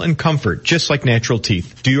feel and comfort, just like natural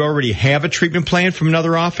teeth. Do you already have a treatment plan from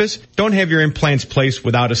another office? Don't have your implants placed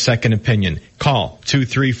without a second opinion. Call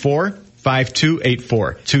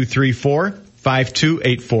 234-5284.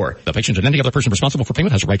 234-5284. The patient and any other person responsible for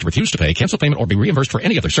payment has a right to refuse to pay, cancel payment, or be reimbursed for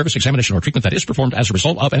any other service, examination, or treatment that is performed as a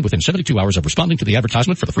result of and within 72 hours of responding to the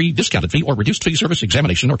advertisement for the free, discounted fee, or reduced fee service,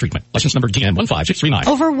 examination, or treatment. License number DN15639.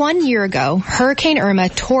 Over 1 year ago, Hurricane Irma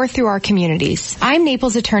tore through our communities. I'm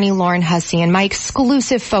Naples attorney Lauren Hussey, and my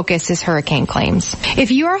exclusive focus is hurricane claims.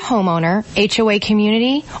 If you're a homeowner, HOA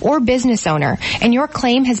community, or business owner, and your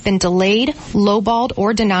claim has been delayed, lowballed,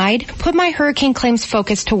 or denied, put my hurricane claims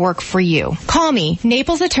focus to work for you. Call me,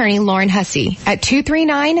 Naples attorney Lauren Hussey, at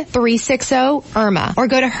 239-360-IRMA, or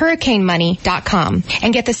go to hurricanemoney.com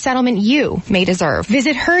and get the settlement you may deserve.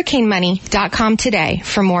 Visit hurricanemoney.com today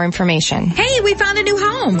for more information. Hey, we found a new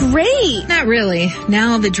home. Great. Not really.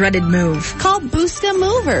 Now the dreaded move. Call Busca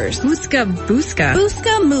Movers. Busca.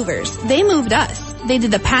 Busca Movers. They moved us. They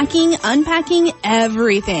did the packing, unpacking,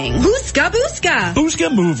 everything. Busca.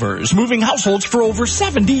 Busca Movers. Moving households for over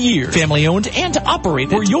 70 years. Family owned and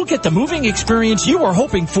operated, where you'll get the moving experience you are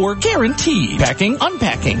hoping for, guaranteed. Packing,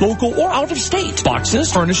 unpacking, local or out of state.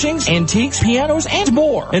 Boxes, furnishings, antiques, pianos, and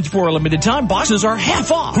more. And for a limited time, boxes are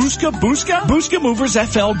half off. Busca.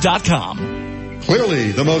 BuscaMoversFL.com.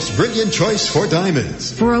 Clearly, the most brilliant choice for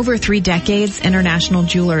diamonds. For over 3 decades, International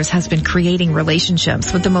Jewelers has been creating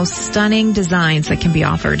relationships with the most stunning designs that can be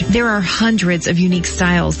offered. There are hundreds of unique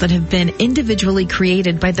styles that have been individually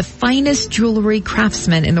created by the finest jewelry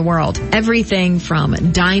craftsmen in the world. Everything from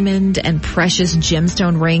diamond and precious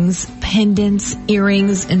gemstone rings, pendants,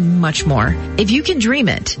 earrings, and much more. If you can dream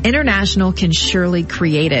it, International can surely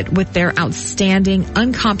create it with their outstanding,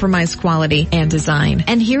 uncompromised quality and design.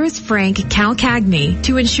 And here is Frank Calcagney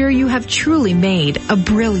to ensure you have truly made a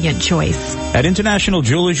brilliant choice. At International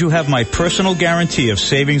Jewelers, you have my personal guarantee of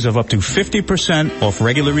savings of up to 50% off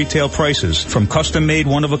regular retail prices, from custom-made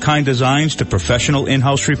one-of-a-kind designs to professional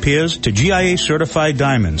in-house repairs to GIA-certified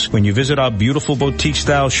diamonds. When you visit our beautiful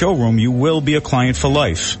boutique-style showroom, you will be a client for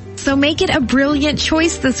life. So make it a brilliant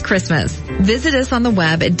choice this Christmas. Visit us on the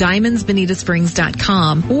web at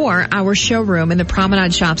diamondsbonitasprings.com or our showroom in the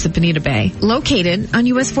Promenade Shops at Bonita Bay, located on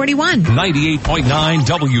US 41. 98.9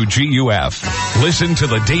 WGUF. Listen to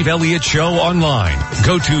the Dave Elliott Show online.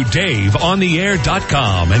 Go to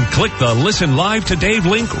DaveOnTheAir.com and click the Listen Live to Dave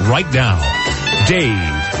link right now.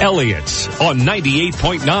 Dave Elliott on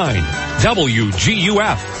 98.9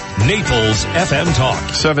 WGUF, Naples FM Talk.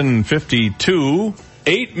 7:52,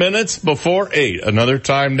 8 minutes before 8. Another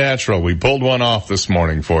time natural. We pulled one off this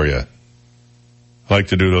morning for you. I like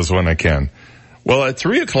to do those when I can. Well, at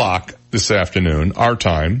 3 o'clock this afternoon, our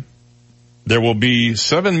time, there will be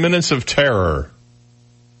 7 minutes of terror,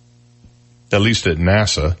 at least at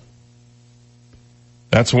NASA.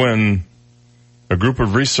 That's when a group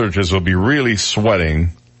of researchers will be really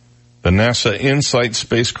sweating. The NASA InSight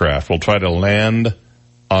spacecraft will try to land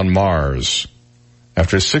on Mars.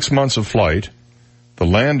 After 6 months of flight, the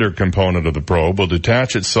lander component of the probe will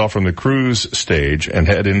detach itself from the cruise stage and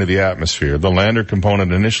head into the atmosphere. The lander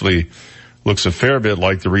component initially looks a fair bit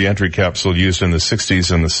like the re-entry capsule used in the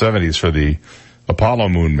 60s and the 70s for the Apollo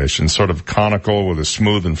moon mission, sort of conical with a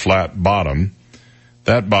smooth and flat bottom.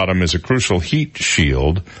 That bottom is a crucial heat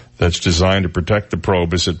shield that's designed to protect the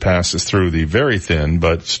probe as it passes through the very thin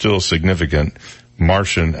but still significant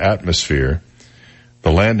Martian atmosphere.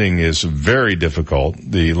 The landing is very difficult.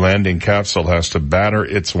 The landing capsule has to batter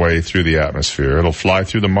its way through the atmosphere. It'll fly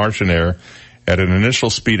through the Martian air at an initial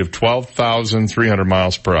speed of 12,300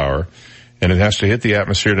 miles per hour, and it has to hit the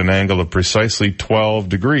atmosphere at an angle of precisely 12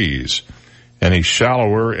 degrees. Any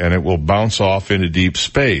shallower, and it will bounce off into deep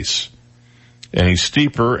space. Any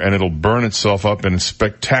steeper, and it'll burn itself up in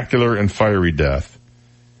spectacular and fiery death.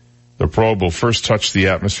 The probe will first touch the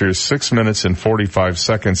atmosphere 6 minutes and 45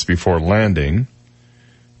 seconds before landing.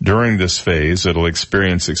 During this phase, it'll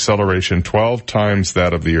experience acceleration 12 times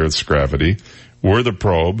that of the Earth's gravity. Were the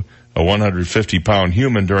probe a 150-pound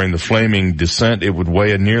human during the flaming descent, it would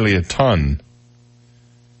weigh nearly a ton.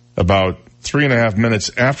 About 3.5 minutes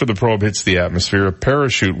after the probe hits the atmosphere, a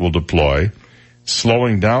parachute will deploy,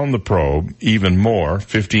 slowing down the probe even more.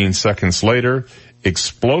 15 seconds later,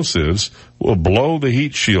 explosives will blow the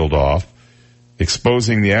heat shield off,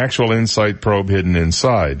 exposing the actual InSight probe hidden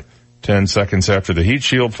inside. 10 seconds after the heat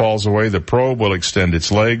shield falls away, the probe will extend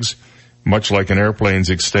its legs, much like an airplane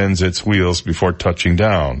extends its wheels before touching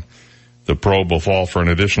down. The probe will fall for an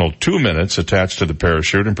additional 2 minutes attached to the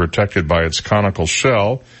parachute and protected by its conical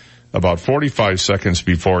shell. About 45 seconds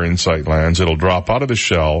before InSight lands, it'll drop out of the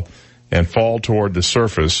shell and fall toward the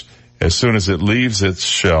surface. As soon as it leaves its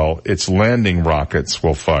shell, its landing rockets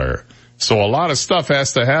will fire. So a lot of stuff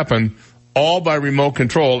has to happen, all by remote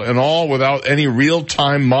control and all without any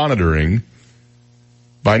real-time monitoring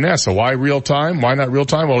by NASA. Why real-time? Why not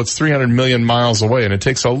real-time? Well, it's 300 million miles away, and it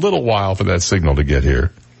takes a little while for that signal to get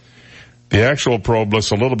here. The actual probe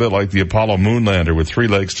looks a little bit like the Apollo moon lander with 3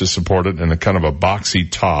 legs to support it and a kind of a boxy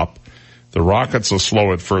top. The rockets will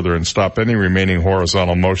slow it further and stop any remaining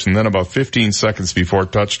horizontal motion. Then about 15 seconds before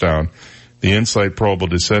touchdown, the InSight probe will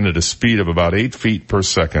descend at a speed of about 8 feet per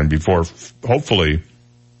second before hopefully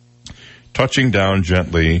touching down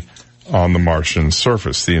gently on the Martian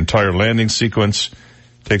surface. The entire landing sequence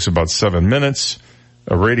takes about 7 minutes.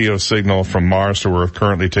 A radio signal from Mars to Earth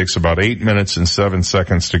currently takes about 8 minutes and 7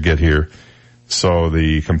 seconds to get here. So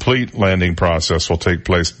the complete landing process will take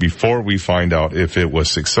place before we find out if it was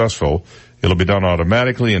successful. It'll be done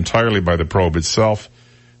automatically, entirely by the probe itself.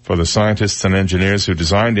 For the scientists and engineers who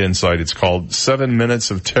designed InSight, it's called 7 minutes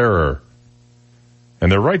of terror.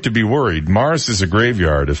 And they're right to be worried. Mars is a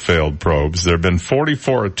graveyard of failed probes. There have been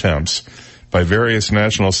 44 attempts by various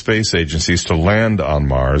national space agencies to land on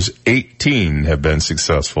Mars. 18 have been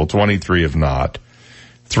successful, 23 have not.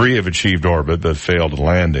 3 have achieved orbit but failed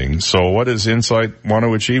landing. So what does InSight want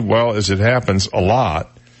to achieve? Well, as it happens, a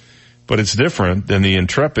lot. But it's different than the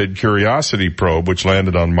Intrepid Curiosity probe, which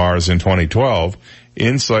landed on Mars in 2012.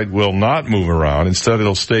 InSight will not move around. Instead,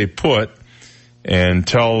 it'll stay put and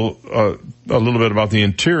tell a little bit about the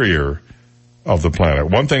interior of the planet.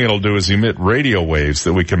 One thing it'll do is emit radio waves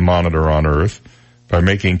that we can monitor on Earth. By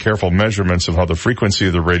making careful measurements of how the frequency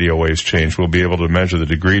of the radio waves change, we'll be able to measure the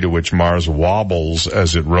degree to which Mars wobbles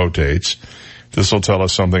as it rotates. This will tell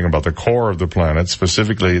us something about the core of the planet,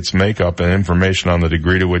 specifically its makeup, and information on the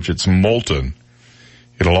degree to which it's molten.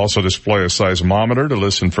 It'll also display a seismometer to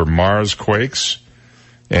listen for Mars quakes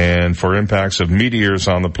and for impacts of meteors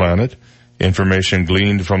on the planet. Information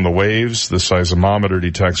gleaned from the waves the seismometer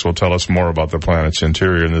detects will tell us more about the planet's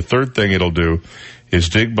interior. And the third thing it'll do is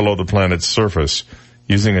dig below the planet's surface.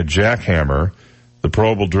 Using a jackhammer, the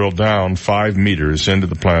probe will drill down 5 meters into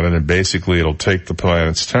the planet, and basically it'll take the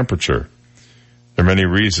planet's temperature. There are many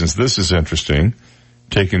reasons this is interesting.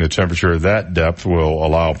 Taking the temperature at that depth will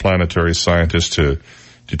allow planetary scientists to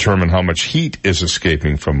determine how much heat is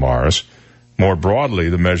escaping from Mars. More broadly,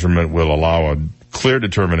 the measurement will allow a clear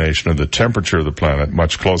determination of the temperature of the planet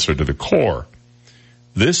much closer to the core.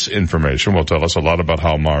 This information will tell us a lot about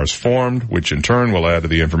how Mars formed, which in turn will add to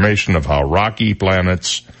the information of how rocky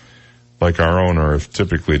planets like our own Earth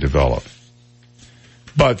typically develop.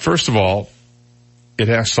 But first of all, it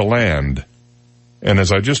has to land. And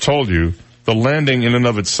as I just told you, the landing in and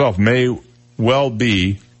of itself may well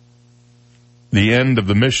be the end of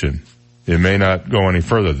the mission. It may not go any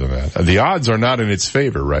further than that. The odds are not in its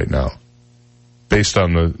favor right now, based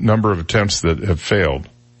on the number of attempts that have failed.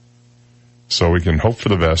 So we can hope for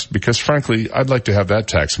the best, because frankly, I'd like to have that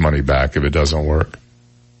tax money back if it doesn't work.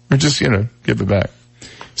 Or just, give it back.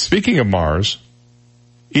 Speaking of Mars,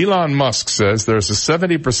 Elon Musk says there's a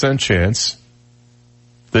 70% chance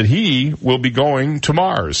that he will be going to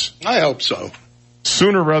Mars. I hope so.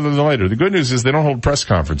 Sooner rather than later. The good news is they don't hold press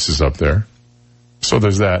conferences up there. So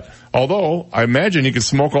there's that. Although, I imagine he can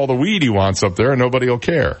smoke all the weed he wants up there and nobody will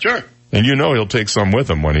care. Sure. And he'll take some with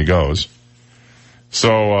him when he goes.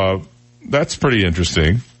 So, that's pretty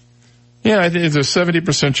interesting. Yeah, I think there's a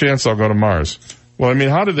 70% chance I'll go to Mars. Well, I mean,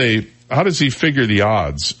 how does he figure the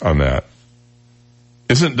odds on that?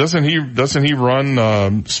 Doesn't he run,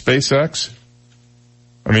 SpaceX?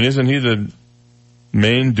 I mean, isn't he the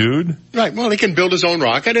main dude? Right. Well, he can build his own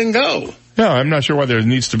rocket and go. Yeah, I'm not sure why there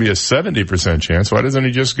needs to be a 70% chance. Why doesn't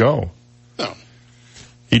he just go? No.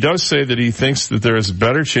 He does say that he thinks that there is a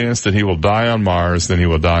better chance that he will die on Mars than he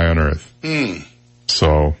will die on Earth.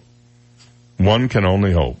 So, one can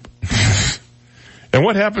only hope. And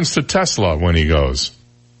what happens to Tesla when he goes?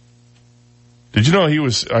 Did you know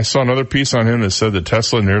I saw another piece on him that said that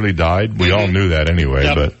Tesla nearly died? We all knew that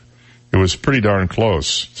anyway, but it was pretty darn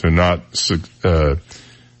close to not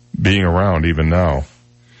being around even now.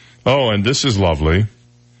 Oh, and this is lovely.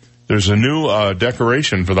 There's a new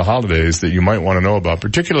decoration for the holidays that you might want to know about,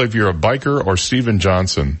 particularly if you're a biker or Steven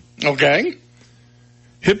Johnson. Okay.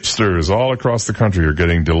 Hipsters all across the country are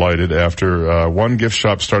getting delighted after one gift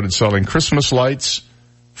shop started selling Christmas lights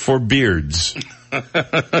for beards. I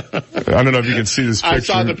don't know if you can see this picture. I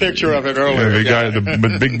saw the picture of it earlier. The guy with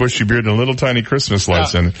the big bushy beard and little tiny Christmas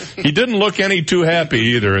lights in it. He didn't look any too happy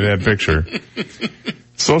either in that picture.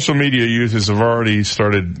 Social media users have already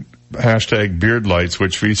started hashtag beard lights,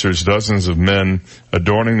 which features dozens of men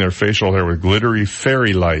adorning their facial hair with glittery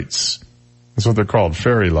fairy lights. That's what they're called,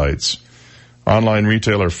 fairy lights. Online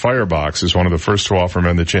retailer Firebox is one of the first to offer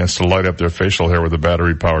men the chance to light up their facial hair with a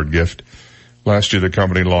battery-powered gift. Last year, the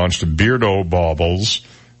company launched Beardo Baubles,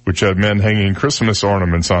 which had men hanging Christmas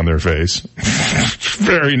ornaments on their face.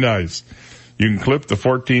 Very nice. You can clip the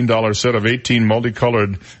 $14 set of 18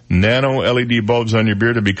 multicolored nano LED bulbs on your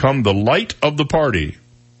beard to become the light of the party.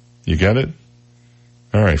 You get it?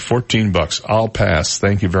 All right, $14. I'll pass.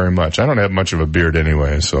 Thank you very much. I don't have much of a beard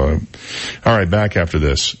anyway, so. All right, back after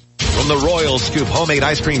this. From the Royal Scoop Homemade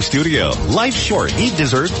Ice Cream Studio, life's short, eat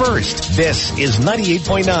dessert first. This is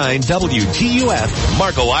 98.9 WGUF,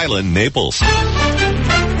 Marco Island, Naples.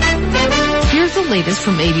 Here's the latest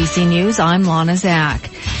from ABC News. I'm Lana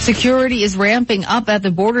Zach. Security is ramping up at the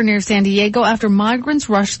border near San Diego after migrants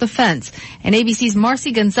rushed the fence. And ABC's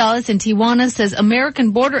Marcy Gonzalez in Tijuana says American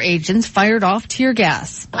border agents fired off tear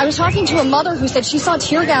gas. I was talking to a mother who said she saw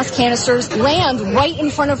tear gas canisters land right in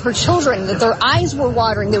front of her children, that their eyes were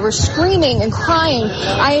watering. They were screaming and crying.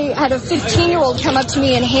 I had a 15-year-old come up to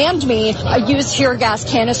me and hand me a used tear gas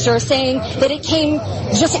canister, saying that it came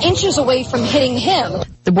just inches away from hitting him.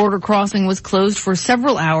 The border crossing was closed for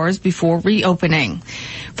several hours before reopening.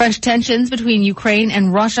 Fresh tensions between Ukraine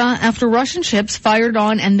and Russia after Russian ships fired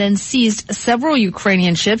on and then seized several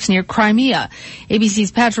Ukrainian ships near Crimea.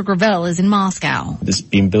 ABC's Patrick Ravel is in Moscow. This has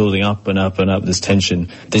been building up and up and up, this tension.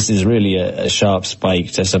 This is really a sharp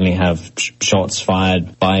spike to suddenly have shots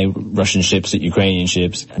fired by Russian ships at Ukrainian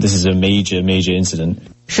ships. This is a major, major incident.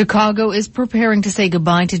 Chicago is preparing to say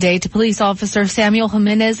goodbye today to police officer Samuel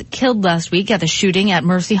Jimenez, killed last week at the shooting at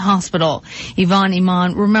Mercy Hospital. Yvonne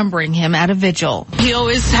Iman remembering him at a vigil. He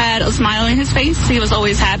always had a smile on his face. He was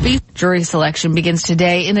always happy. Jury selection begins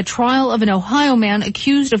today in the trial of an Ohio man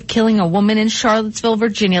accused of killing a woman in Charlottesville,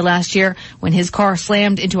 Virginia last year when his car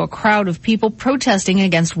slammed into a crowd of people protesting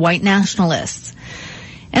against white nationalists.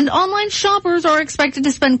 And online shoppers are expected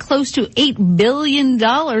to spend close to $8 billion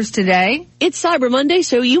today. It's Cyber Monday,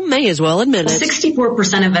 so you may as well admit it.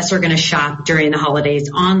 64% of us are going to shop during the holidays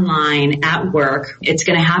online, at work. It's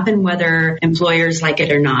going to happen whether employers like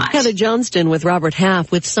it or not. Heather Johnston with Robert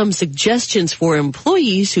Half with some suggestions for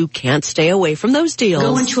employees who can't stay away from those deals.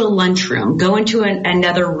 Go into a lunchroom. Go into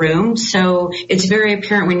another room so it's very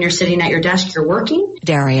apparent when you're sitting at your desk you're working.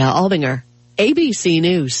 Daria Albinger, ABC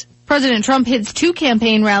News. President Trump hits 2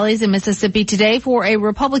 campaign rallies in Mississippi today for a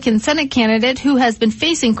Republican Senate candidate who has been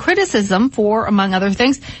facing criticism for, among other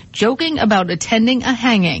things, joking about attending a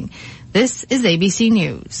hanging. This is ABC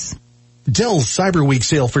News. Dell's Cyber Week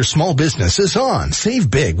sale for small business is on.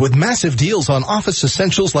 Save big with massive deals on office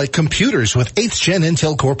essentials like computers with 8th Gen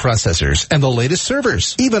Intel Core processors and the latest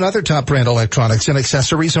servers. Even other top brand electronics and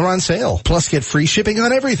accessories are on sale. Plus get free shipping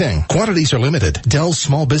on everything. Quantities are limited. Dell's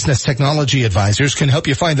small business technology advisors can help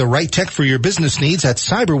you find the right tech for your business needs at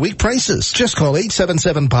Cyber Week prices. Just call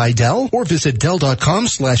 877-BUY-DELL or visit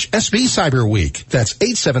Dell.com/SB Cyber Week. That's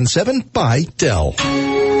 877-BUY-DELL.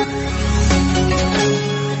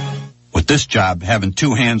 With this job, having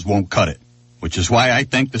 2 hands won't cut it, which is why I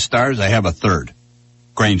thank the stars I have a third.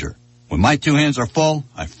 Grainger. When my 2 hands are full,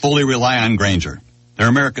 I fully rely on Grainger. They're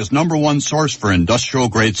America's #1 source for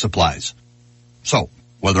industrial-grade supplies. So,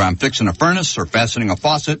 whether I'm fixing a furnace or fastening a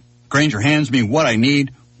faucet, Grainger hands me what I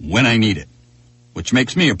need when I need it, which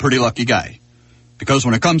makes me a pretty lucky guy. Because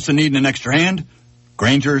when it comes to needing an extra hand,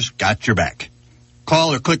 Grainger's got your back.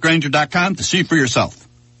 Call or click Grainger.com to see for yourself.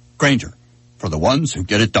 Grainger, for the ones who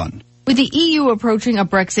get it done. With the EU approaching a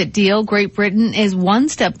Brexit deal, Great Britain is one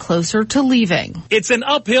step closer to leaving. It's an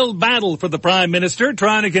uphill battle for the Prime Minister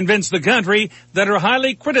trying to convince the country that her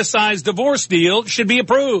highly criticized divorce deal should be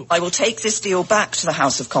approved. I will take this deal back to the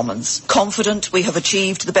House of Commons, confident we have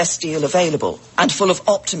achieved the best deal available and full of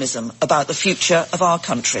optimism about the future of our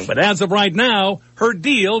country. But as of right now, her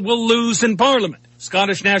deal will lose in Parliament.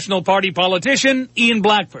 Scottish National Party politician Ian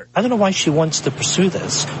Blackford. I don't know why she wants to pursue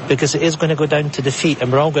this, because it is going to go down to defeat,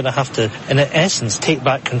 and we're all going to have to, in essence, take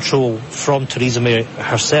back control from Theresa May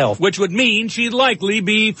herself. Which would mean she'd likely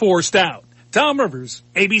be forced out. Tom Rivers,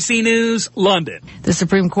 ABC News, London. The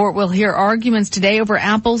Supreme Court will hear arguments today over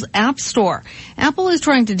Apple's App Store. Apple is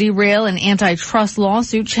trying to derail an antitrust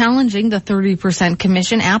lawsuit challenging the 30%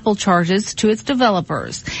 commission Apple charges to its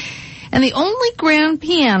developers. And the only grand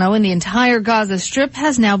piano in the entire Gaza Strip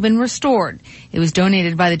has now been restored. It was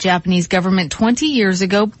donated by the Japanese government 20 years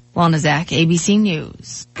ago. Lana Zach, ABC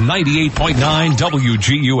News. 98.9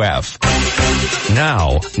 WGUF.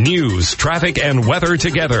 Now, news, traffic, and weather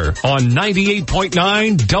together on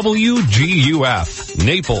 98.9 WGUF.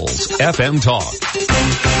 Naples FM Talk.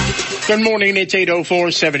 Good morning. It's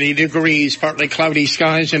 8:04, 70 degrees, partly cloudy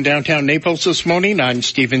skies in downtown Naples this morning. I'm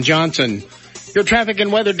Stephen Johnson. Your traffic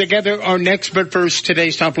and weather together are next, but first,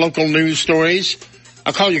 today's top local news stories.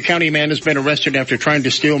 A Collier County man has been arrested after trying to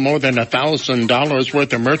steal more than $1,000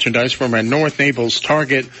 worth of merchandise from a North Naples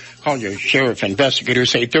Target. Collier Sheriff investigators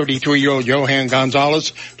say 33-year-old Johan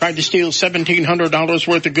Gonzalez tried to steal $1,700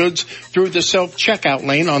 worth of goods through the self-checkout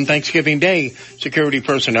lane on Thanksgiving Day. Security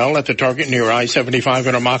personnel at the Target near I-75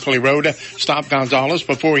 and Immokalee Road stopped Gonzalez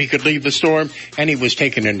before he could leave the store, and he was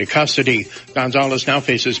taken into custody. Gonzalez now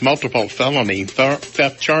faces multiple felony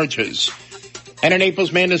theft charges. And a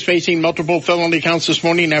Naples man is facing multiple felony counts this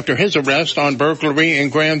morning after his arrest on burglary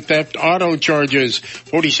and grand theft auto charges.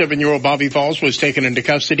 47-year-old Bobby Falls was taken into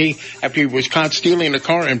custody after he was caught stealing a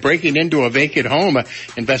car and breaking into a vacant home.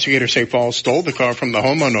 Investigators say Falls stole the car from the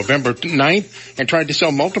home on November 9th and tried to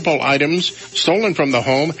sell multiple items stolen from the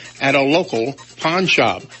home at a local pawn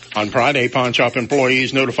shop. On Friday, pawn shop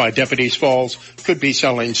employees notified deputies Falls could be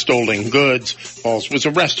selling stolen goods. Falls was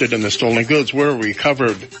arrested and the stolen goods were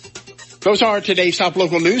recovered. Those are today's top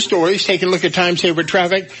local news stories. Taking a look at time-saver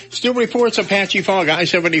traffic. Still reports a patchy fog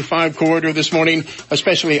I-75 corridor this morning,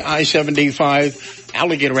 especially I-75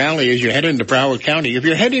 Alligator Alley as you head into Broward County. If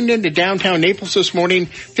you're heading into downtown Naples this morning,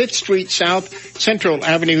 5th Street South, Central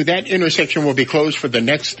Avenue, that intersection will be closed for the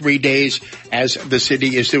next 3 days as the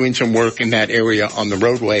city is doing some work in that area on the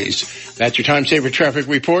roadways. That's your time-saver traffic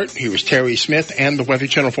report. Here was Terry Smith and the Weather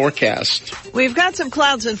Channel forecast. We've got some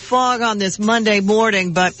clouds and fog on this Monday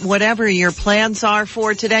morning, but whatever your plans are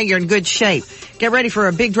for today, you're in good shape. Get ready for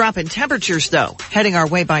a big drop in temperatures, though, heading our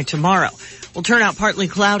way by tomorrow. We'll turn out partly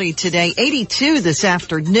cloudy today, 82 this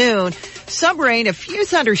afternoon. Some rain, a few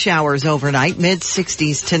thunder showers overnight,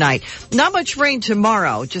 mid-60s tonight. Not much rain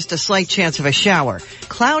tomorrow, just a slight chance of a shower.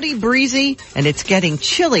 Cloudy, breezy, and it's getting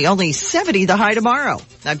chilly. Only 70 the high tomorrow.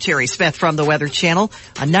 I'm Terry Smith from the Weather Channel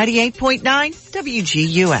on 98.9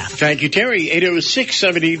 WGUF. Thank you, Terry. 806,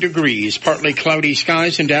 70 degrees, partly cloudy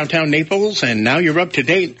skies in downtown Naples, and now you're up to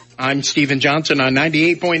date. I'm Stephen Johnson on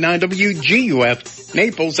 98.9 WGUF,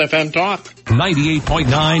 Naples FM Talk.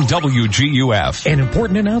 98.9 WGUF. An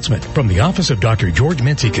important announcement from the office of Dr. George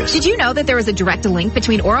Menzikas. Did you know that there is a direct link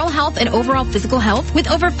between oral health and overall physical health?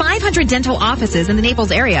 With over 500 dental offices in the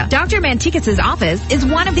Naples area, Dr. Mantikis' office is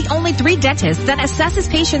one of the only 3 dentists that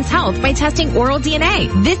assesses patients' health by testing oral DNA.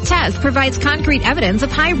 This test provides concrete evidence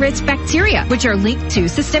of high-risk bacteria, which are linked to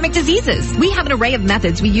systemic diseases. We have an array of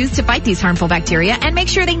methods we use to fight these harmful bacteria and make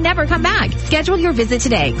sure they never come back. Schedule your visit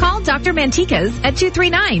today. Call Dr. Mantikas at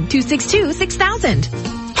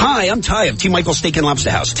 239-262-6000. Hi, I'm Ty of T. Michael's Steak and Lobster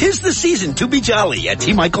House. 'Tis the season to be jolly at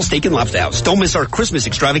T. Michael's Steak and Lobster House. Don't miss our Christmas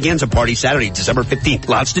extravaganza party Saturday, December 15th.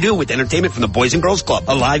 Lots to do with entertainment from the Boys and Girls Club,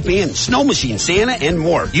 a live band, snow machine, Santa, and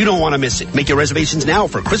more. You don't want to miss it. Make your reservations now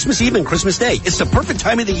for Christmas Eve and Christmas Day. It's the perfect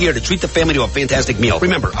time of the year to treat the family to a fantastic meal.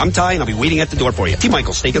 Remember, I'm Ty and I'll be waiting at the door for you. T.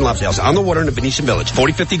 Michael's Steak and Lobster House on the water in the Venetian Village,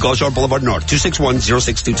 4050 Gulf Shore Boulevard North,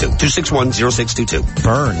 261-0622. 261-0622.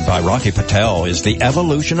 Burn by Rocky Patel is the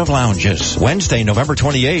evolution of lounges. Wednesday, November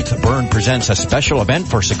 28th, Burn presents a special event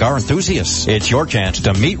for cigar enthusiasts. It's your chance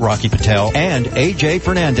to meet Rocky Patel and A.J.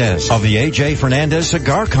 Fernandez of the A.J. Fernandez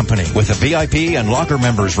Cigar Company with a VIP and locker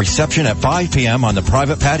members reception at 5 p.m. on the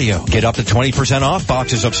private patio. Get up to 20% off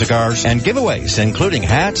boxes of cigars and giveaways, including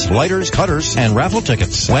hats, lighters, cutters, and raffle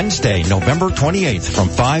tickets. Wednesday, November 28th from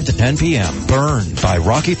 5 to 10 p.m. Burn by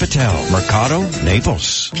Rocky Patel, Mercado,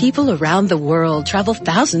 Naples. People around the world travel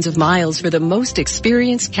thousands of miles for the most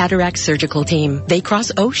experienced cataract surgical team. They cross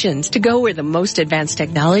oceans to go where the most advanced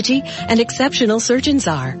technology and exceptional surgeons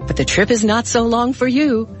are. But the trip is not so long for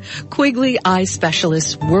you. Quigley Eye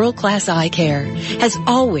Specialists World-Class Eye Care has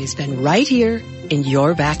always been right here in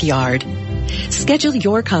your backyard. Schedule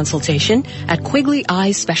your consultation at Quigley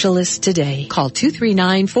Eye Specialists today. Call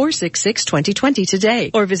 239-466-2020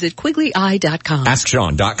 today or visit QuigleyEye.com.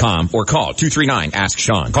 AskSean.com or call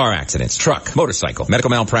 239-ASK-SEAN. Car accidents, truck, motorcycle, medical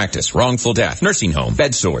malpractice, wrongful death, nursing home,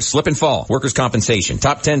 bed sores, slip and fall, workers' compensation.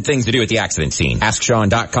 Top 10 things to do at the accident scene.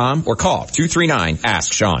 AskSean.com or call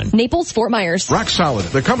 239-ASK-SEAN. Naples, Fort Myers. Rock Solid,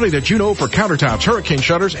 the company that you know for countertops, hurricane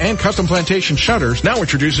shutters, and custom plantation shutters, now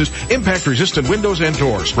introduces impact-resistant windows and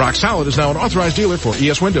doors. Rock Solid is now an authorized dealer for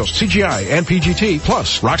ES Windows, CGI, and PGT.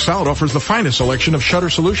 Plus, Rock Solid offers the finest selection of shutter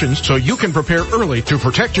solutions so you can prepare early to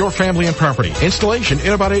protect your family and property. Installation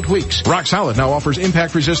in about 8 weeks. Rock Solid now offers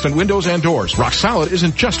impact-resistant windows and doors. Rock Solid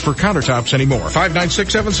isn't just for countertops anymore.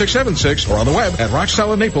 596-7676 or on the web at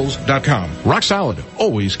rocksolidnaples.com. Rock Solid,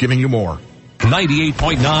 always giving you more.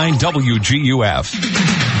 98.9 WGUF.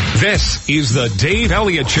 This is the Dave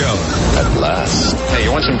Elliott Show. At last. Hey,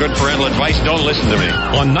 you want some good parental advice? Don't listen to me.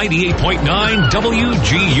 On 98.9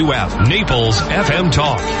 WGUF, Naples FM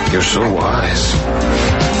Talk. You're so wise.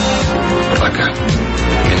 Like a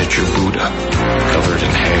miniature Buddha covered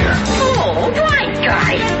in hair. Oh, right,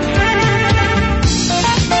 guys.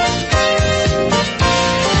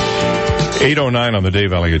 8:09 on the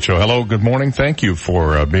Dave Elliott Show. Hello, good morning. Thank you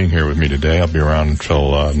for being here with me today. I'll be around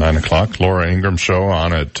until 9 o'clock. Laura Ingram Show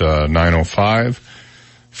on at 9:05.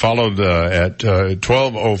 Followed at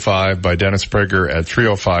 12:05 by Dennis Prager, at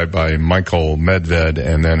 3:05 by Michael Medved,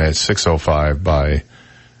 and then at 6:05 by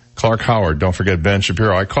Clark Howard. Don't forget Ben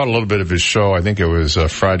Shapiro. I caught a little bit of his show. I think it was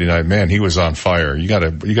Friday night. Man, he was on fire. You gotta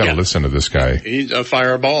listen to this guy. He's a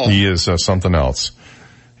fireball. He is something else.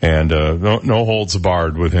 And no holds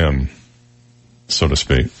barred with him, so to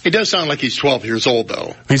speak. He does sound like he's 12 years old,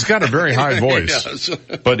 though. He's got a very high voice. He does.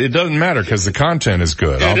 But it doesn't matter because the content is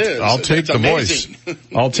good. I'll take the voice.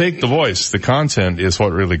 I'll take the voice. The content is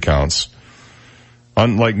what really counts.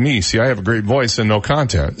 Unlike me, see, I have a great voice and no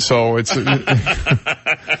content. So it's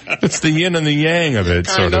it's the yin and the yang of it,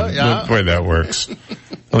 sort of, the way that works.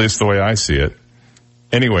 At least the way I see it.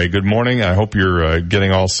 Anyway, good morning. I hope you're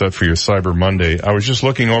getting all set for your Cyber Monday. I was just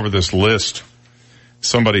looking over this list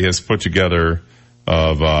somebody has put together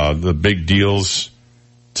of the big deals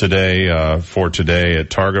today for today at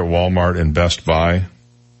Target, Walmart, and Best Buy.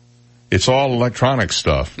 It's all electronic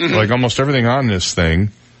stuff. Mm-hmm. Like almost everything on this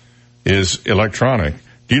thing is electronic.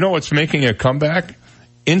 Do you know what's making a comeback?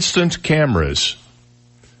 Instant cameras.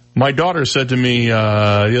 My daughter said to me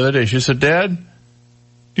the other day, she said, Dad, do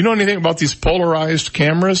you know anything about these polarized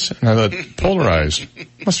cameras? And I thought, polarized?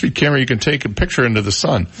 Must be a camera you can take a picture into the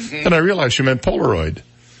sun. Then I realized she meant Polaroid.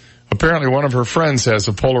 Apparently one of her friends has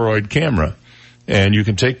a Polaroid camera. And you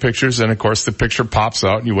can take pictures, and of course the picture pops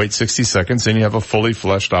out, and you wait 60 seconds, and you have a fully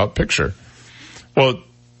fleshed out picture. Well,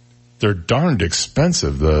 they're darned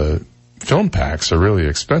expensive. The film packs are really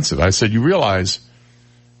expensive. I said, you realize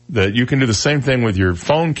that you can do the same thing with your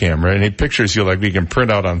phone camera, and it pictures you like we can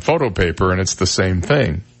print out on photo paper, and it's the same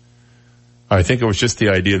thing. I think it was just the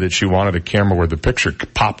idea that she wanted a camera where the picture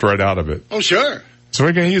popped right out of it. Oh, sure. So what are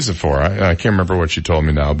you going to use it for? I can't remember what she told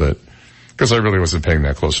me now, but because I really wasn't paying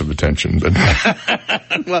that close of attention. But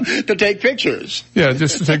well, to take pictures. Yeah,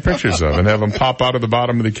 just to take pictures of and have them pop out of the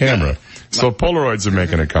bottom of the camera. Yeah. So Polaroids are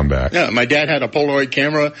making a comeback. Yeah, my dad had a Polaroid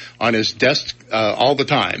camera on his desk all the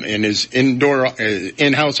time in his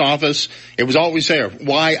in-house office. It was always there.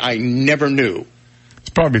 Why, I never knew. He's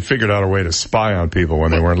probably figured out a way to spy on people when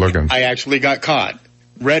they weren't looking. I actually got caught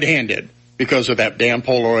red-handed because of that damn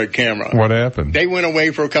Polaroid camera. What happened? They went away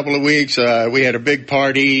for a couple of weeks. We had a big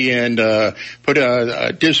party and put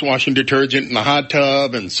a dishwashing detergent in the hot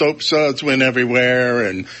tub, and soap suds went everywhere,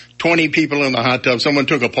 and 20 people in the hot tub. Someone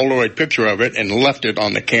took a Polaroid picture of it and left it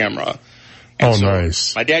on the camera. And so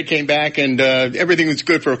nice. My dad came back, and everything was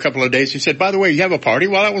good for a couple of days. He said, by the way, you have a party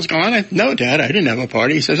while I was gone? No, Dad, I didn't have a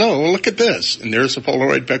party. He says, oh, well, look at this. And there's a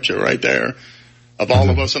Polaroid picture right there of all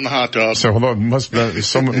of us in the hot tub. So hold on, must have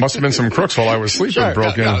been some crooks while I was sleeping. Sure,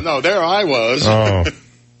 broke in. No, there I was. Oh.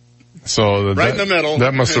 So right in the middle.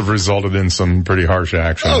 That must have resulted in some pretty harsh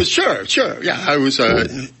action. Oh, sure. Yeah, I was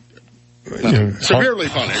severely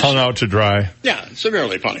punished. Hung out to dry. Yeah,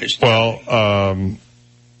 severely punished. Well, all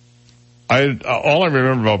I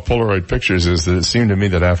remember about Polaroid pictures is that it seemed to me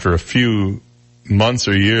that after a few months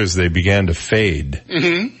or years, they began to fade.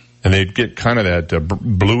 Mm-hmm. And they'd get kind of that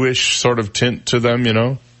bluish sort of tint to them, you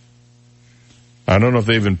know. I don't know if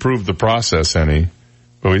they've improved the process any,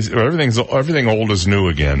 but everything old is new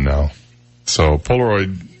again now. So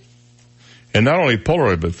Polaroid, and not only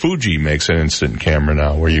Polaroid, but Fuji makes an instant camera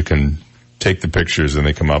now where you can take the pictures and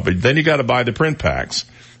they come out. But then you got to buy the print packs,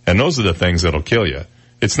 and those are the things that'll kill you.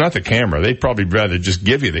 It's not the camera. They'd probably rather just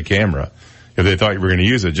give you the camera if they thought you were going to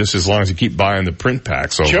use it, just as long as you keep buying the print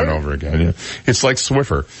packs over and over again. Yeah. It's like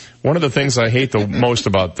Swiffer. One of the things I hate the most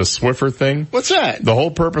about the Swiffer thing. What's that? The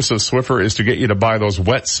whole purpose of Swiffer is to get you to buy those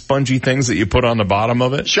wet, spongy things that you put on the bottom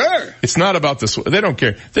of it. Sure. It's not about they don't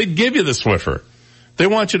care. They give you the Swiffer. They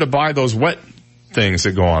want you to buy those wet things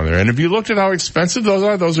that go on there. And if you looked at how expensive those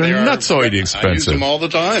are nutsoidy expensive. I use them all the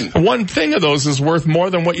time. One thing of those is worth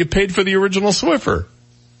more than what you paid for the original Swiffer.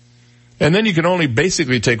 And then you can only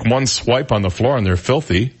basically take one swipe on the floor and they're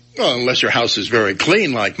filthy. Well, unless your house is very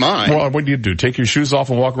clean like mine. Well, what do you do? Take your shoes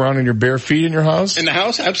off and walk around in your bare feet in your house? In the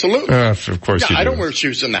house? Absolutely. Of course you do. I don't wear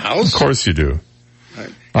shoes in the house. Of course you do.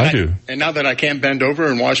 I do. And now that I can't bend over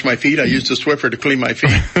and wash my feet, I use the Swiffer to clean my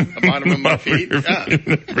feet, the bottom of my feet. Yeah.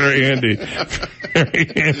 Very handy.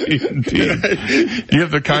 Very handy indeed. You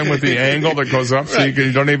have the kind with the angle that goes up so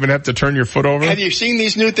you don't even have to turn your foot over? Have you seen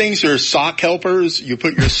these new things? They're sock helpers. You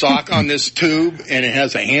put your sock on this tube and it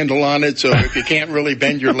has a handle on it, so if you can't really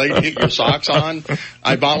bend your leg to get your socks on.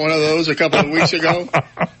 I bought one of those a couple of weeks ago.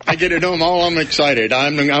 I get it home, I'm excited.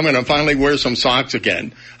 I'm going to finally wear some socks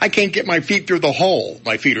again. I can't get my feet through the hole.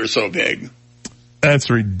 My feet are so big. That's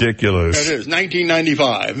ridiculous. It is.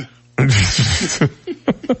 1995.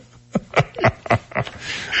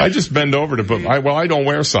 I just bend over to put I don't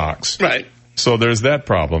wear socks. Right. So there's that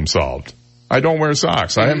problem solved. I don't wear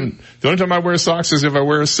socks. The only time I wear socks is if I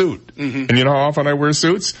wear a suit. Mm-hmm. And you know how often I wear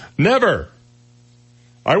suits? Never.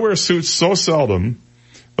 I wear suits so seldom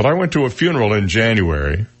that I went to a funeral in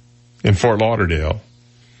January in Fort Lauderdale,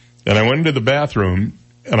 and I went into the bathroom,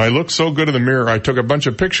 and I looked so good in the mirror, I took a bunch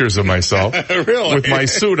of pictures of myself really? With my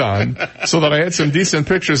suit on, so that I had some decent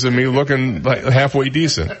pictures of me looking like halfway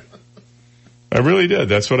decent. I really did.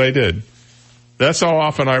 That's what I did. That's how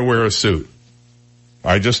often I wear a suit.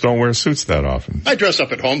 I just don't wear suits that often. I dress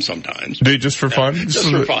up at home sometimes. Do you just for fun? Just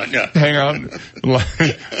for fun, yeah. Hang out,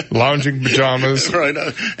 lounging pajamas. Right,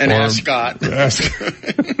 and ask Scott.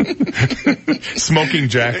 Smoking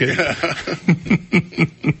jacket.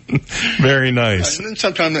 Very nice. And then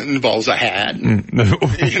sometimes it involves a hat.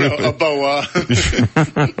 A boa.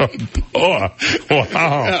 Wow.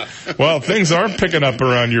 Yeah. Well, things are picking up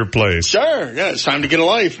around your place. Sure, yeah, it's time to get a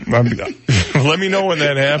life. Let me know when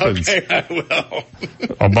that happens. Okay, I will.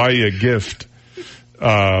 I'll buy you a gift.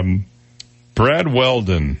 Brad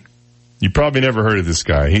Weldon. You probably never heard of this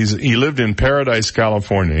guy. He lived in Paradise,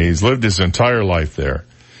 California. He's lived his entire life there.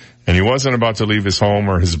 And he wasn't about to leave his home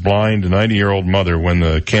or his blind 90-year-old mother when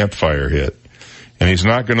the campfire hit. And he's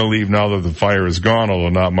not going to leave now that the fire is gone, although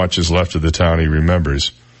not much is left of the town he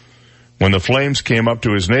remembers. When the flames came up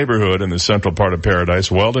to his neighborhood in the central part of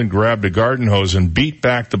Paradise, Weldon grabbed a garden hose and beat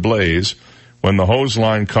back the blaze When the hose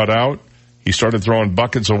line cut out, he started throwing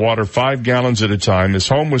buckets of water 5 gallons at a time. His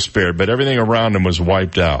home was spared, but everything around him was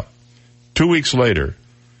wiped out. 2 weeks later,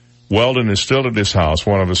 Weldon is still at his house,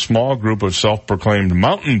 one of a small group of self-proclaimed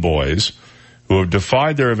mountain boys who have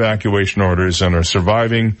defied their evacuation orders and are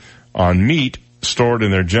surviving on meat stored in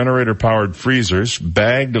their generator-powered freezers,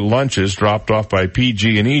 bagged lunches dropped off by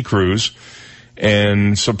PG&E crews,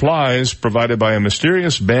 and supplies provided by a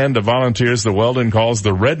mysterious band of volunteers that Weldon calls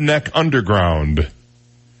the Redneck Underground.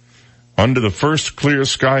 Under the first clear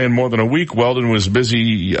sky in more than a week, Weldon was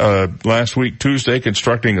busy last week, Tuesday,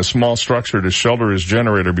 constructing a small structure to shelter his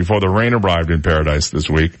generator before the rain arrived in Paradise this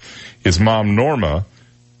week. His mom, Norma,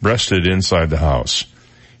 rested inside the house.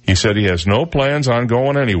 He said he has no plans on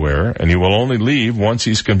going anywhere, and he will only leave once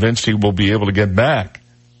he's convinced he will be able to get back.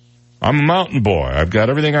 I'm a mountain boy. I've got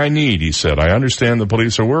everything I need, he said. I understand the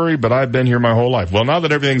police are worried, but I've been here my whole life. Well, now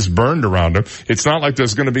that everything's burned around him, it's not like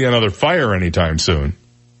there's going to be another fire anytime soon.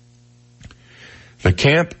 The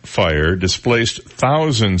Camp Fire displaced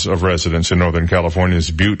thousands of residents in Northern California's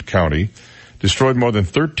Butte County, destroyed more than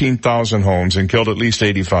 13,000 homes, and killed at least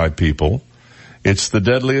 85 people. It's the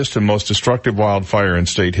deadliest and most destructive wildfire in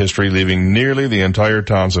state history, leaving nearly the entire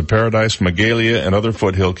towns of Paradise, Magalia, and other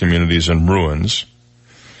foothill communities in ruins.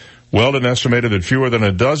 Weldon estimated that fewer than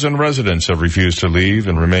a dozen residents have refused to leave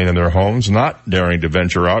and remain in their homes, not daring to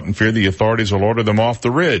venture out in fear the authorities will order them off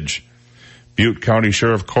the ridge. Butte County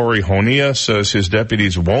Sheriff Corey Honea says his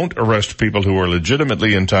deputies won't arrest people who are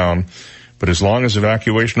legitimately in town, but as long as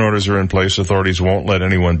evacuation orders are in place, authorities won't let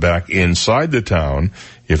anyone back inside the town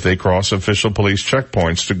if they cross official police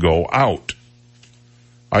checkpoints to go out.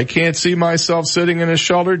 I can't see myself sitting in a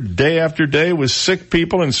shelter day after day with sick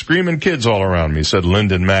people and screaming kids all around me, said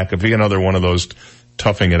Lyndon McAfee, another one of those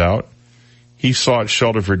toughing it out. He sought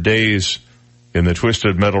shelter for days in the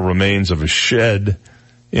twisted metal remains of a shed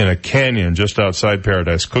in a canyon just outside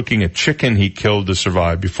Paradise, cooking a chicken he killed to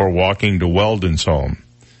survive before walking to Weldon's home.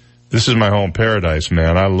 This is my home, Paradise,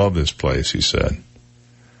 man. I love this place, he said.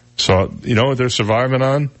 So, you know what they're surviving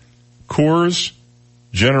on? Coors,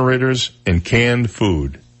 generators, and canned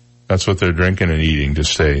food. That's what they're drinking and eating to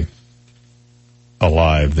stay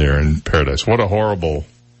alive there in Paradise. What a horrible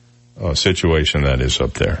situation that is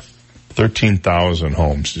up there. 13,000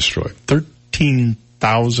 homes destroyed.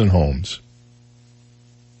 13,000 homes.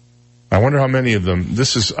 I wonder how many of them,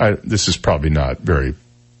 this is probably not very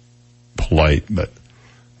polite, but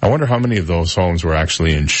I wonder how many of those homes were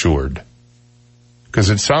actually insured. Because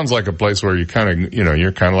it sounds like a place where you kind of,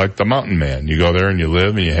 you're kind of like the mountain man. You go there and you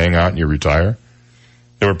live and you hang out and you retire.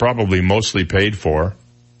 They were probably mostly paid for.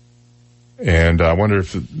 And I wonder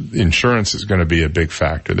if insurance is going to be a big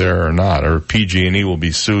factor there or not. Or PG&E will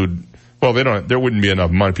be sued. Well, there wouldn't be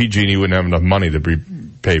enough money. PG&E wouldn't have enough money to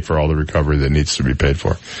pay for all the recovery that needs to be paid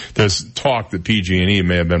for. There's talk that PG&E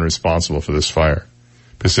may have been responsible for this fire.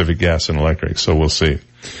 Pacific Gas and Electric. So we'll see.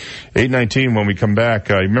 8:19 when we come back.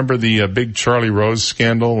 Remember the big Charlie Rose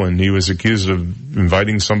scandal when he was accused of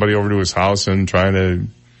inviting somebody over to his house and trying to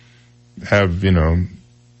have,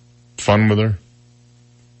 fun with her?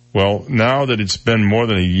 Well, now that it's been more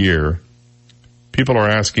than a year, people are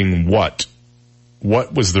asking what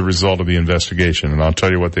was the result of the investigation? And I'll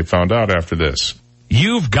tell you what they found out after this.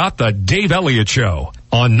 You've got the Dave Elliott Show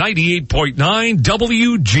on 98.9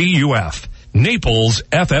 WGUF, Naples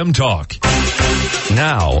FM Talk.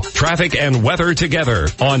 Now, traffic and weather together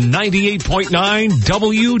on 98.9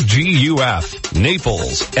 WGUF,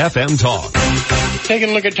 Naples FM Talk.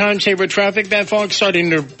 Taking a look at time-saver traffic, that fog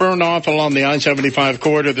starting to burn off along the I-75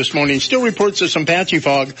 corridor this morning. Still reports of some patchy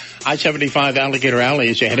fog. I-75 Alligator Alley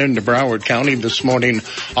as you head into Broward County this morning.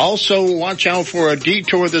 Also, watch out for a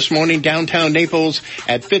detour this morning downtown Naples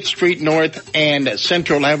at 5th Street North and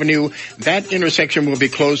Central Avenue. That intersection will be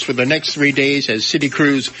closed for the next 3 days as city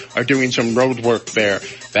crews are doing some road work there.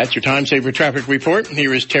 That's your time-saver traffic report.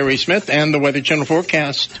 Here is Terry Smith and the Weather Channel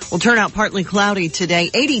forecast. Will turn out partly cloudy today,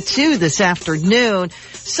 82 this afternoon.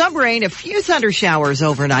 Some rain, a few thunder showers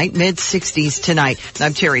overnight, mid-60s tonight.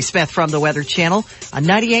 I'm Terry Smith from the Weather Channel on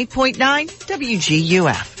 98.9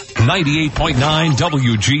 WGUF. 98.9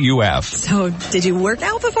 WGUF. So, did you work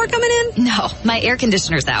out before coming in? No, my air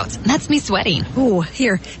conditioner's out. That's me sweating. Oh,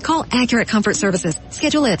 here, call Accurate Comfort Services.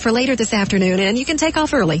 Schedule it for later this afternoon and you can take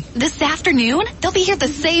off early. This afternoon? They'll be here the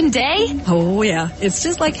same day? Oh, yeah. It's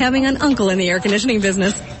just like having an uncle in the air conditioning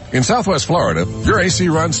business. In Southwest Florida, your AC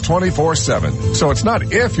runs 24/7. So it's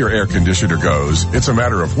not if your air conditioner goes, it's a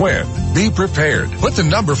matter of when. Be prepared. Put the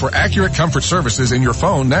number for Accurate Comfort Services in your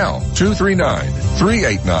phone now.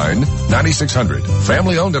 239-389-9600.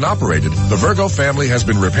 Family owned and operated, the Virgo family has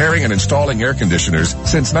been repairing and installing air conditioners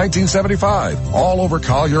since 1975, all over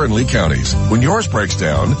Collier and Lee counties. When yours breaks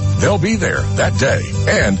down, they'll be there that day.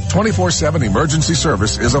 And 24/7 emergency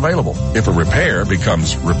service is available. If a repair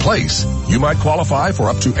becomes replace, you might qualify for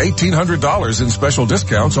up to $1,800 in special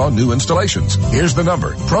discounts on new installations. Here's the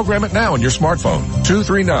number. Program it now on your smartphone.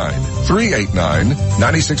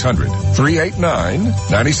 239-389-9600.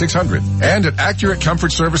 389-9600. And at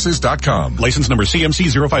AccurateComfortServices.com. License number CMC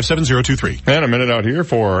 057023. And a minute out here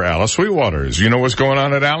for Alice Sweetwaters. You know what's going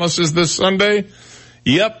on at Alice's this Sunday?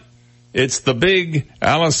 Yep. It's the big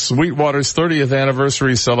Alice Sweetwater's 30th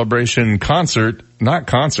anniversary celebration concert. Not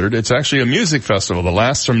concert, it's actually a music festival that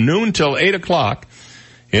lasts from noon till 8 o'clock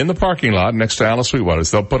in the parking lot next to Alice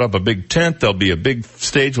Sweetwater's. They'll put up a big tent. There'll be a big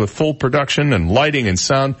stage with full production and lighting and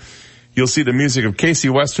sound. You'll see the music of Casey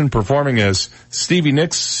Weston performing as Stevie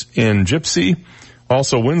Nicks in Gypsy.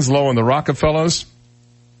 Also Winslow and the Rockefellers,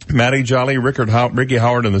 Matty Jolly, Ricky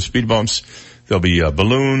Howard and the Speed Bumps. There'll be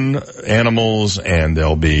balloon animals, and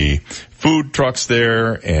there'll be food trucks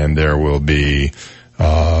there, and there will be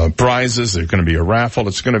prizes. There's going to be a raffle.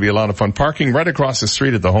 It's going to be a lot of fun. Parking right across the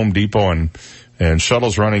street at the Home Depot, and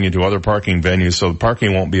shuttles running into other parking venues, so the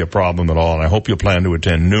parking won't be a problem at all. And I hope you'll plan to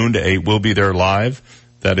attend. Noon to 8. We'll be there live.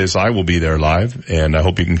 That is, I will be there live, and I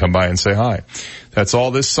hope you can come by and say hi. That's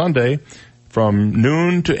all this Sunday from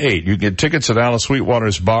noon to 8. You can get tickets at Alice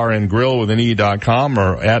Sweetwater's Bar and Grill with an E.com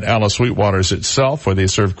or at Alice Sweetwater's itself, where they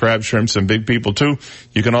serve crab, shrimps, and big people too.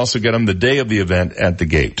 You can also get them the day of the event at the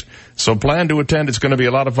gate. So plan to attend. It's going to be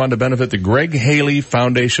a lot of fun to benefit the Greg Haley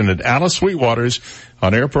Foundation at Alice Sweetwater's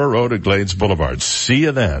on Airport Road at Glades Boulevard. See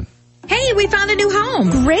you then. Hey, we found a new home.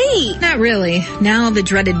 Great. Not really. Now the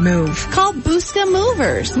dreaded move. Call Busca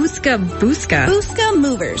Movers. Busca. Busca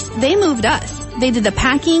Movers. They moved us. They did the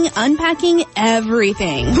packing, unpacking,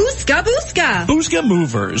 everything. Busca. Busca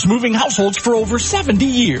Movers. Moving households for over 70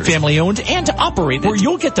 years. Family owned and operated, where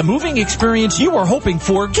you'll get the moving experience you are hoping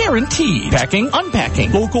for, guaranteed. Packing,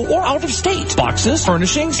 unpacking, local or out of state. Boxes,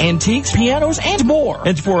 furnishings, antiques, pianos, and more.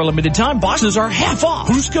 And for a limited time, boxes are half off.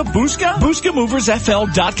 Busca.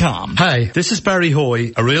 BuscaMoversFL.com. Hi, this is Barry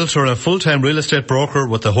Hoy, a realtor and full-time real estate broker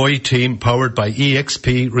with the Hoy team powered by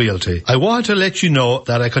EXP Realty. I want to let you know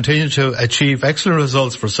that I continue to achieve excellent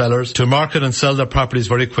results for sellers to market and sell their properties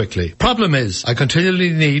very quickly. Problem is, I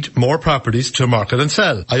continually need more properties to market and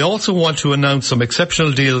sell. I also want to announce some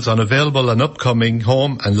exceptional deals on available and upcoming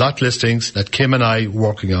home and lot listings that Kim and I are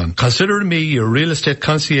working on. Consider me your real estate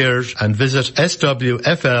concierge and visit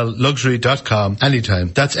swflluxury.com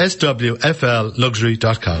anytime. That's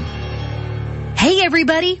swflluxury.com. Hey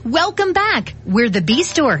everybody, welcome back. We're the B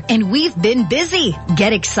Store, and we've been busy.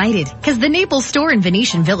 Get excited, because the Naples store in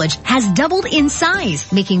Venetian Village has doubled in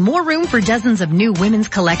size, making more room for dozens of new women's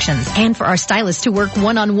collections, and for our stylists to work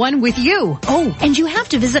one-on-one with you. Oh, and you have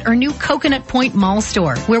to visit our new Coconut Point Mall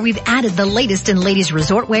store, where we've added the latest in ladies'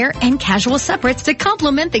 resort wear and casual separates to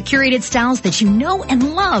complement the curated styles that you know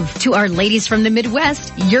and love. To our ladies from the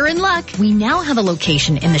Midwest, you're in luck. We now have a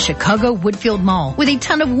location in the Chicago Woodfield Mall with a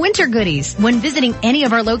ton of winter goodies. When visiting any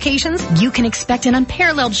of our locations, you can expect an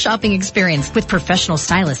unparalleled shopping experience with professional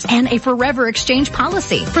stylists and a forever exchange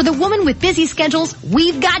policy. For the woman with busy schedules,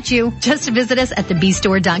 we've got you. Just visit us at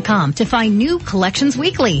thebstore.com to find new collections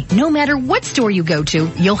weekly. No matter what store you go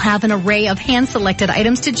to, you'll have an array of hand-selected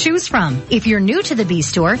items to choose from. If you're new to the B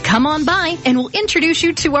Store, come on by and we'll introduce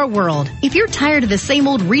you to our world. If you're tired of the same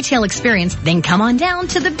old retail experience, then come on down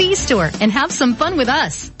to the B Store and have some fun with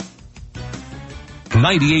us.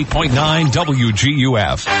 98.9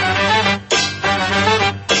 WGUF.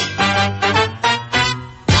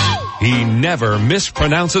 He never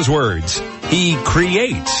mispronounces words. He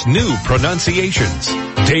creates new pronunciations.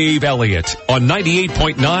 Dave Elliott on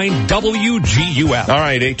 98.9 WGUF. All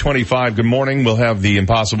right, 8:25. Good morning. We'll have the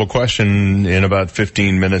impossible question in about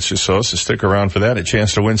 15 minutes or so stick around for that. A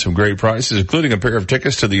chance to win some great prizes, including a pair of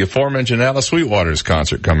tickets to the aforementioned Alice Sweetwater's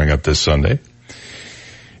concert coming up this Sunday.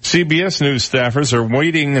 CBS News staffers are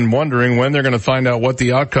waiting and wondering when they're going to find out what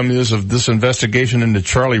the outcome is of this investigation into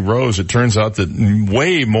Charlie Rose. It turns out that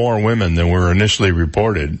way more women than were initially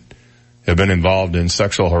reported have been involved in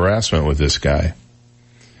sexual harassment with this guy.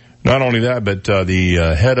 Not only that, but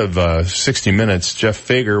the head of 60 Minutes, Jeff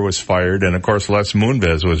Fager, was fired, and of course Les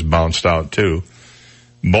Moonves was bounced out too.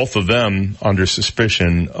 Both of them under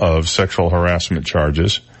suspicion of sexual harassment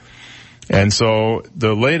charges. And so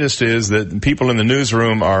the latest is that people in the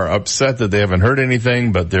newsroom are upset that they haven't heard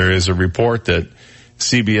anything, but there is a report that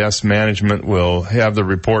CBS management will have the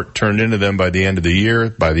report turned into them by the end of the year,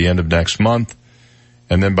 by the end of next month.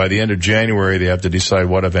 And then by the end of January, they have to decide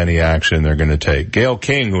what, if any, action they're going to take. Gayle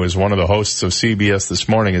King, who is one of the hosts of CBS This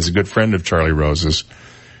Morning, is a good friend of Charlie Rose's.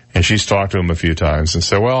 And she's talked to him a few times and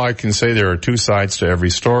said, well, I can say there are two sides to every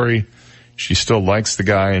story. She still likes the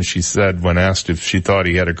guy. And she said, when asked if she thought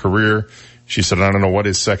he had a career, she said, I don't know what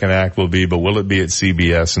his second act will be, but will it be at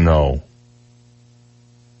CBS? No.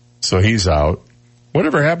 So he's out.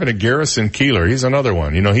 Whatever happened to Garrison Keillor? He's another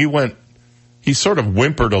one. You know, he sort of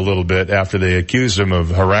whimpered a little bit after they accused him of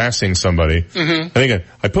harassing somebody. Mm-hmm. I think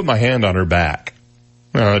I put my hand on her back.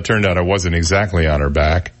 Well, it turned out I wasn't exactly on her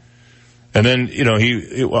back. And then, you know,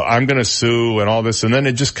 I'm going to sue and all this, and then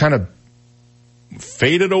it just kind of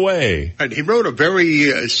faded away. And he wrote a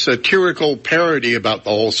very satirical parody about the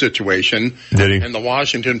whole situation. Did he? In the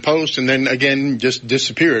Washington Post, and then again just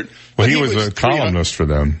disappeared. Well, he was a columnist for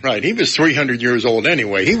them. Right. He was 300 years old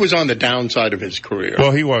anyway. He was on the downside of his career.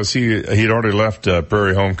 Well, he was. He'd already left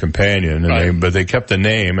Prairie Home Companion, and right. but they kept the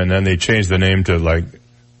name, and then they changed the name to like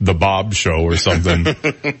The Bob Show or something.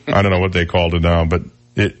 I don't know what they called it now, but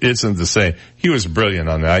it isn't the same. He was brilliant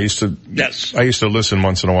on that. I used to listen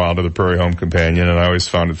once in a while to the Prairie Home Companion, and I always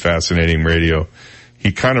found it fascinating radio.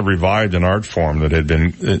 He kind of revived an art form that had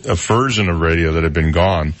been, a version of radio that had been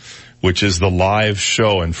gone, which is the live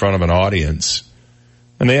show in front of an audience.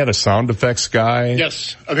 And they had a sound effects guy.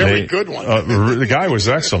 Yes, a very good one. The guy was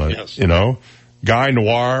excellent, yes. You know. Guy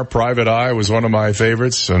Noir, Private Eye was one of my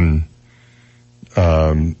favorites, and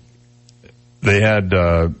they had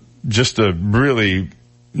just a really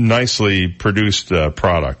nicely produced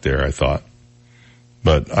product there, I thought.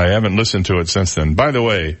 But I haven't listened to it since then. By the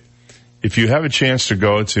way, if you have a chance to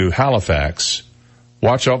go to Halifax,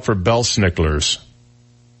 watch out for bell snicklers.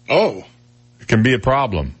 Oh. It can be a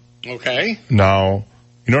problem. Okay. Now,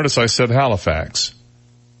 you notice I said Halifax.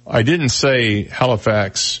 I didn't say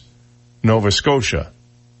Halifax, Nova Scotia.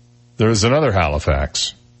 There is another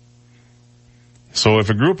Halifax. So if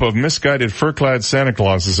a group of misguided fur-clad Santa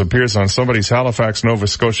Clauses appears on somebody's Halifax, Nova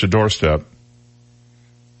Scotia doorstep,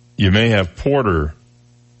 you may have Porter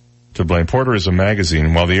to blame. Porter is a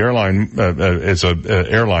magazine. While the airline is a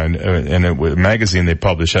airline, and a magazine they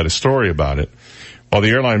publish had a story about it. While the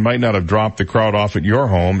airline might not have dropped the crowd off at your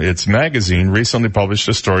home, its magazine recently published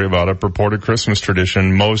a story about a purported Christmas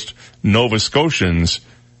tradition most Nova Scotians,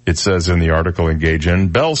 it says in the article, engage in,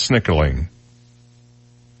 bell snickling.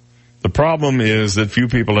 The problem is that few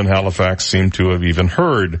people in Halifax seem to have even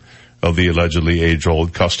heard of the allegedly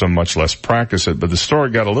age-old custom, much less practice it. But the story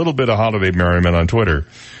got a little bit of holiday merriment on Twitter.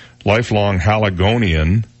 Lifelong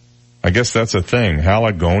Haligonian, I guess that's a thing,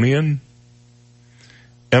 Haligonian?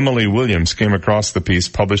 Emily Williams came across the piece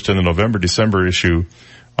published in the November-December issue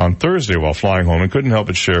on Thursday while flying home and couldn't help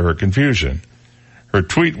but share her confusion. Her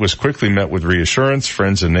tweet was quickly met with reassurance.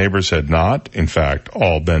 Friends and neighbors had not, in fact,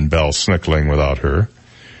 all been bell snickling without her.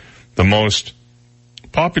 The most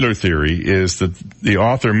popular theory is that the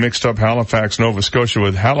author mixed up Halifax, Nova Scotia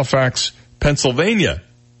with Halifax, Pennsylvania,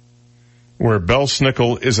 where bell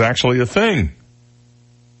snickle is actually a thing.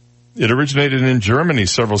 It originated in Germany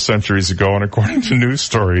several centuries ago, and according to news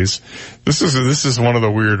stories, this is one of the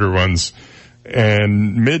weirder ones,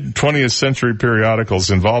 and mid-20th century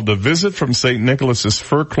periodicals involved a visit from St. Nicholas's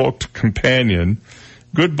fur-cloaked companion.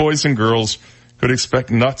 Good boys and girls could expect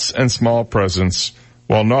nuts and small presents,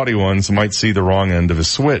 while naughty ones might see the wrong end of a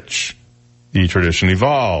switch. The tradition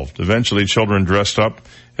evolved. Eventually, children dressed up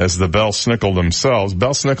as the Bell Snickle themselves.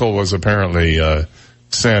 Bell Snickle was apparently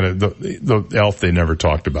Santa, the elf they never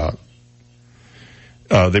talked about.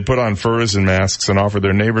 They put on furs and masks and offered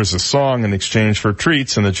their neighbors a song in exchange for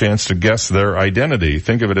treats and the chance to guess their identity.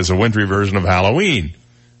 Think of it as a wintry version of Halloween,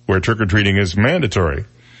 where trick-or-treating is mandatory.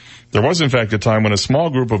 There was, in fact, a time when a small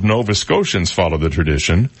group of Nova Scotians followed the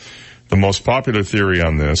tradition. The most popular theory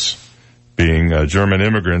on this being German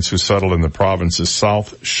immigrants who settled in the province's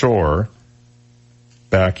South Shore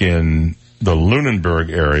back in the Lunenburg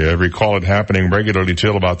area. Recall it happening regularly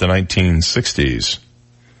till about the 1960s.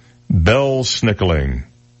 Bell snickling.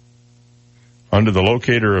 Under the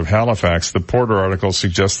locator of Halifax, the Porter article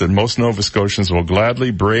suggests that most Nova Scotians will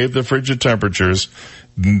gladly brave the frigid temperatures,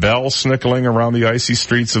 bell snickling around the icy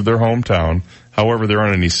streets of their hometown. However, there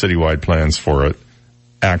aren't any citywide plans for it,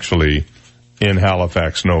 actually, in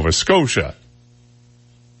Halifax, Nova Scotia.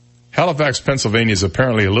 Halifax, Pennsylvania is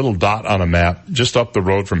apparently a little dot on a map just up the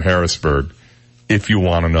road from Harrisburg, if you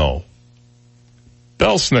want to know.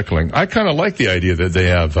 Bell snickling. I kind of like the idea that they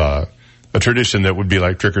have a tradition that would be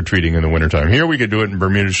like trick-or-treating in the wintertime. Here we could do it in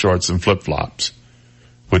Bermuda shorts and flip-flops.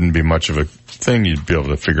 Wouldn't be much of a thing. You'd be able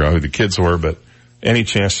to figure out who the kids were, but any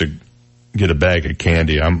chance to get a bag of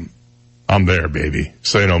candy, I'm there, baby.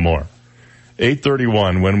 Say no more.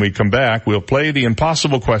 8:31. When we come back, we'll play the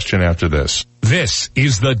impossible question after this. This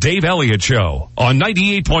is the Dave Elliott Show on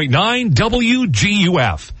 98.9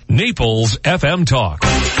 WGUF, Naples FM Talk.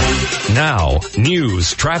 Now,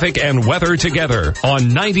 news, traffic, and weather together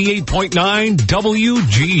on 98.9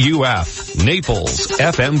 WGUF, Naples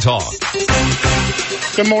FM Talk.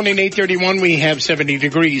 Good morning, 8:31. We have 70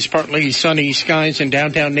 degrees, partly sunny skies in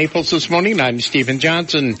downtown Naples this morning. I'm Stephen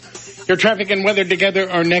Johnson. Your traffic and weather together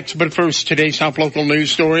are next, but first, today's top local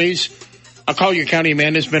news stories. A Collier County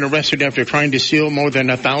man has been arrested after trying to steal more than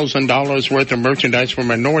 $1,000 worth of merchandise from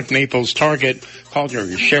a North Naples Target.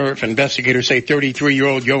 Collier Sheriff investigators say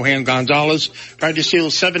 33-year-old Johan Gonzalez tried to steal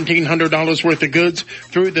 $1,700 worth of goods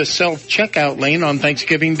through the self-checkout lane on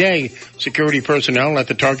Thanksgiving Day. Security personnel at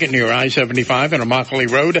the Target near I-75 and Immokalee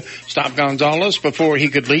Road stopped Gonzalez before he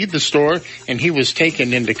could leave the store, and he was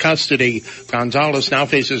taken into custody. Gonzalez now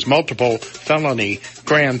faces multiple felony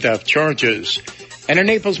grand theft charges. And a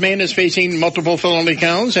Naples man is facing multiple felony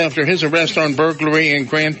counts after his arrest on burglary and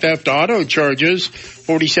grand theft auto charges.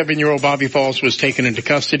 47-year-old Bobby Falls was taken into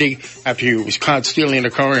custody after he was caught stealing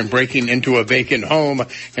a car and breaking into a vacant home.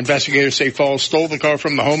 Investigators say Falls stole the car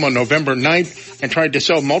from the home on November 9th and tried to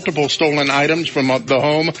sell multiple stolen items from the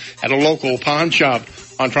home at a local pawn shop.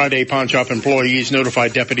 On Friday, pawn shop employees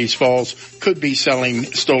notified deputies Falls could be selling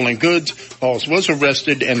stolen goods. Falls was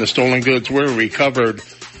arrested and the stolen goods were recovered.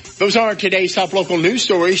 Those are today's top local news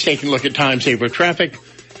stories. Taking a look at time saver traffic.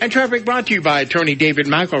 And traffic brought to you by Attorney David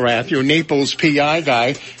McElrath, your Naples PI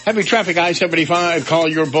guy. Heavy traffic I-75,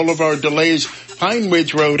 Collier Boulevard delays Pine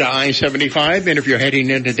Ridge Road I-75. And if you're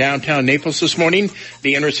heading into downtown Naples this morning,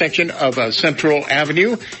 the intersection of Central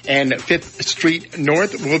Avenue and 5th Street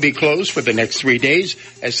North will be closed for the next 3 days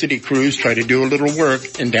as city crews try to do a little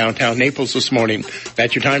work in downtown Naples this morning.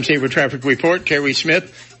 That's your time saver traffic report. Terry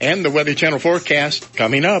Smith and the Weather Channel forecast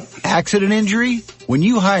coming up. Accident injury? When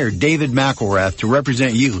you hire David McElrath to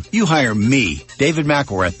represent you, you hire me, David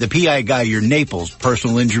McElrath, the PI guy, your Naples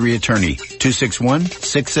personal injury attorney.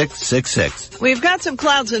 261-6666. We've got some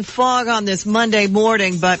clouds and fog on this Monday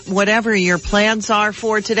morning, but whatever your plans are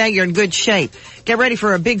for today, you're in good shape. Get ready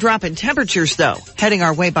for a big drop in temperatures, though, heading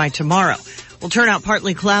our way by tomorrow. We'll turn out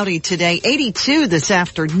partly cloudy today, 82 this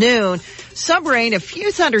afternoon. Some rain, a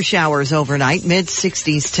few thunder showers overnight,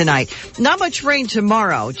 mid-60s tonight. Not much rain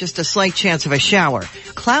tomorrow, just a slight chance of a shower.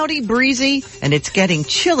 Cloudy, breezy, and it's getting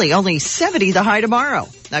chilly, only 70 the high tomorrow.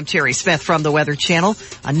 I'm Terry Smith from the Weather Channel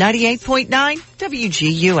on 98.9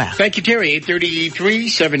 WGUF. Thank you, Terry. 8:33,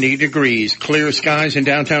 70 degrees. Clear skies in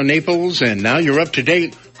downtown Naples, and now you're up to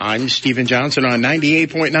date. I'm Stephen Johnson on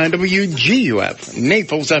 98.9 WGUF,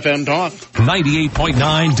 Naples FM Talk.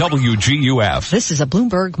 98.9 WGUF. This is a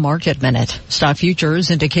Bloomberg Market Minute. Stock futures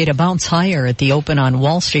indicate a bounce higher at the open on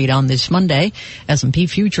Wall Street on this Monday. S&P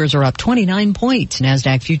futures are up 29 points.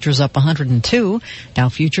 NASDAQ futures up 102. Dow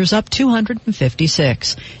futures up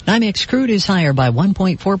 256. NYMEX crude is higher by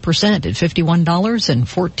 1.4% at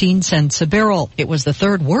 $51.14 a barrel. It was the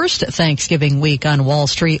third worst Thanksgiving week on Wall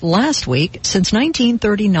Street last week since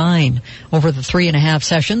 1939. Over the 3.5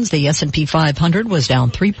 sessions, the S&P 500 was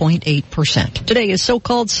down 3.8%. Today is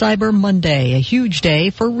so-called Cyber Monday, a huge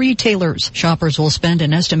day for retailers. Shoppers will spend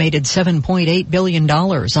an estimated $7.8 billion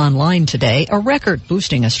online today, a record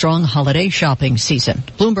boosting a strong holiday shopping season.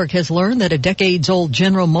 Bloomberg has learned that a decades-old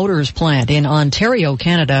General Motors plant in Ontario,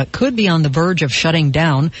 Canada, could be on the verge of shutting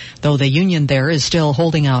down, though the union there is still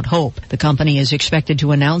holding out hope. The company is expected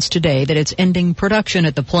to announce today that it's ending production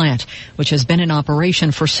at the plant, which has been in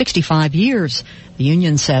operation for 65 years. The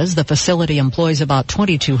union says the facility employs about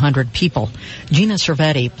 2,200 people. Gina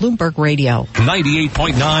Cervetti, Bloomberg Radio.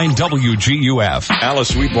 98.9 WGUF.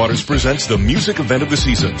 Alice Sweetwaters presents the music event of the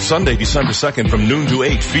season, Sunday, December 2nd from noon to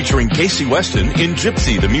 8, featuring Casey Weston in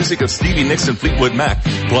Gypsy, the music of Stevie Nicks and Fleetwood Mac,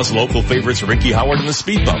 plus local favorites Ricky Howard and the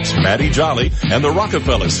Speed Bumps, Matty Jolly, and the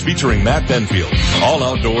Rockefellers featuring Matt Benfield. All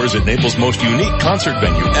outdoors at Naples' most unique concert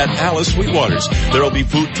venue at Alice Sweetwaters. There will be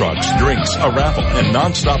food trucks, drinks, a raffle, and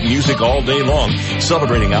non-stop music all day long,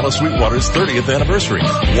 celebrating Alice Sweetwater's 30th anniversary.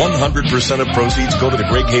 100% of proceeds go to the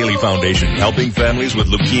Greg Haley Foundation, helping families with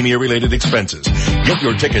leukemia-related expenses. Get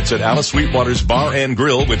your tickets at Alice Sweetwater's Bar and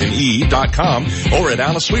Grill with an E.com or at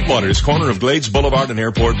Alice Sweetwater's corner of Glades Boulevard and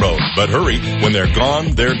Airport Road. But hurry, when they're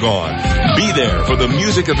gone, they're gone. Be there for the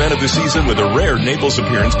music event of the season with a rare Naples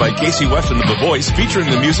appearance by Casey Weston of The Voice, featuring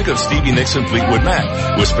the music of Stevie Nicks and Fleetwood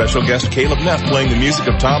Mac, with special guest Caleb Neff playing the music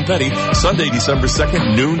of Tom Petty, Sunday, December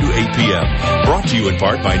 2nd, noon to 8 p.m. Brought to you in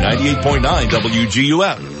part by 98.9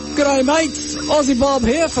 WGUF. G'day mates, Aussie Bob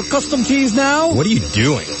here for Custom Tees Now. What are you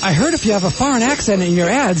doing? I heard if you have a foreign accent in your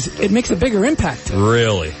ads, it makes a bigger impact.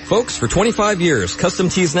 Really? Folks, for 25 years, Custom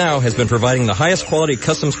Tees Now has been providing the highest quality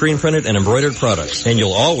custom screen printed and embroidered products. And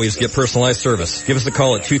you'll always get personalized service. Give us a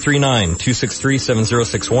call at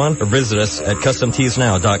 239-263-7061 or visit us at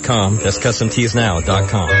CustomTeesNow.com. That's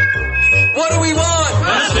CustomTeesNow.com. What do we want?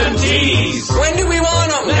 Custom tees. When do we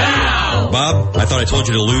want them? Now. Bob, I thought I told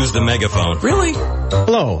you to lose the megaphone. Really?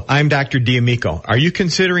 Hello, I'm Dr. D'Amico. Are you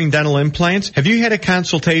considering dental implants? Have you had a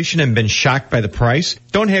consultation and been shocked by the price?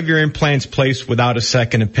 Don't have your implants placed without a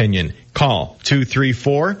second opinion. Call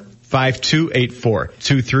 234-5284.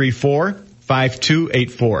 234-5284.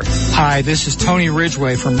 Hi, this is Tony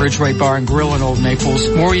Ridgway from Ridgway Bar and Grill in Old Naples.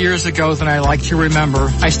 More years ago than I like to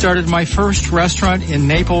remember, I started my first restaurant in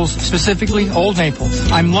Naples, specifically Old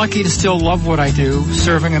Naples. I'm lucky to still love what I do,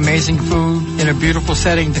 serving amazing food in a beautiful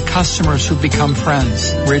setting to customers who become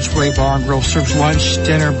friends. Ridgway Bar and Grill serves lunch,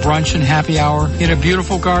 dinner, brunch, and happy hour in a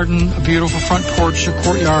beautiful garden, a beautiful front porch, a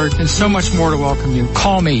courtyard, and so much more to welcome you.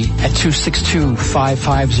 Call me at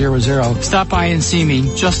 262-5500. Stop by and see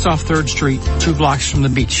me just off 3rd Street. 2 blocks from the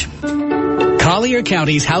beach. Collier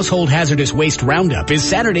County's Household Hazardous Waste Roundup is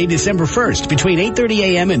Saturday, December 1st between 8:30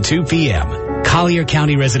 a.m. and 2 p.m. Collier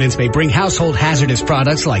County residents may bring household hazardous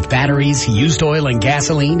products like batteries, used oil and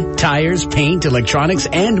gasoline, tires, paint, electronics,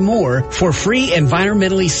 and more for free,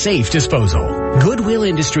 environmentally safe disposal. Goodwill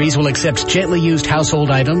Industries will accept gently used household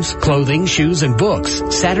items, clothing, shoes, and books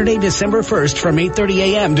Saturday, December 1st from 8:30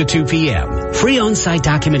 a.m. to 2 p.m. Free on-site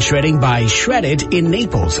document shredding by Shred It in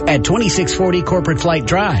Naples at 2640 Corporate Flight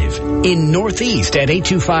Drive. In Northeast at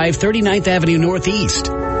 825 39th Avenue Northeast.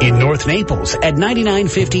 In North Naples at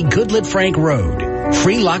 9950 Goodlet Frank Road.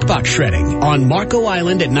 Free lockbox shredding on Marco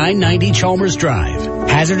Island at 990 Chalmers Drive.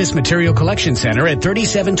 Hazardous Material Collection Center at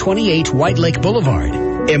 3728 White Lake Boulevard.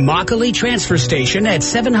 Immokalee Transfer Station at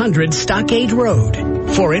 700 Stockade Road.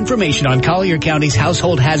 For information on Collier County's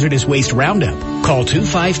Household Hazardous Waste Roundup, call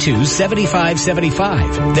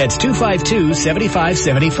 252-7575. That's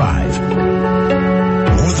 252-7575.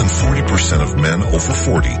 More than 40% of men over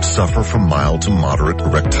 40 suffer from mild to moderate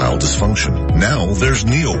erectile dysfunction. Now there's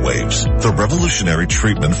NeoWaves, the revolutionary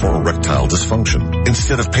treatment for erectile dysfunction.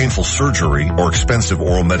 Instead of painful surgery or expensive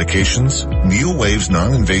oral medications, NeoWaves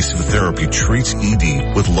non-invasive therapy treats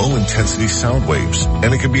ED with low-intensity sound waves,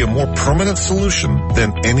 and it can be a more permanent solution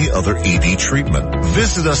than any other ED treatment.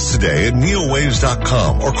 Visit us today at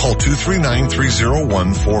neowaves.com or call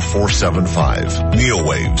 239-301-4475.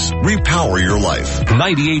 NeoWaves. Repower your life.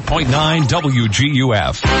 98.9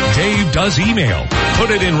 WGUF. Dave does email. Put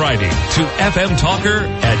it in writing to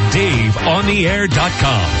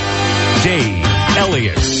fmtalker@daveontheair.com. Dave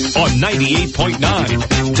Elliott on 98.9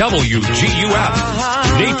 WGUF.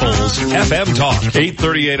 Naples FM Talk.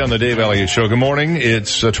 8:38 on the Dave Elliott Show. Good morning.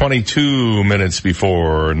 It's 22 minutes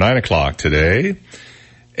before 9 o'clock today.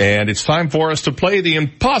 And it's time for us to play the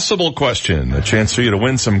impossible question. A chance for you to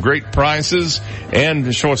win some great prizes and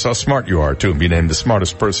to show us how smart you are, too, and be named the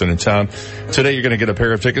smartest person in town. Today you're going to get a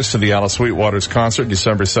pair of tickets to the Alice Sweetwater's concert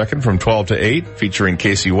December 2nd from 12 to 8, featuring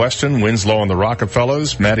Casey Weston, Winslow and the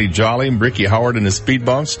Rockefellers, Matty Jolly, Ricky Howard and his Speed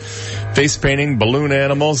Bumps, face painting, balloon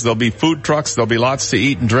animals. There'll be food trucks. There'll be lots to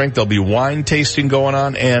eat and drink. There'll be wine tasting going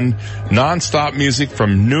on and nonstop music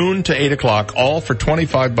from noon to 8 o'clock, all for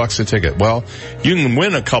 $25 a ticket. Well, you can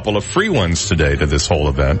win a couple of free ones today to this whole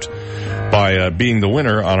event by being the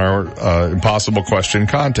winner on our impossible question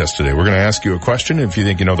contest today. We're going to ask you a question. If you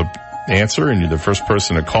think you know the answer and you're the first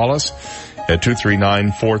person to call us at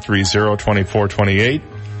 239-430-2428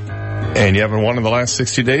 and you haven't won in the last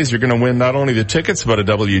 60 days, you're going to win not only the tickets but a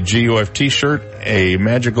WGUF t-shirt, a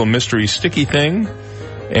magical mystery sticky thing,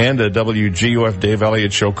 and a WGUF Dave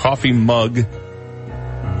Elliott Show coffee mug.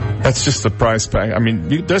 That's just the prize pack. I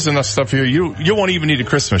mean, there's enough stuff here. You won't even need a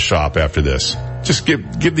Christmas shop after this. Just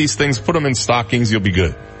give these things, put them in stockings, you'll be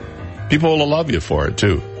good. People will love you for it,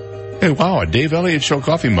 too. Hey, wow, a Dave Elliott Show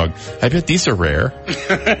coffee mug. I bet these are rare.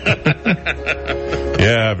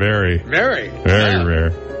 Yeah, very. Very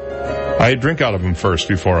rare. I drink out of them first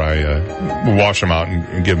before I wash them out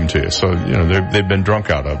and give them to you. So, they've been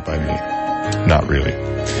drunk out of by me. Not really.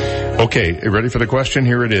 Okay, you ready for the question?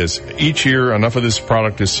 Here it is. Each year, enough of this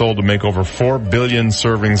product is sold to make over 4 billion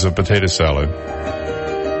servings of potato salad.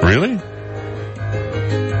 Really?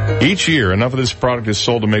 Each year, enough of this product is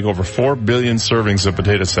sold to make over 4 billion servings of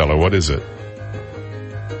potato salad. What is it?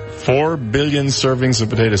 4 billion servings of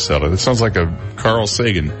potato salad. That sounds like a Carl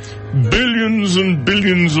Sagan. Billions and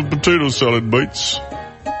billions of potato salad bites.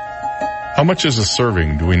 How much is a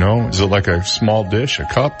serving? Do we know? Is it like a small dish, a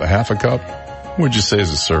cup, a half a cup? What would you say is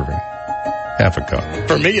a serving? Half a cup.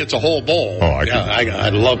 For me, it's a whole bowl. Oh, I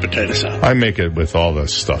love potato salad. I make it with all the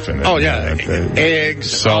stuff in it. Oh, yeah.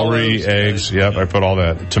 Eggs. Celery, olives, eggs. Yep, I put all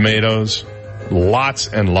that. Tomatoes. Lots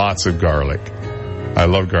and lots of garlic. I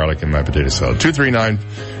love garlic in my potato salad.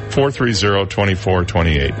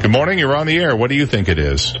 239-430-2428. Good morning. You're on the air. What do you think it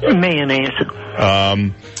is? Mayonnaise.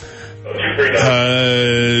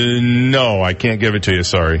 No, I can't give it to you.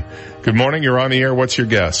 Sorry. Good morning. You're on the air. What's your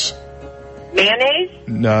guess? Mayonnaise?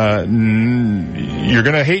 You're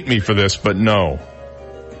going to hate me for this, but no.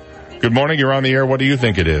 Good morning. You're on the air. What do you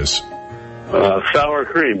think it is? Sour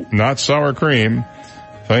cream. Not sour cream.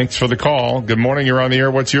 Thanks for the call. Good morning. You're on the air.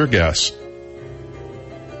 What's your guess?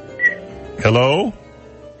 Hello?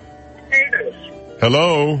 Potatoes.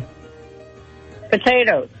 Hello?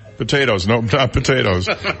 Potatoes. Potatoes. No, not potatoes.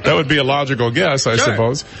 That would be a logical guess, I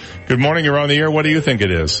suppose. Good morning. You're on the air. What do you think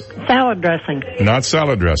it is? Salad dressing. Not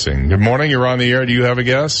salad dressing. Good morning. You're on the air. Do you have a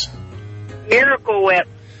guess? Miracle Whip.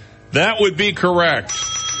 That would be correct.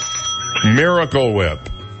 Miracle Whip.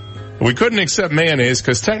 We couldn't accept mayonnaise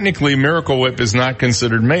because technically Miracle Whip is not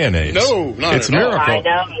considered mayonnaise. No, not it's at all. Miracle. I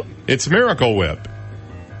know. It's Miracle Whip,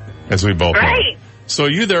 as we both know. Right. So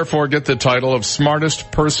you therefore get the title of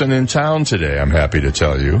smartest person in town today, I'm happy to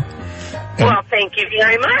tell you. Well, thank you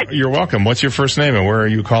very much. You're welcome. What's your first name and where are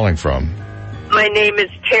you calling from? My name is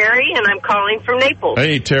Terry, and I'm calling from Naples.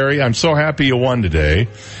 Hey, Terry, I'm so happy you won today.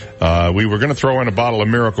 We were going to throw in a bottle of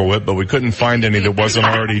Miracle Whip, but we couldn't find any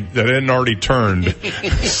that hadn't already turned.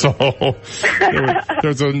 So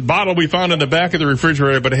there's a bottle we found in the back of the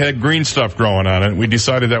refrigerator, but it had green stuff growing on it. We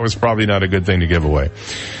decided that was probably not a good thing to give away.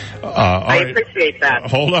 I appreciate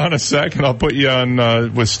that. Hold on a second. I'll put you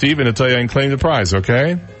on with Steven to tell you I can claim the prize,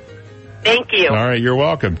 okay? Thank you. All right, you're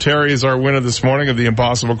welcome. Terry is our winner this morning of the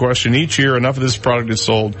impossible question. Each year, enough of this product is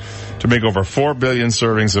sold to make over 4 billion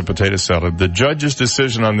servings of potato salad. The judge's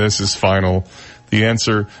decision on this is final. The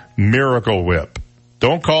answer, Miracle Whip.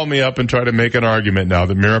 Don't call me up and try to make an argument now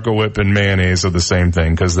that Miracle Whip and mayonnaise are the same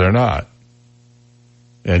thing, because they're not.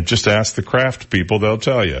 And just ask the Kraft people, they'll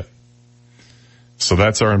tell you. So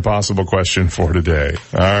that's our impossible question for today.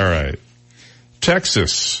 All right.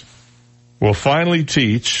 Texas will finally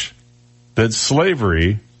teach that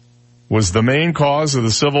slavery was the main cause of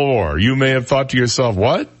the Civil War. You may have thought to yourself,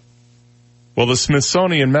 what? Well, the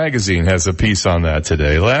Smithsonian Magazine has a piece on that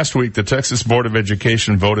today. Last week, the Texas Board of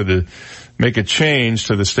Education voted to make a change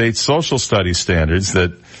to the state's social studies standards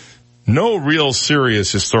that no real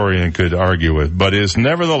serious historian could argue with, but is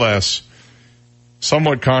nevertheless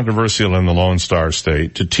somewhat controversial in the Lone Star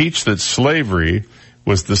State, to teach that slavery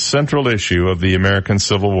was the central issue of the American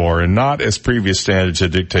Civil War and not, as previous standards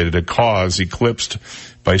had dictated, a cause eclipsed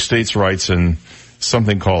by states' rights and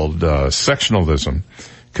something called sectionalism.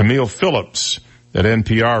 Camille Phillips at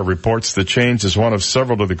NPR reports the change is one of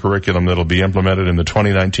several to the curriculum that will be implemented in the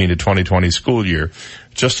 2019 to 2020 school year.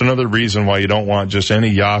 Just another reason why you don't want just any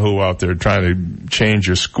yahoo out there trying to change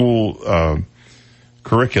your school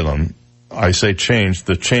curriculum. I say change.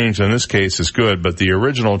 The change in this case is good, but the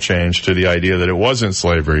original change to the idea that it wasn't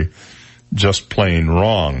slavery, just plain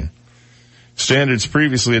wrong. Standards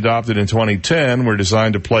previously adopted in 2010 were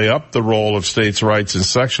designed to play up the role of states' rights and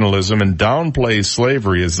sectionalism and downplay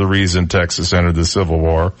slavery as the reason Texas entered the Civil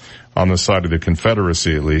War, on the side of the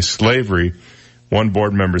Confederacy at least. Slavery, one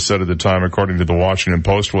board member said at the time, according to the Washington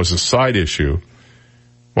Post, was a side issue.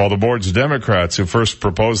 While the board's Democrats, who first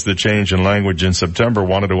proposed the change in language in September,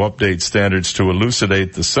 wanted to update standards to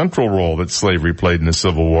elucidate the central role that slavery played in the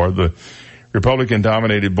Civil War, the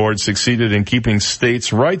Republican-dominated board succeeded in keeping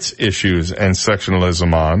states' rights issues and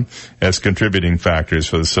sectionalism on as contributing factors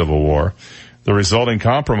for the Civil War. The resulting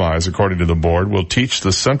compromise, according to the board, will teach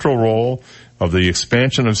the central role of the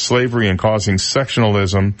expansion of slavery in causing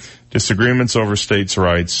sectionalism, disagreements over states'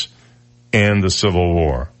 rights, and the Civil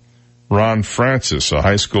War. Ron Francis, a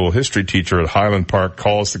high school history teacher at Highland Park,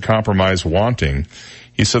 calls the compromise wanting.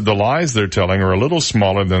 He said the lies they're telling are a little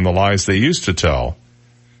smaller than the lies they used to tell,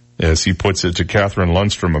 as he puts it to Catherine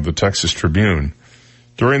Lundstrom of the Texas Tribune.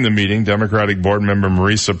 During the meeting, Democratic board member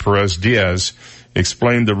Marisa Perez-Diaz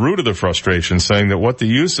explained the root of the frustration, saying that what the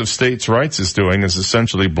use of states' rights is doing is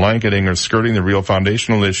essentially blanketing or skirting the real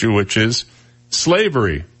foundational issue, which is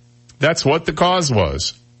slavery. That's what the cause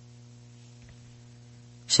was.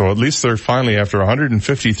 So at least they're finally, after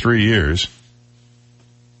 153 years,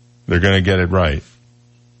 they're going to get it right.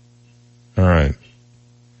 All right.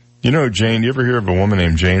 You know, Jane, you ever hear of a woman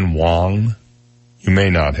named Jane Wong? You may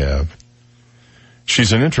not have.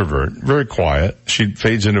 She's an introvert, very quiet. She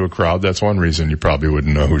fades into a crowd. That's one reason you probably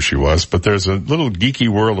wouldn't know who she was. But there's a little geeky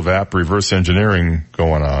world of app reverse engineering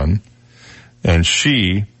going on. And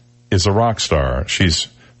she is a rock star. She's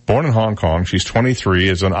born in Hong Kong. She's 23,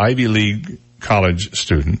 is an Ivy League college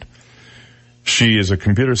student. She is a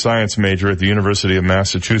computer science major at the University of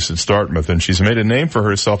Massachusetts, Dartmouth, and she's made a name for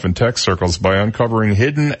herself in tech circles by uncovering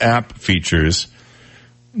hidden app features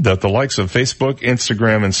that the likes of Facebook,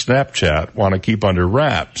 Instagram, and Snapchat want to keep under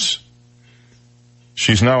wraps.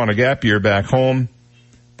 She's now on a gap year back home,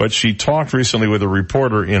 but she talked recently with a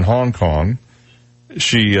reporter in Hong Kong.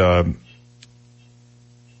 She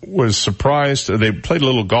was surprised. They played a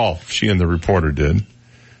little golf, she and the reporter did,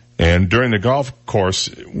 and during the golf course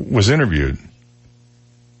was interviewed.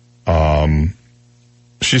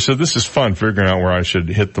 She said, this is fun figuring out where I should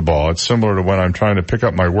hit the ball. It's similar to when I'm trying to pick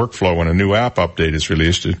up my workflow when a new app update is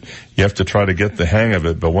released. You have to try to get the hang of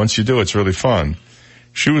it, but once you do, it's really fun.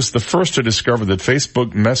 She was the first to discover that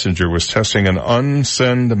Facebook Messenger was testing an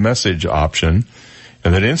unsend message option,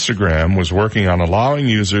 and that Instagram was working on allowing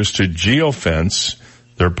users to geofence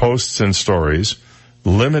their posts and stories,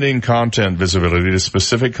 limiting content visibility to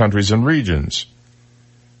specific countries and regions.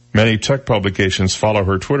 Many tech publications follow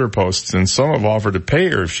her Twitter posts, and some have offered to pay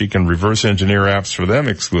her if she can reverse engineer apps for them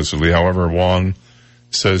exclusively. However, Wong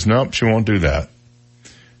says, nope, she won't do that.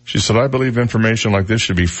 She said, I believe information like this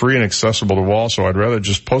should be free and accessible to all, so I'd rather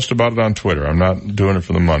just post about it on Twitter. I'm not doing it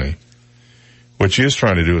for the money. What she is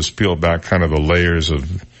trying to do is peel back kind of the layers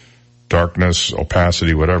of darkness,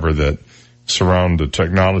 opacity, whatever, that surround the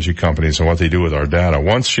technology companies and what they do with our data.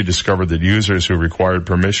 Once she discovered that users who required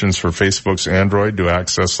permissions for Facebook's Android to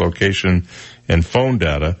access location and phone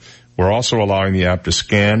data were also allowing the app to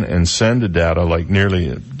scan and send data like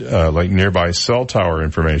nearby cell tower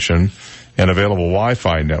information and available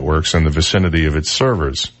Wi-Fi networks in the vicinity of its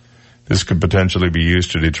servers. This could potentially be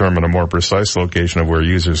used to determine a more precise location of where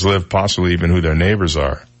users live, possibly even who their neighbors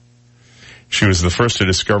are. She was the first to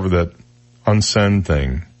discover that unsend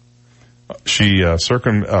thing. She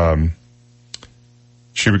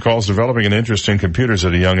recalls developing an interest in computers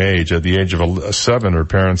at a young age. At the age of 7, her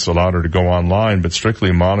parents allowed her to go online, but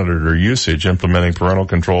strictly monitored her usage, implementing parental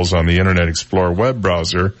controls on the Internet Explorer web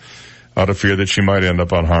browser out of fear that she might end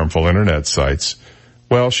up on harmful Internet sites.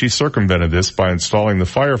 Well, she circumvented this by installing the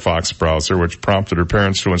Firefox browser, which prompted her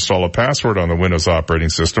parents to install a password on the Windows operating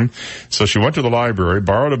system. So she went to the library,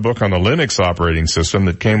 borrowed a book on the Linux operating system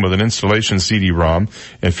that came with an installation CD-ROM,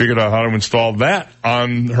 and figured out how to install that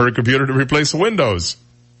on her computer to replace Windows.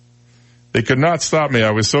 They could not stop me.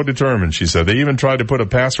 I was so determined, she said. They even tried to put a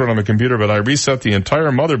password on the computer, but I reset the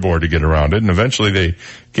entire motherboard to get around it, and eventually they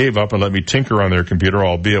gave up and let me tinker on their computer,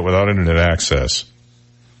 albeit without Internet access.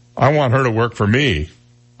 I want her to work for me.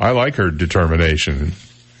 I like her determination.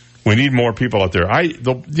 We need more people out there.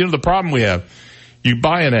 The problem we have, you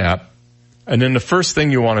buy an app, and then the first thing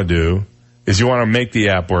you want to do is you want to make the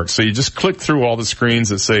app work. So you just click through all the screens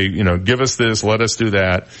that say, give us this, let us do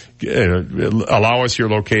that, allow us your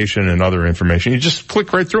location and other information. You just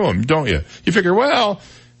click right through them, don't you? You figure, well,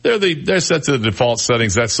 they're set to the default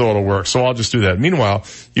settings, that's so it'll work, so I'll just do that. Meanwhile,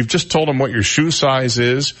 you've just told them what your shoe size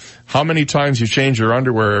is, how many times you change your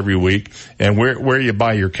underwear every week, and where you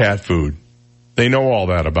buy your cat food. They know all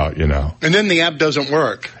that about you now. And then the app doesn't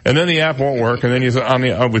work. And then the app won't work, and then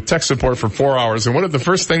you're with tech support for 4 hours, and what is the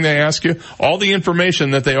first thing they ask you? All the information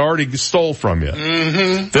that they already stole from you.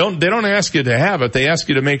 Mm-hmm. They don't ask you to have it, they ask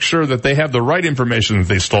you to make sure that they have the right information that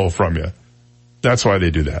they stole from you. That's why they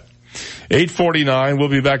do that. 8:49. We'll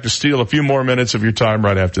be back to steal a few more minutes of your time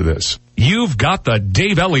right after this. You've got the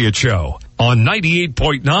Dave Elliott Show on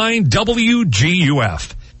 98.9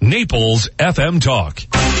 WGUF, Naples FM Talk.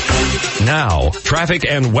 Now, traffic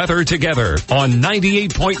and weather together on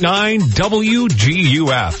 98.9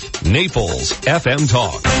 WGUF, Naples FM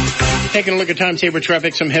Talk. Taking a look at time-saver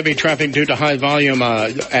traffic, some heavy traffic due to high volume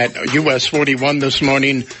at US 41 this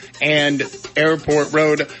morning and Airport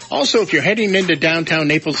Road. Also, if you're heading into downtown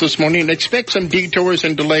Naples this morning, expect some detours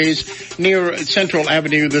and delays near Central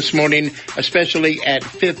Avenue this morning, especially at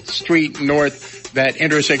 5th Street North. That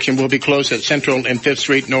intersection will be closed at Central and 5th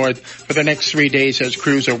Street North for the next 3 days as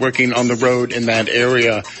crews are working on the road in that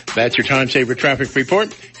area. That's your time-saver traffic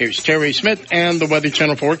report. Here's Terry Smith and the Weather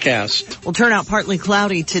Channel forecast. Will turn out partly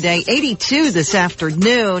cloudy today, 82 this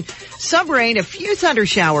afternoon. Some rain, a few thunder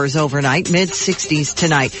showers overnight, mid-60s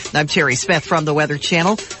tonight. I'm Terry Smith from the Weather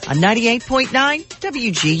Channel on 98.9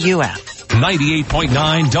 WGUF.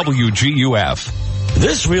 98.9 WGUF.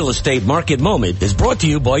 This real estate market moment is brought to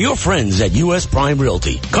you by your friends at U.S. Prime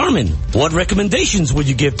Realty. Carmen, what recommendations would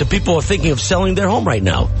you give to people who are thinking of selling their home right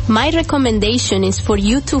now? My recommendation is for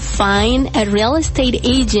you to find a real estate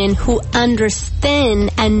agent who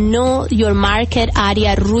understands and know your market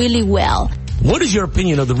area really well. What is your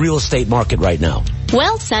opinion of the real estate market right now?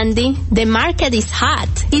 Well, Sandy, the market is hot.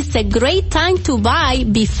 It's a great time to buy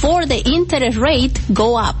before the interest rate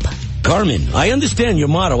go up. Carmen, I understand your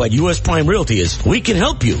motto at U.S. Prime Realty is, we can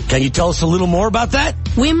help you. Can you tell us a little more about that?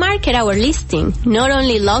 We market our listing, not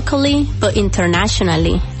only locally, but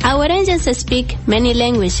internationally. Our agents speak many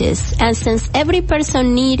languages, and since every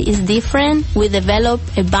person's need is different, we develop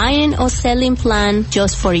a buying or selling plan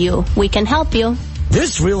just for you. We can help you.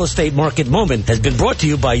 This real estate market moment has been brought to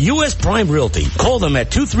you by U.S. Prime Realty. Call them at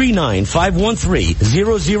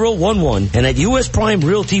 239-513-0011 and at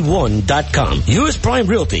usprimerealty1.com. U.S. Prime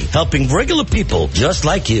Realty, helping regular people just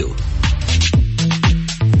like you.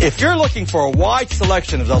 If you're looking for a wide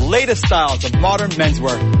selection of the latest styles of modern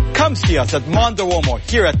menswear, come see us at Mondo Uomo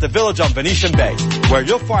here at the Village on Venetian Bay, where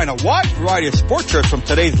you'll find a wide variety of sports shirts from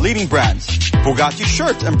today's leading brands. Bugatti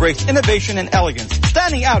shirts embrace innovation and elegance,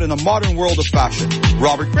 standing out in the modern world of fashion.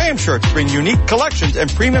 Robert Graham shirts bring unique collections and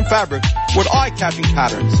premium fabrics with eye-catching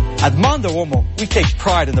patterns. At Mondo Uomo, we take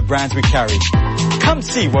pride in the brands we carry. Come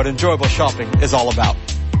see what enjoyable shopping is all about.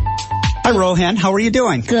 Hi, Rohan. How are you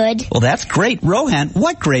doing? Good. Well, that's great. Rohan,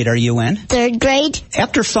 what grade are you in? 3rd grade.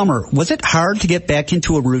 After summer, was it hard to get back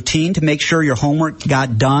into a routine to make sure your homework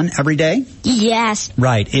got done every day? Yes.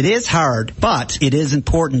 Right. It is hard, but it is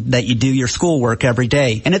important that you do your schoolwork every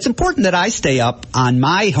day. And it's important that I stay up on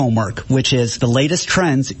my homework, which is the latest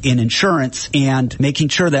trends in insurance and making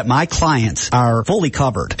sure that my clients are fully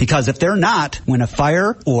covered. Because if they're not, when a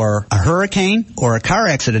fire or a hurricane or a car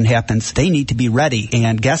accident happens, they need to be ready.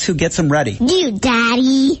 And guess who gets them ready? You,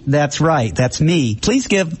 Daddy. That's right. That's me. Please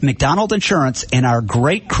give McDonald Insurance and our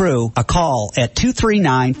great crew a call at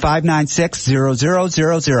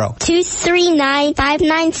 239-596-0000.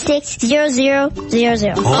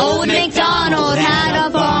 239-596-0000. Old MacDonald had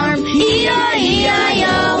a farm,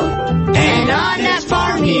 E-I-E-I-O. And on that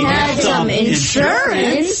farm he had some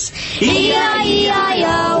insurance,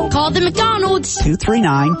 E-I-E-I-O. Call the McDonald's.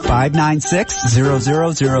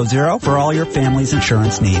 239-596-0000 for all your family's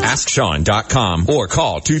insurance needs. AskSean.com or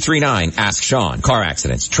call 239-ASK-SEAN. Car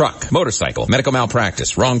accidents, truck, motorcycle, medical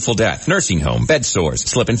malpractice, wrongful death, nursing home, bed sores,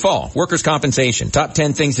 slip and fall, workers' compensation, top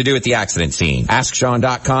 10 things to do at the accident scene.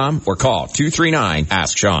 AskSean.com or call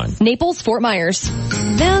 239-ASK-SEAN. Naples, Fort Myers.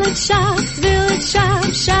 Village shops,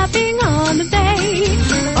 shopping on the bay.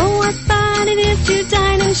 Oh, what fun it is to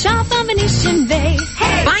dine and shop on Venetian Bay.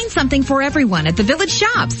 Hey! Find something for everyone at the Village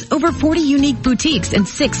Shops. Over 40 unique boutiques and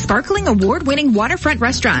 6 sparkling award-winning waterfront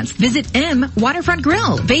restaurants. Visit M Waterfront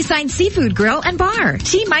Grill, Bayside Seafood Grill and Bar,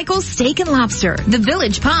 T. Michael's Steak and Lobster, The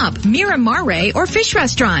Village Pub, Miramare or Fish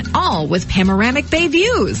Restaurant, all with panoramic bay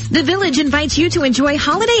views. The Village invites you to enjoy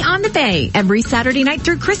Holiday on the Bay every Saturday night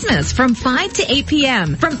through Christmas from 5 to 8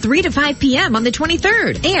 p.m., from 3 to 5 p.m. on the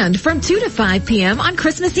 23rd, and from 2 to 5 p.m. on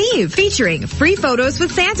Christmas Eve, featuring free photos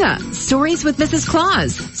with Santa, stories with Mrs.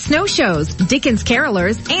 Claus, snow shows, Dickens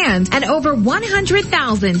carolers, and an over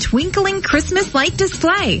 100,000 twinkling Christmas light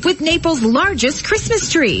display with Naples' largest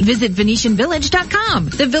Christmas tree. Visit VenetianVillage.com.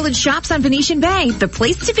 The Village Shops on Venetian Bay, the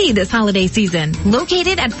place to be this holiday season.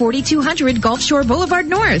 Located at 4200 Gulf Shore Boulevard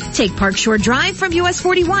North. Take Park Shore Drive from US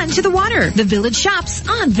 41 to the water. The Village Shops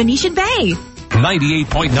on Venetian Bay.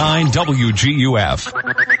 98.9 WGUF.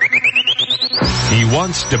 He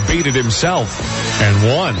once debated himself and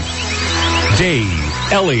won. Dave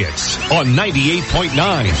Elliott on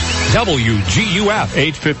 98.9 WGUF.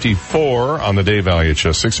 8:54 on the Dave Elliott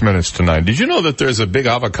Show, 6 minutes to 9. Did you know that there's a big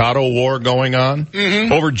avocado war going on?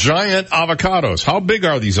 Mm-hmm. Over giant avocados. How big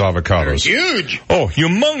are these avocados? They're huge. Oh,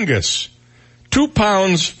 humongous. 2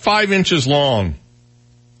 pounds, 5 inches long.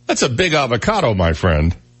 That's a big avocado, my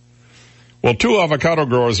friend. Well, 2 avocado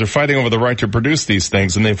growers are fighting over the right to produce these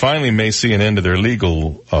things, and they finally may see an end to their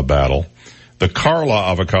legal battle. The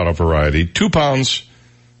Carla avocado variety, 2 pounds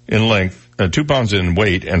in length, 2 pounds in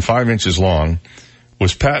weight, and 5 inches long,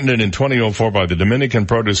 was patented in 2004 by the Dominican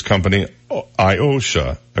produce company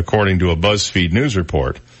Iosha, according to a BuzzFeed News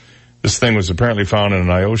report. This thing was apparently found in an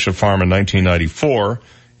Iosha farm in 1994.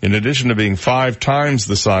 In addition to being 5 times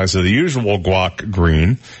the size of the usual guac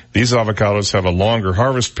green, these avocados have a longer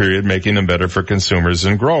harvest period, making them better for consumers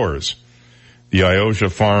and growers. The Iosha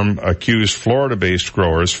farm accused Florida-based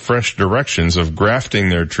growers fresh directions of grafting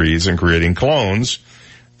their trees and creating clones.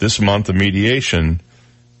 This month, a mediation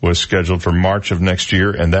was scheduled for March of next year,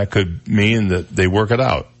 and that could mean that they work it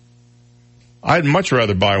out. I'd much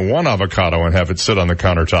rather buy one avocado and have it sit on the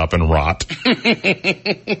countertop and rot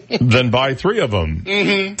than buy 3 of them.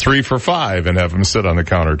 3 for $5 and have them sit on the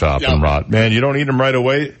countertop and rot. Man, you don't eat them right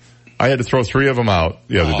away. I had to throw 3 of them out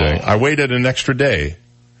the other day. I waited an extra day.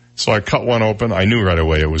 So I cut one open. I knew right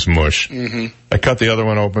away it was mush. I cut the other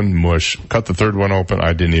one open, mush. Cut the third one open.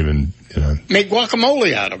 I didn't even, make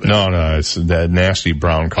guacamole out of it. No, it's that nasty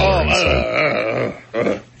brown color inside.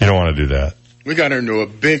 You don't want to do that. We got into a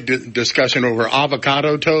big discussion over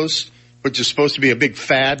avocado toast, which is supposed to be a big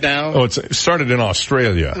fad now. Oh, it started in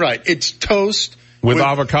Australia. Right. It's toast. With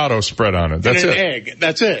avocado spread on it. That's and it. an egg.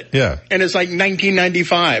 That's it. Yeah. And it's like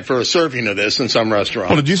 $19.95 for a serving of this in some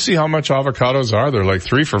restaurant. Well, did you see how much avocados are? They're like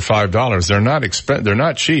 3 for $5. They're not they're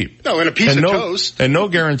not cheap. No, and a piece of toast. And no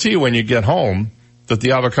guarantee when you get home that the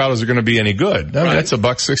avocados are going to be any good. I mean, that's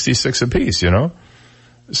 $1.66 a piece,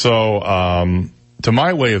 So, to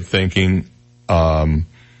my way of thinking,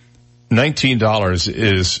 $19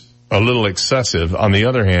 is a little excessive. On the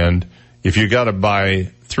other hand, if you got to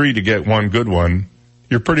buy 3 to get one good one,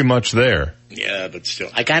 you're pretty much there. Yeah, but still,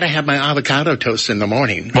 I got to have my avocado toast in the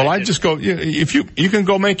morning. Well, I just go. If you can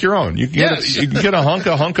go make your own. You can get a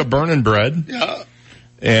hunk of burning bread. Yeah.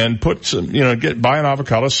 And put some, buy an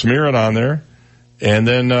avocado, smear it on there, and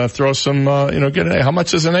then throw some, get an egg. How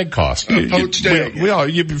much does an egg cost? Poached egg.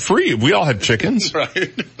 You'd be free. We all have chickens.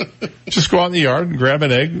 Right. Just go out in the yard and grab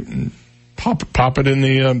an egg, and pop it in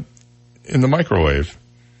the microwave.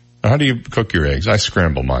 How do you cook your eggs? I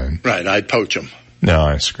scramble mine. Right, I poach them. No,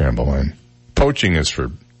 I scramble mine. Poaching is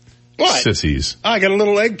for sissies. I got a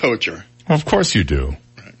little egg poacher. Well, of course you do.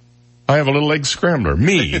 Right. I have a little egg scrambler, and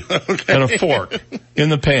a fork in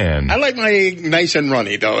the pan. I like my egg nice and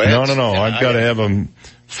runny, though. No. I've got to have them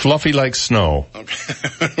fluffy like snow.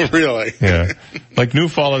 Okay. Really? Yeah. Like new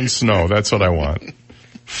fallen snow. That's what I want.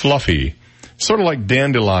 Fluffy. Sort of like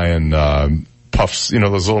dandelion, puffs,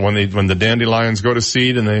 those little, when the dandelions go to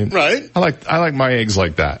seed and they. Right. I like my eggs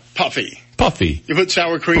like that. Puffy. You put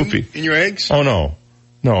sour cream in your eggs? Oh, no.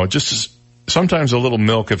 No, just sometimes a little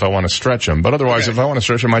milk if I want to stretch them. But otherwise, if I want to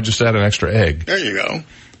stretch them, I just add an extra egg. There you go.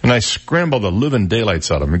 And I scramble the living daylights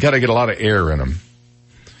out of them. You got to get a lot of air in them.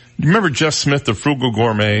 You remember Jeff Smith, the frugal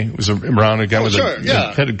gourmet, was around a guy with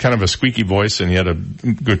had kind of a squeaky voice, and he had a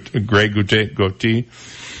gray goatee.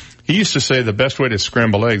 He used to say the best way to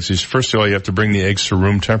scramble eggs is first of all you have to bring the eggs to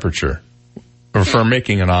room temperature, or for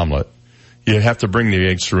making an omelet. You have to bring the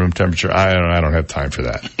eggs to room temperature. I don't have time for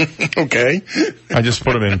that. Okay. I just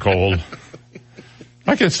put them in cold.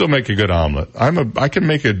 I can still make a good omelet. I can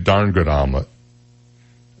make a darn good omelet.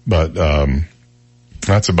 But,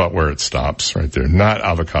 that's about where it stops right there. Not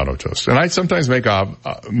avocado toast. And I sometimes make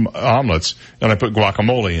omelets and I put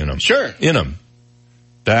guacamole in them. Sure. In them.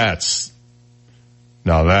 That's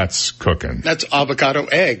cooking. That's avocado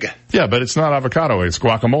egg. Yeah, but it's not avocado egg. It's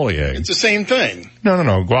guacamole egg. It's the same thing. No.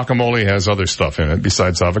 Guacamole has other stuff in it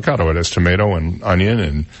besides avocado. It has tomato and onion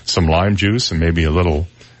and some lime juice and maybe a little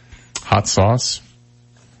hot sauce.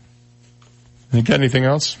 You got anything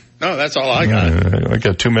else? No, that's all I got. I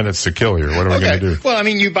got 2 minutes to kill here. What am I going to do? Well, I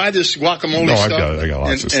mean, you buy this guacamole stuff. I got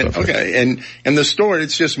lots of stuff. Okay, and the store,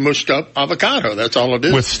 it's just mushed up avocado. That's all it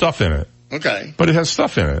is. With stuff in it. Okay. But it has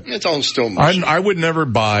stuff in it. It's all still mushed. I would never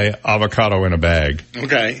buy avocado in a bag.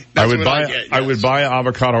 Okay. I would buy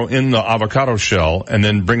avocado in the avocado shell and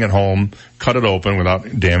then bring it home, cut it open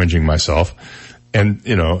without damaging myself, and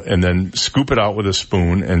then scoop it out with a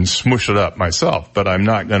spoon and smush it up myself. But I'm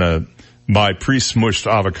not gonna buy pre-smushed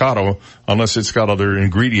avocado unless it's got other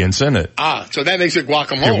ingredients in it. So that makes it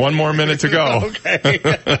guacamole. Okay, 1 more minute to go. Okay.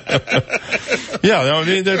 Yeah,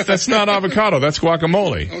 that's not avocado. That's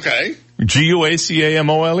guacamole. Okay.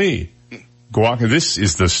 Guacamole. This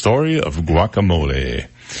is the story of guacamole.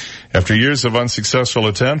 After years of unsuccessful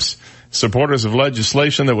attempts, supporters of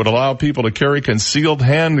legislation that would allow people to carry concealed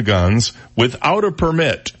handguns without a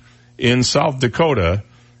permit in South Dakota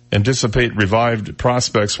anticipate revived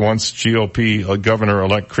prospects once GOP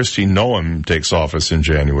Governor-elect Kristi Noem takes office in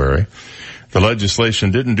January. The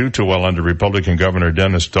legislation didn't do too well under Republican Governor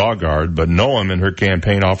Dennis Daugaard, but Noem and her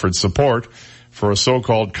campaign offered support for a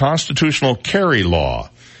so-called constitutional carry law.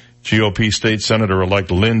 GOP State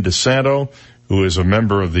Senator-elect Lynn DeSanto, who is a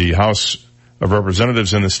member of the House of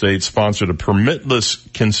Representatives in the state, sponsored a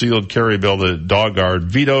permitless concealed carry bill that Daugaard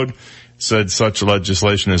vetoed, said such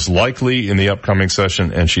legislation is likely in the upcoming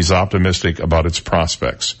session, and she's optimistic about its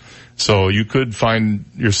prospects. So you could find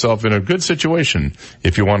yourself in a good situation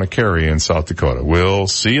if you want to carry in South Dakota. We'll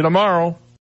see you tomorrow.